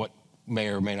epistemology and what may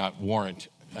or may not warrant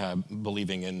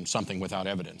believing in something without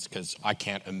evidence, because I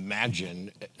can't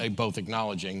imagine both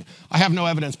acknowledging, I have no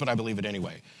evidence, but I believe it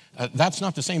anyway. That's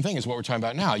not the same thing as what we're talking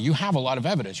about now. You have a lot of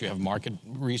evidence. You have market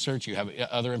research. You have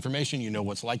other information. You know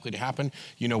what's likely to happen.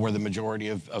 You know where the majority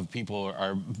of people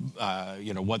are,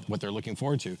 what they're looking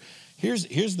forward to.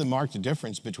 Here's the marked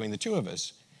difference between the two of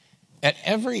us. At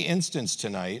every instance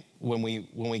tonight, when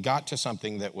we got to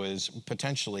something that was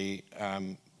potentially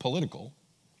political,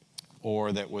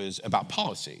 or that was about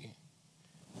policy,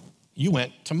 you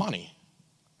went to money.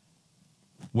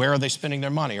 Where are they spending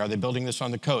their money? Are they building this on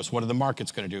the coast? What are the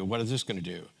markets going to do? What is this going to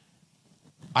do?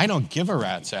 I don't give a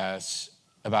rat's ass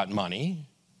about money.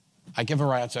 I give a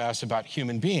rat's ass about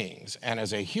human beings. And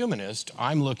as a humanist,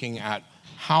 I'm looking at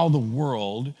how the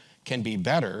world can be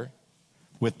better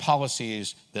with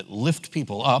policies that lift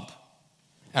people up.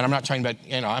 And I'm not talking about,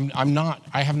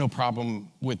 I have no problem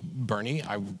with Bernie.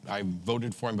 I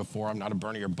voted for him before. I'm not a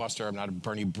Bernie or buster. I'm not a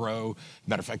Bernie bro.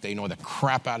 Matter of fact, they annoy the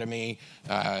crap out of me.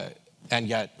 And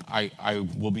yet I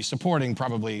will be supporting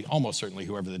probably almost certainly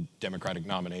whoever the Democratic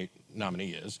nominee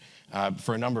is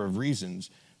for a number of reasons.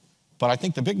 But I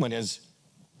think the big one is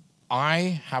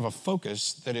I have a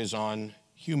focus that is on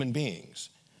human beings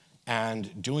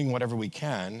and doing whatever we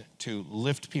can to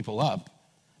lift people up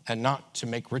and not to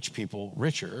make rich people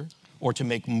richer or to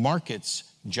make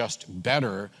markets just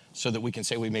better so that we can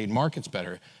say we made markets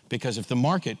better. Because if the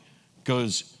market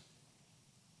goes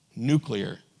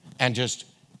nuclear and just,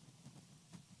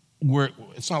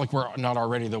 it's not like we're not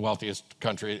already the wealthiest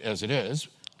country as it is,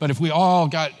 but if we all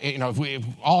got, if we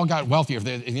all got wealthier, if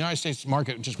the United States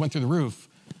market just went through the roof,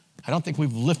 I don't think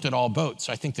we've lifted all boats.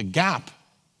 I think the gap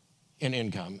in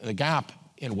income, the gap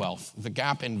in wealth, the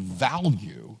gap in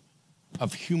value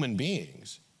of human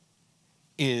beings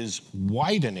is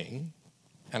widening,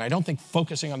 and I don't think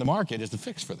focusing on the market is the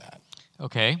fix for that.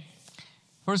 Okay.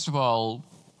 First of all,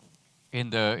 in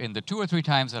the 2 or 3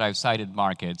 times that I've cited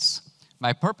markets,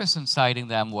 my purpose in citing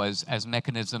them was as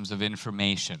mechanisms of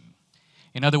information.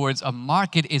 In other words, a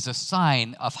market is a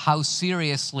sign of how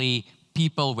seriously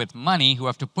people with money who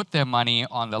have to put their money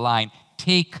on the line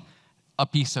take a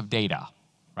piece of data,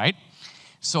 right?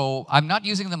 So I'm not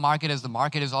using the market as the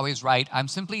market is always right. I'm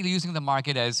simply using the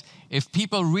market as if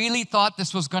people really thought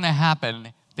this was going to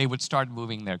happen, they would start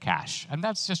moving their cash. And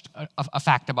that's just a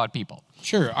fact about people.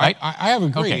 Sure, right? I have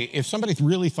agreed. Okay. If somebody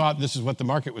really thought this is what the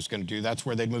market was going to do, that's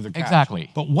where they'd move their cash.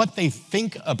 Exactly. But what they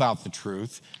think about the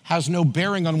truth has no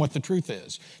bearing on what the truth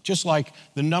is. Just like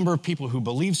the number of people who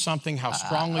believe something, how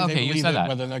strongly they believe it,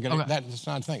 whether they're going to, that's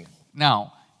not a thing.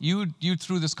 Now, you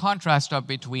threw this contrast up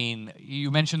between, you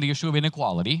mentioned the issue of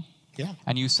inequality. Yeah.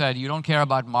 And you said you don't care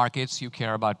about markets, you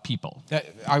care about people.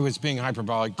 I was being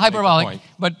hyperbolic. Hyperbolic,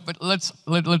 but let's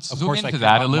zoom into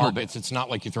that a little bit. It's not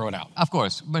like you throw it out. Of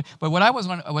course, but what I was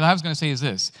going to say is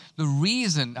this: the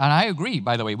reason, and I agree,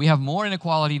 by the way, we have more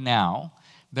inequality now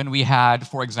than we had,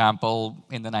 for example,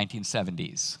 in the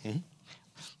 1970s. Mm-hmm.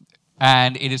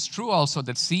 And it is true also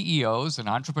that CEOs and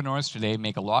entrepreneurs today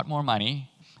make a lot more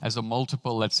money as a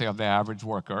multiple, let's say, of the average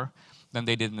worker than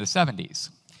they did in the 70s.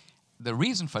 The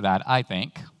reason for that, I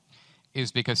think,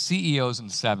 is because CEOs in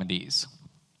the 70s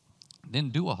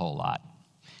didn't do a whole lot.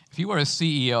 If you were a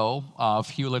CEO of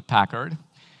Hewlett-Packard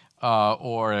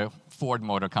or Ford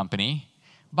Motor Company,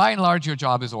 by and large, your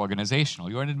job is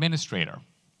organizational. You're an administrator.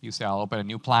 You say, I'll open a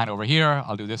new plant over here,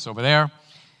 I'll do this over there.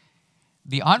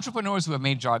 The entrepreneurs who have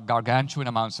made gargantuan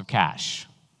amounts of cash,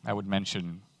 I would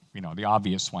mention, the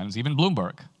obvious ones, even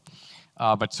Bloomberg,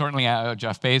 but certainly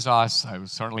Jeff Bezos,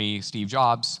 certainly Steve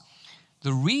Jobs.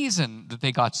 The reason that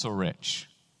they got so rich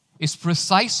is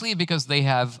precisely because they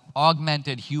have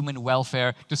augmented human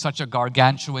welfare to such a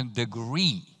gargantuan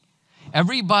degree.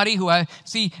 Everybody who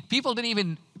see, people didn't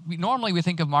even, normally we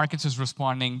think of markets as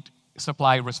responding,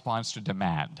 supply response to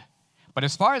demand. But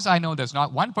as far as I know, there's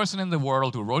not one person in the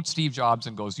world who wrote Steve Jobs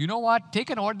and goes, you know what, take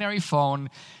an ordinary phone,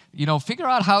 figure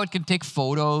out how it can take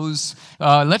photos,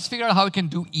 let's figure out how it can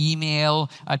do email,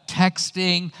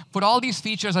 texting, put all these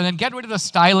features, and then get rid of the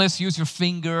stylus, use your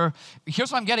finger.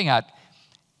 Here's what I'm getting at.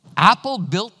 Apple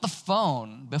built the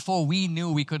phone before we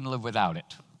knew we couldn't live without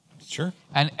it. Sure.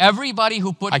 And everybody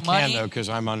who put money... I can, though, because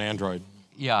I'm on Android.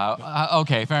 Yeah,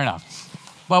 okay, fair enough.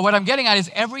 But what I'm getting at is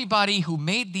everybody who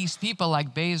made these people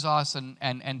like Bezos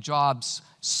and Jobs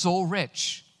so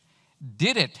rich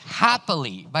did it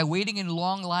happily by waiting in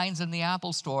long lines in the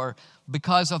Apple store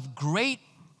because of great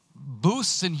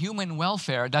boosts in human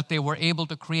welfare that they were able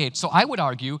to create. So I would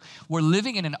argue we're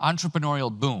living in an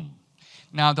entrepreneurial boom.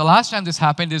 Now, the last time this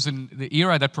happened is in the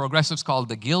era that progressives called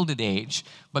the Gilded Age,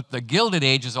 but the Gilded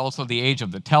Age is also the age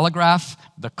of the telegraph,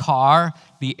 the car,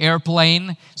 the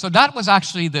airplane. So that was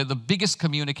actually the biggest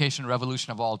communication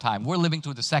revolution of all time. We're living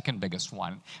through the second biggest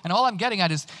one. And all I'm getting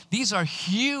at is these are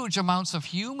huge amounts of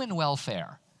human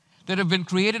welfare that have been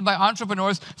created by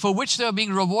entrepreneurs for which they're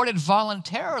being rewarded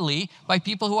voluntarily by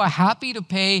people who are happy to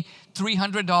pay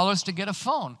 $300 to get a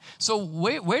phone. So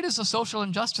where does the social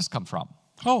injustice come from?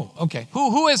 Oh, okay.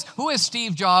 Who is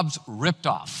Steve Jobs ripped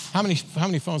off? How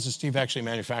many phones does Steve actually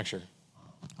manufacture?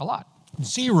 A lot.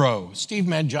 0. Steve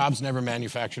Jobs never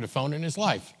manufactured a phone in his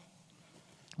life.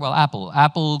 Well,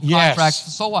 Apple Yes.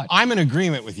 contracts, so what? I'm in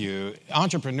agreement with you.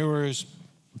 Entrepreneurs,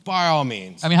 by all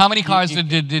means. I mean, how many cars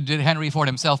did Henry Ford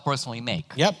himself personally make?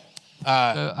 Yep.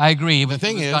 I agree. The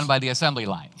thing it was is, done by the assembly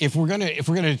line. If we're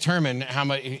gonna determine how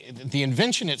much, the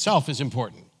invention itself is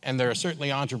important. And there are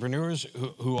certainly entrepreneurs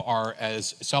who are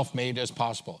as self-made as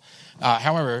possible.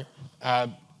 However,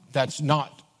 that's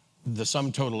not the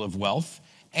sum total of wealth.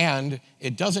 And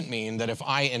it doesn't mean that if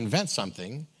I invent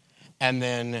something and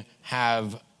then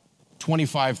have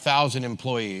 25,000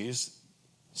 employees,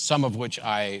 some of which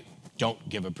I don't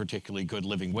give a particularly good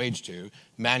living wage to,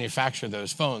 manufacture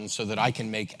those phones so that I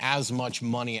can make as much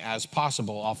money as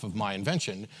possible off of my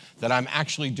invention, that I'm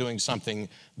actually doing something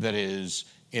that is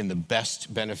in the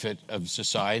best benefit of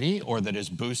society or that is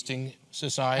boosting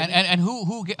society. And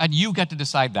you get to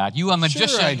decide that. You, a magician,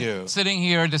 Sure I do. Sitting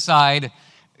here, decide,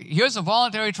 here's a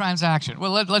voluntary transaction.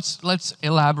 Well, let's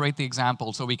elaborate the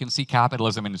example so we can see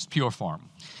capitalism in its pure form.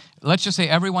 Let's just say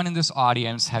everyone in this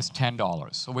audience has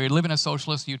 $10. So we live in a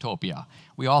socialist utopia.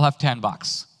 We all have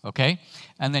 $10, okay?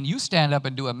 And then you stand up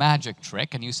and do a magic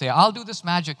trick, and you say, I'll do this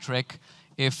magic trick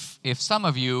if some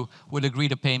of you would agree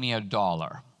to pay me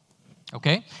 $1.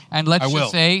 Okay? And let's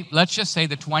just say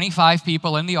the 25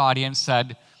 people in the audience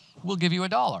said, we'll give you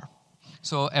 $1.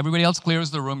 So everybody else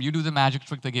clears the room, you do the magic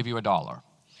trick, they give you $1.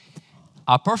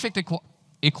 Our perfect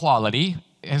equality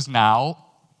is now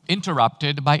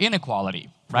interrupted by inequality,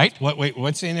 right? Wait,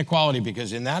 what's the inequality?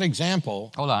 Because in that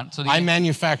example, hold on. So I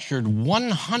manufactured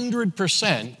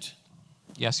 100%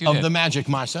 of the magic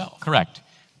myself. Correct.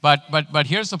 But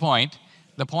here's the point.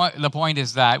 The point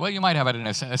is that, well, you might have an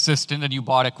assistant and you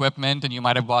bought equipment and you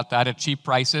might have bought that at cheap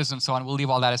prices and so on. We'll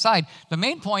leave all that aside. The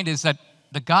main point is that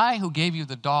the guy who gave you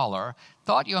the $1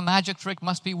 thought your magic trick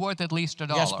must be worth at least $1.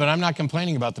 Yes, but I'm not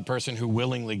complaining about the person who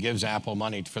willingly gives Apple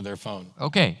money for their phone.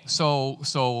 Okay,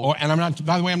 And I'm not,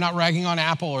 by the way, I'm not ragging on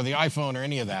Apple or the iPhone or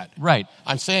any of that. Right.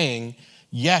 I'm saying,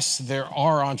 yes, there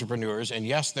are entrepreneurs, and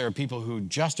yes, there are people who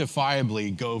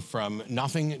justifiably go from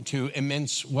nothing to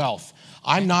immense wealth.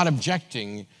 I'm not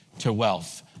objecting to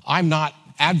wealth. I'm not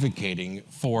advocating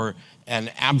for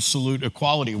an absolute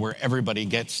equality where everybody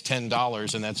gets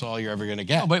 $10 and that's all you're ever going to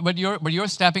get. No, but you're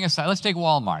stepping aside. Let's take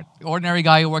Walmart. The ordinary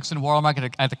guy who works in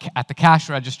Walmart at the cash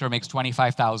register makes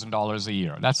 $25,000 a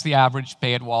year. That's the average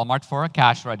pay at Walmart for a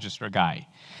cash register guy.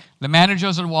 The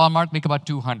managers at Walmart make about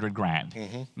 $200,000.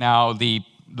 Mm-hmm. Now, the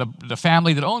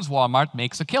family that owns Walmart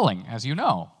makes a killing, as you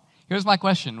know. Here's my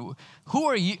question. Who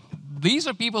are you? These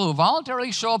are people who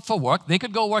voluntarily show up for work. They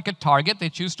could go work at Target. They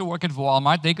choose to work at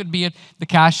Walmart. They could be at the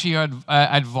cashier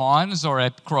at Vaughn's or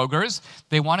at Kroger's.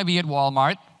 They want to be at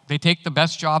Walmart. They take the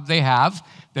best job they have.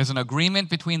 There's an agreement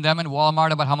between them and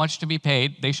Walmart about how much to be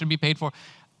paid. They should be paid for.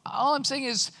 All I'm saying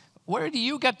is, where do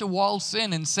you get to waltz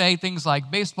in and say things like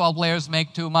baseball players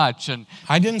make too much? And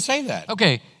I didn't say that.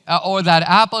 Okay. or that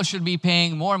Apple should be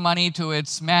paying more money to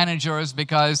its managers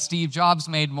because Steve Jobs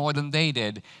made more than they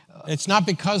did. It's not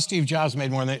because Steve Jobs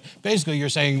made more than they. Basically, you're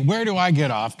saying, where do I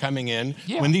get off coming in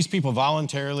when these people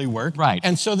voluntarily work? Right.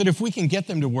 And so that if we can get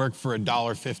them to work for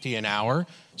 $1.50 an hour,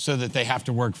 so that they have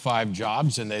to work 5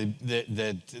 jobs and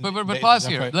But pause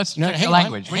here. Let's check the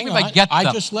language. What do you mean by get them?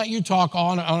 I just let you talk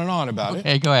on and on about it.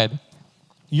 Okay, go ahead.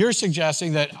 You're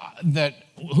suggesting that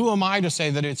who am I to say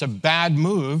that it's a bad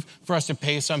move for us to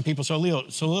pay some people so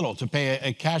little, to pay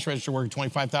a cash register worker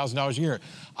 $25,000 a year?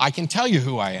 I can tell you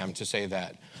who I am to say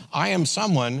that. I am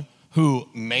someone who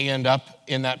may end up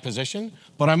in that position,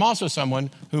 but I'm also someone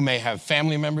who may have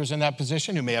family members in that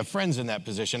position, who may have friends in that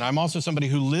position. I'm also somebody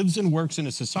who lives and works in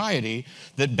a society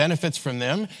that benefits from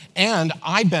them, and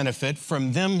I benefit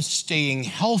from them staying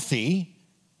healthy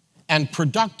and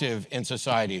productive in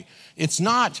society. It's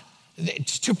not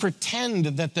to pretend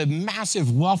that the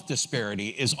massive wealth disparity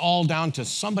is all down to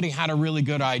somebody had a really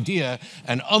good idea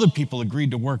and other people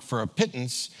agreed to work for a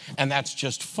pittance, and that's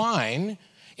just fine.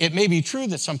 It may be true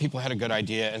that some people had a good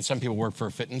idea and some people work for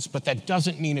a pittance, but that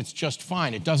doesn't mean it's just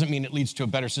fine. It doesn't mean it leads to a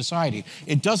better society.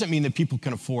 It doesn't mean that people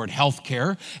can afford health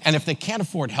care. And if they can't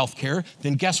afford health care,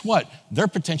 then guess what? They're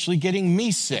potentially getting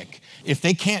me sick. If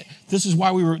they can't, this is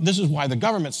why the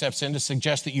government steps in to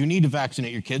suggest that you need to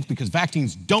vaccinate your kids, because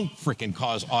vaccines don't freaking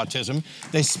cause autism.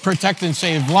 They protect and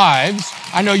save lives.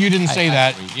 I know you didn't say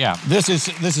that. Yeah. This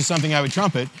is something I would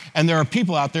trumpet. And there are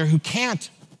people out there who can't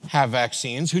have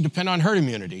vaccines, who depend on herd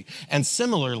immunity. And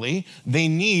similarly, they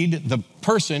need the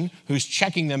person who's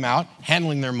checking them out,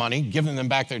 handling their money, giving them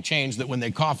back their change, that when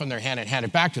they cough in their hand and hand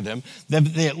it back to them,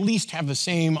 they at least have the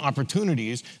same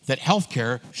opportunities that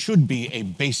healthcare should be a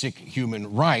basic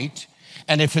human right.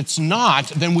 And if it's not,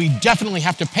 then we definitely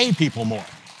have to pay people more.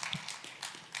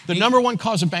 The number one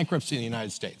cause of bankruptcy in the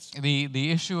United States.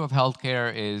 The issue of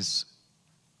healthcare is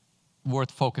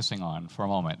worth focusing on for a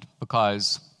moment,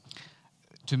 because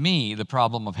to me, the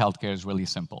problem of healthcare is really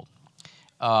simple.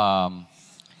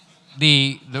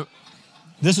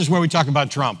 This is where we talk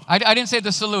about Trump. I didn't say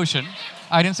the solution.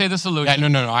 I didn't say the solution. Yeah,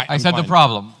 no. I said the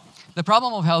problem. The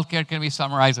problem of healthcare can be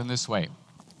summarized in this way.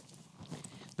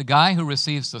 The guy who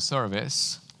receives the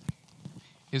service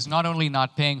is not only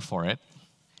not paying for it,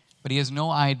 but he has no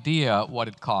idea what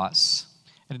it costs.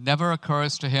 It never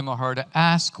occurs to him or her to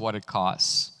ask what it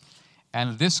costs.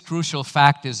 And this crucial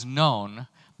fact is known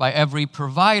by every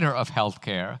provider of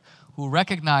healthcare who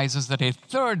recognizes that a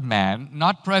third man,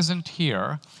 not present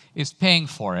here, is paying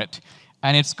for it.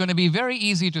 And it's going to be very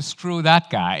easy to screw that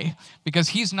guy because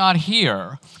he's not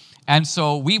here. And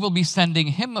so we will be sending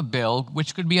him a bill,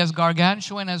 which could be as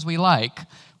gargantuan as we like,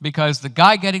 because the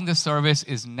guy getting the service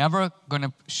is never going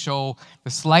to show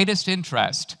the slightest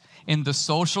interest in the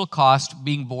social cost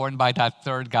being borne by that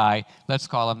third guy. Let's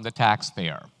call him the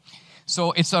taxpayer.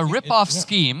 So it's a rip-off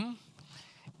scheme,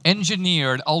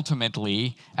 engineered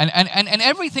ultimately, and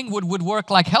everything would work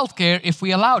like healthcare if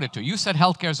we allowed it to. You said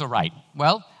healthcare is a right.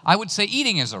 Well, I would say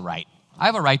eating is a right. I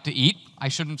have a right to eat. I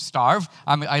shouldn't starve.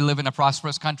 I live in a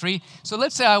prosperous country. So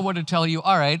let's say I were to tell you,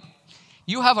 all right,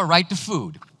 you have a right to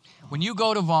food. When you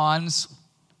go to Vaughn's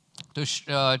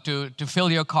to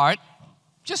fill your cart,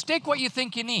 just take what you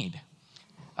think you need.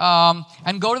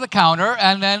 And go to the counter,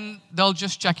 and then they'll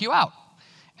just check you out.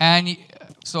 And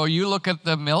so you look at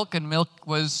the milk, and milk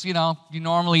was,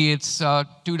 normally it's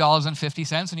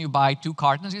 $2.50, and you buy 2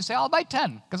 cartons. You say, I'll buy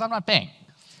 10, because I'm not paying.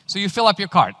 So you fill up your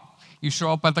cart. You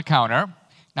show up at the counter.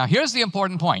 Now, here's the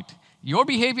important point. Your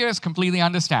behavior is completely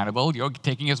understandable. You're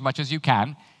taking as much as you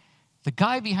can. The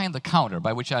guy behind the counter,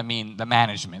 by which I mean the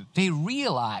management, they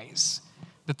realize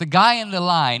that the guy in the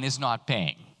line is not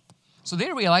paying. So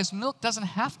they realize milk doesn't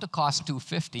have to cost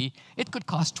 $2.50. It could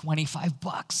cost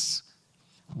 $25.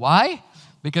 Why?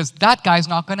 Because that guy's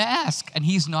not going to ask, and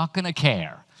he's not going to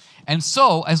care. And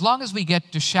so, as long as we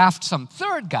get to shaft some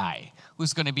third guy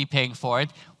who's going to be paying for it,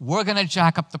 we're going to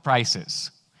jack up the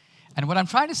prices. And what I'm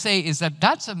trying to say is that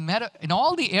that's in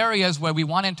all the areas where we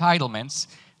want entitlements,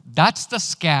 that's the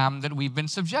scam that we've been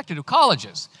subjected to.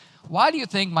 Colleges. Why do you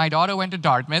think my daughter went to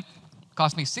Dartmouth? It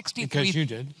cost me $63. Because you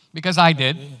did. Because I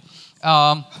did.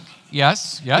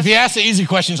 Yes. If you ask the easy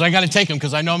questions, I got to take them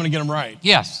because I know I'm going to get them right.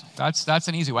 Yes, that's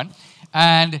an easy one.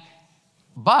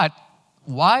 But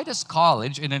why does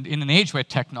college, in an age where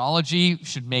technology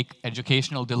should make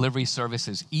educational delivery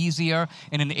services easier,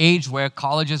 in an age where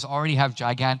colleges already have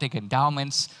gigantic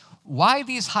endowments, why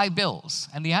these high bills?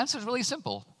 And the answer is really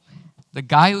simple. The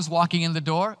guy who's walking in the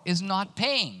door is not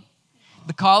paying.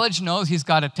 The college knows he's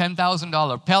got a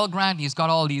 $10,000 Pell Grant. He's got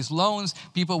all these loans,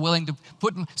 people willing to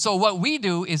put him. So what we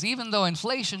do is, even though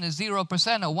inflation is 0% or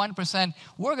 1%,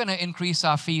 we're going to increase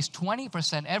our fees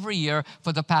 20% every year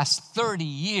for the past 30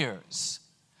 years.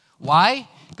 Why?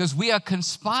 Because we are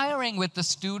conspiring with the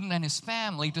student and his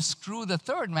family to screw the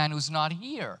third man who's not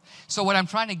here. So what I'm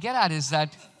trying to get at is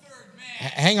that...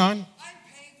 Hang on.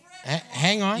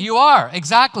 Hang on. You are,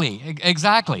 exactly.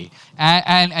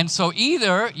 And so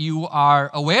either you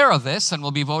are aware of this and will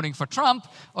be voting for Trump,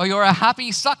 or you're a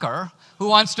happy sucker who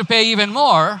wants to pay even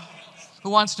more,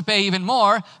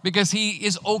 because he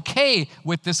is okay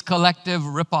with this collective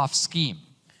rip-off scheme.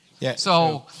 Yeah.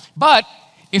 But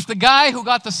if the guy who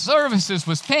got the services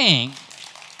was paying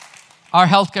our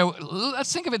healthcare,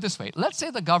 let's think of it this way. Let's say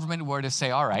the government were to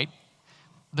say, all right,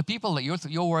 the people that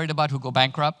you're worried about who go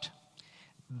bankrupt,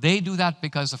 they do that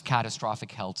because of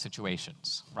catastrophic health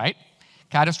situations, right?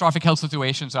 Catastrophic health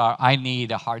situations are, I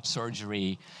need a heart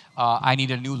surgery, I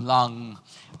need a new lung,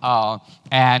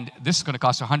 and this is going to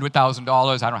cost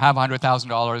 $100,000, I don't have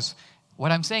 $100,000.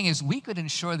 What I'm saying is we could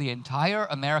insure the entire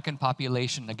American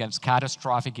population against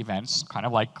catastrophic events, kind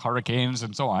of like hurricanes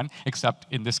and so on, except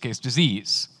in this case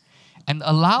disease, and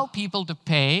allow people to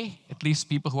pay, at least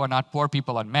people who are not poor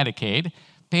people on Medicaid,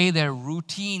 pay their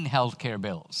routine health care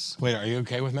bills. Wait, are you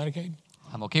okay with Medicaid?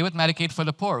 I'm okay with Medicaid for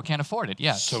the poor who can't afford it,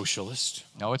 yes. Socialist?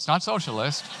 No, it's not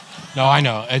socialist. No, I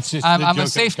know. It's just I'm a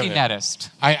safety netist.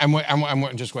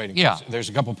 I'm just waiting. Yeah. There's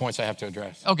a couple points I have to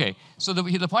address. Okay, so the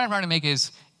point I'm trying to make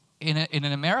is, in an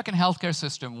American healthcare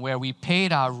system where we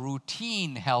paid our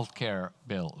routine healthcare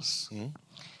bills,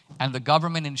 and the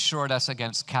government insured us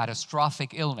against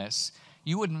catastrophic illness,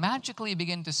 you would magically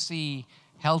begin to see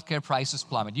healthcare prices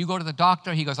plummet. You go to the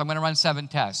doctor, he goes, I'm going to run 7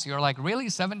 tests. You're like, really,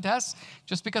 7 tests?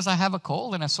 Just because I have a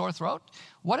cold and a sore throat?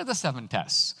 What are the 7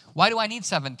 tests? Why do I need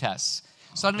 7 tests?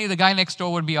 Suddenly the guy next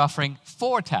door would be offering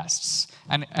 4 tests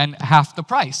and half the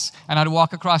price. And I'd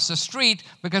walk across the street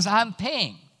because I'm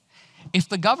paying. If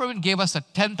the government gave us a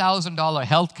 $10,000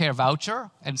 healthcare voucher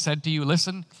and said to you,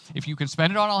 listen, if you can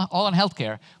spend it all on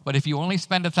healthcare, but if you only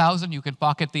spend $1,000, you can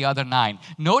pocket the other 9.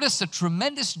 Notice the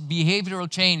tremendous behavioral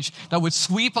change that would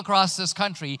sweep across this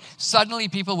country. Suddenly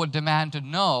people would demand to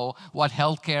know what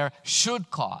healthcare should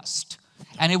cost,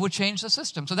 and it would change the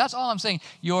system. So that's all I'm saying.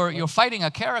 You're fighting a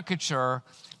caricature,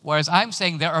 whereas I'm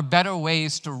saying there are better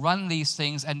ways to run these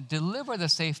things and deliver the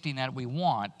safety net we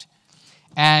want.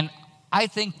 And I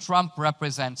think Trump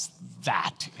represents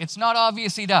that. It's not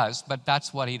obvious he does, but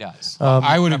that's what he does.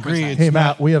 I would agree. Hey,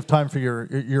 Matt, we have time for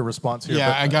your response here.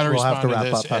 Yeah, I got to respond have to wrap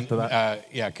this. up after that.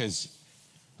 Yeah, because,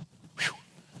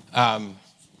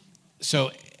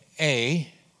 so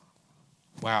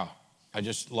wow, I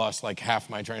just lost like half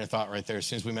my train of thought right there. As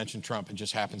soon as we mentioned Trump, it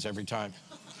just happens every time.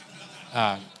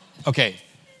 Okay,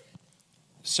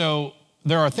 so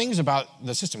there are things about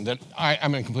the system that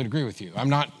I'm in complete agree with you.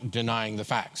 I'm not denying the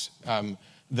facts.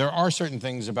 There are certain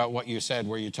things about what you said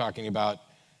where you're talking about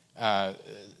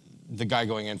the guy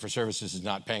going in for services is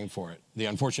not paying for it. The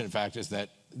unfortunate fact is that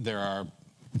there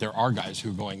are guys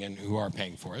who are going in who are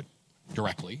paying for it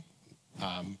directly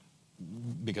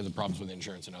because of problems with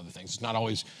insurance and other things. It's not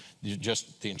always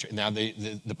just the insurance. Now,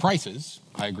 the prices,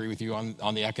 I agree with you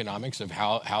on the economics of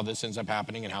how this ends up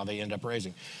happening and how they end up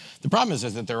raising. The problem is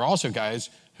that there are also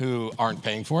guys who aren't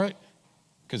paying for it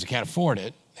because they can't afford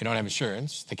it. They don't have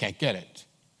insurance. They can't get it.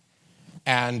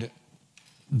 And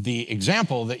the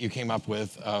example that you came up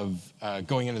with of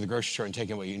going into the grocery store and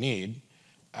taking what you need,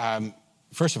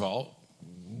 first of all,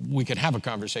 we could have a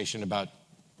conversation about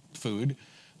food,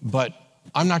 but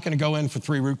I'm not going to go in for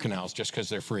 3 root canals just because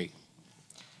they're free.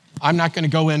 I'm not going to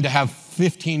go in to have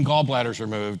 15 gallbladders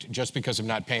removed just because I'm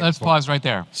not paying. Let's pause right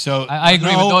there. So I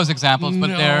agree with those examples, but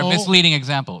they're misleading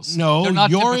examples. No, they're not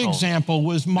your typical. example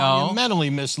was monumentally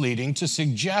misleading to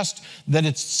suggest that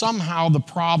it's somehow the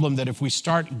problem that if we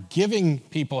start giving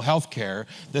people health care,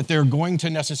 that they're going to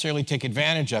necessarily take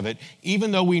advantage of it,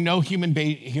 even though we know human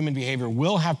behavior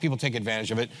will have people take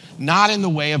advantage of it, not in the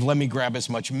way of let me grab as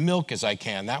much milk as I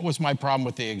can. That was my problem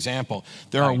with the example.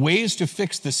 There are ways to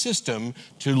fix the system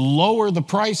to lower the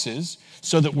prices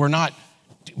so that we're not,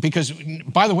 because,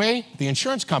 by the way, the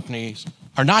insurance companies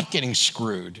are not getting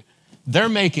screwed. They're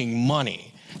making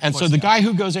money. And so the guy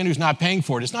who goes in who's not paying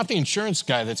for it, it's not the insurance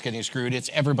guy that's getting screwed, it's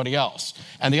everybody else.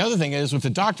 And the other thing is, if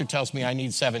the doctor tells me I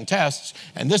need 7 tests,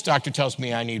 and this doctor tells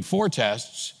me I need 4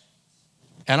 tests,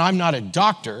 and I'm not a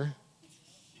doctor,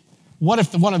 what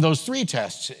if one of those 3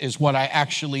 tests is what I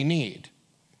actually need?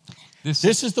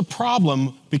 This is the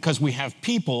problem, because we have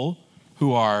people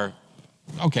who are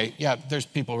Okay, yeah, there's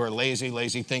people who are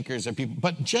lazy thinkers, and people,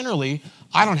 but generally,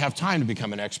 I don't have time to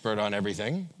become an expert on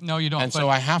everything. No, you don't. And so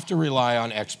I have to rely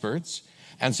on experts.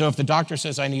 And so if the doctor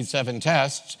says I need 7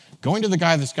 tests, going to the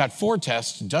guy that's got 4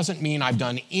 tests doesn't mean I've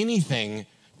done anything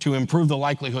to improve the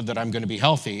likelihood that I'm going to be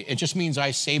healthy. It just means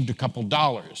I saved a couple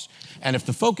dollars. And if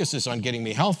the focus is on getting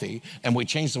me healthy, and we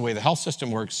change the way the health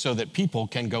system works so that people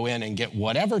can go in and get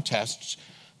whatever tests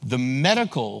the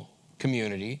medical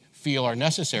community feel are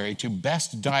necessary to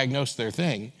best diagnose their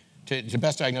thing, to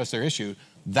best diagnose their issue,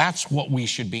 that's what we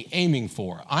should be aiming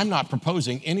for. I'm not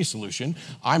proposing any solution.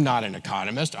 I'm not an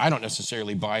economist. I don't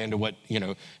necessarily buy into what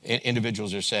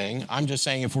individuals are saying. I'm just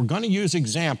saying if we're going to use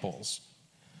examples,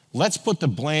 let's put the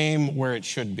blame where it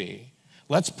should be.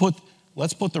 Let's put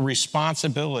the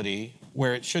responsibility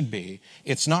where it should be.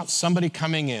 It's not somebody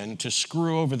coming in to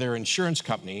screw over their insurance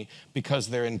company because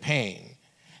they're in pain.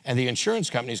 And the insurance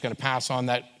company is going to pass on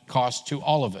that cost to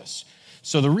all of us.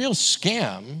 So the real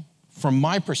scam, from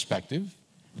my perspective,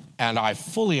 and I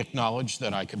fully acknowledge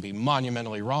that I could be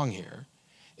monumentally wrong here,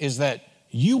 is that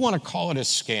you want to call it a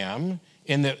scam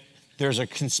in that there's a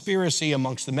conspiracy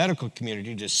amongst the medical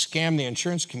community to scam the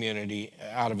insurance community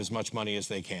out of as much money as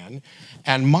they can.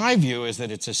 And my view is that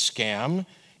it's a scam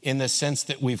in the sense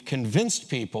that we've convinced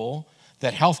people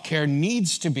that healthcare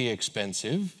needs to be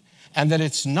expensive and that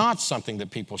it's not something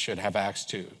that people should have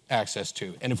access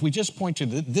to. And if we just point to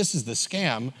this is the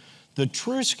scam, the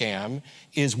true scam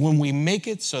is when we make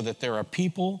it so that there are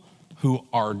people who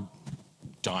are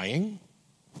dying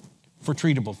for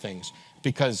treatable things.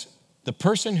 Because the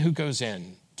person who goes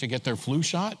in to get their flu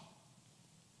shot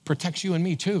protects you and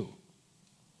me too.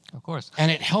 Of course. And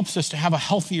it helps us to have a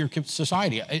healthier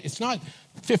society. It's not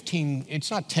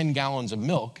 10 gallons of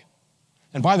milk.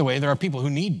 And by the way, there are people who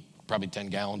need probably 10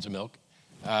 gallons of milk.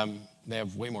 They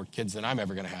have way more kids than I'm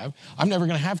ever going to have. I'm never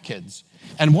going to have kids.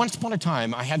 And once upon a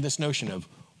time, I had this notion of,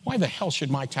 why the hell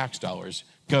should my tax dollars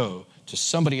go to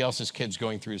somebody else's kids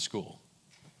going through school?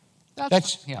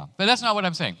 Yeah, but that's not what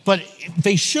I'm saying. But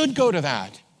they should go to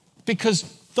that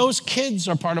because those kids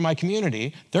are part of my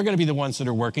community. They're going to be the ones that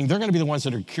are working. They're going to be the ones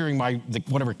that are curing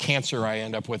whatever cancer I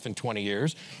end up with in 20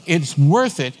 years. It's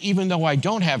worth it, even though I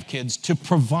don't have kids, to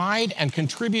provide and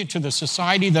contribute to the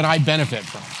society that I benefit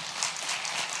from,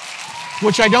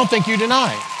 which I don't think you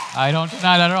deny. I don't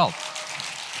deny that at all.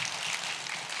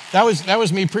 That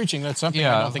was me preaching. That's something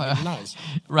I don't think he denies.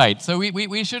 Right. So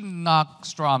we shouldn't knock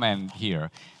straw men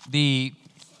here. The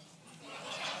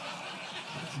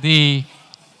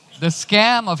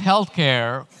scam of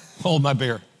healthcare. Hold my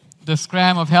beer. The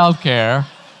scam of healthcare,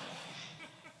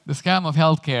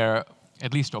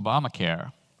 at least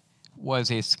Obamacare,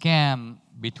 was a scam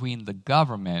between the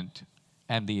government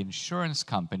and the insurance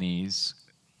companies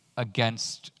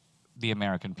against the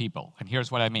American people. And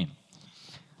here's what I mean.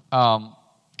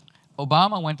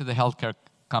 Obama went to the healthcare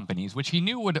companies, which he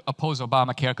knew would oppose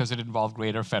Obamacare because it involved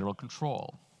greater federal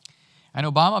control. And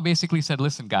Obama basically said,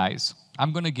 listen, guys,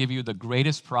 I'm going to give you the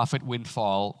greatest profit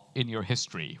windfall in your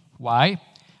history. Why?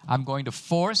 I'm going to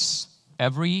force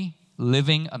every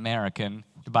living American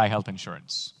to buy health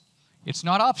insurance. It's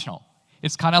not optional.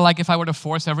 It's kind of like if I were to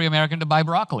force every American to buy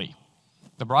broccoli.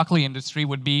 The broccoli industry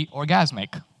would be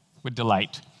orgasmic with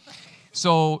delight.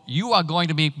 So you are going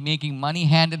to be making money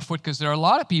hand and foot because there are a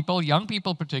lot of people, young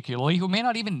people particularly, who may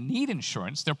not even need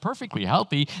insurance. They're perfectly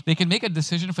healthy. They can make a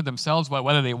decision for themselves about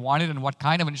whether they want it and what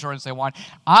kind of insurance they want.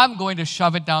 I'm going to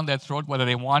shove it down their throat whether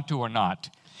they want to or not.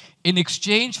 In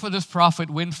exchange for this profit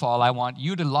windfall, I want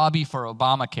you to lobby for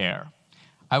Obamacare.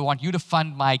 I want you to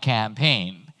fund my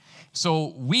campaign.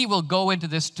 So we will go into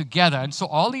this together. And so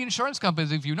all the insurance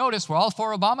companies, if you notice, were all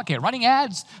for Obamacare, running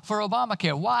ads for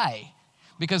Obamacare. Why?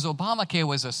 Because Obamacare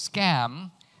was a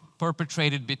scam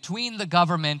perpetrated between the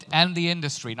government and the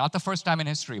industry, not the first time in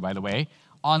history, by the way,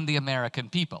 on the American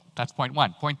people. That's point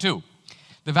one. Point two,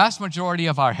 the vast majority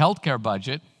of our healthcare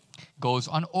budget goes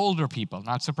on older people.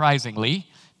 Not surprisingly,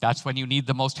 that's when you need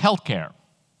the most healthcare.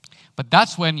 But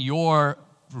that's when your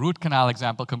root canal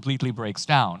example completely breaks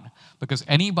down. Because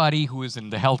anybody who is in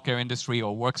the healthcare industry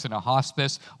or works in a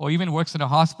hospice or even works in a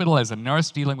hospital as a nurse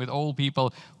dealing with old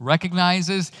people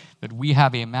recognizes that we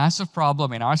have a massive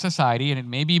problem in our society, and it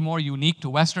may be more unique to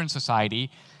Western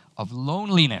society, of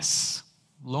loneliness.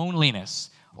 Loneliness.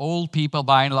 Old people,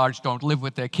 by and large, don't live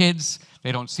with their kids.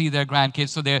 They don't see their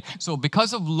grandkids. So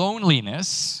because of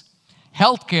loneliness,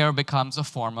 healthcare becomes a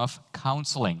form of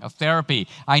counseling, of therapy.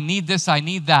 I need this, I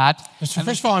need that. So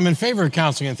first of all, I'm in favor of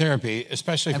counseling and therapy,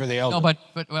 especially for the elderly. No,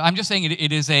 but I'm just saying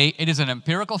it is an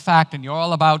empirical fact, and you're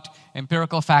all about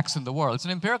empirical facts in the world. It's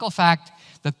an empirical fact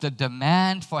that the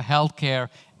demand for healthcare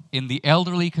in the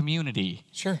elderly community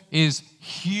Sure. is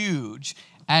huge.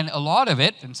 And a lot of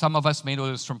it, and some of us may know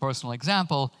this from personal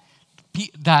example,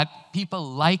 that people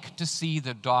like to see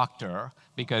the doctor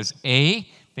because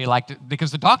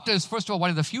because the doctor is, first of all, one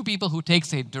of the few people who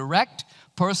takes a direct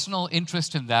personal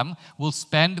interest in them, will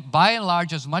spend by and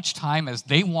large as much time as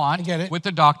they want with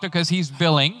the doctor because he's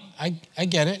billing. I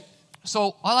get it.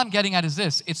 So all I'm getting at is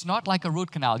this. It's not like a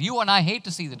root canal. You and I hate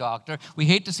to see the doctor. We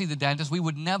hate to see the dentist. We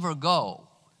would never go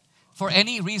for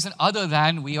any reason other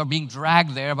than we are being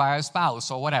dragged there by our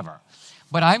spouse or whatever.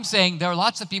 But I'm saying there are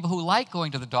lots of people who like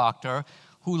going to the doctor,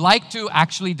 who like to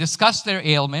actually discuss their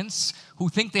ailments, who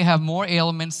think they have more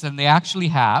ailments than they actually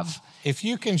have. If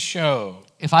you can show,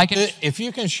 if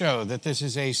you can show that this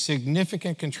is a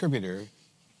significant contributor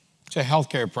to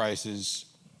healthcare prices,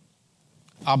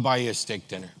 I'll buy you a steak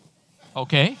dinner.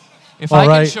 Okay. If I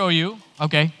can show you,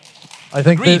 okay. I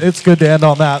think that it's good to end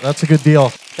on that. That's a good deal.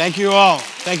 Thank you all.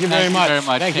 Thank you very much. Thank you very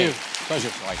much. Thank you. Pleasure.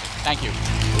 Thank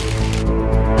you.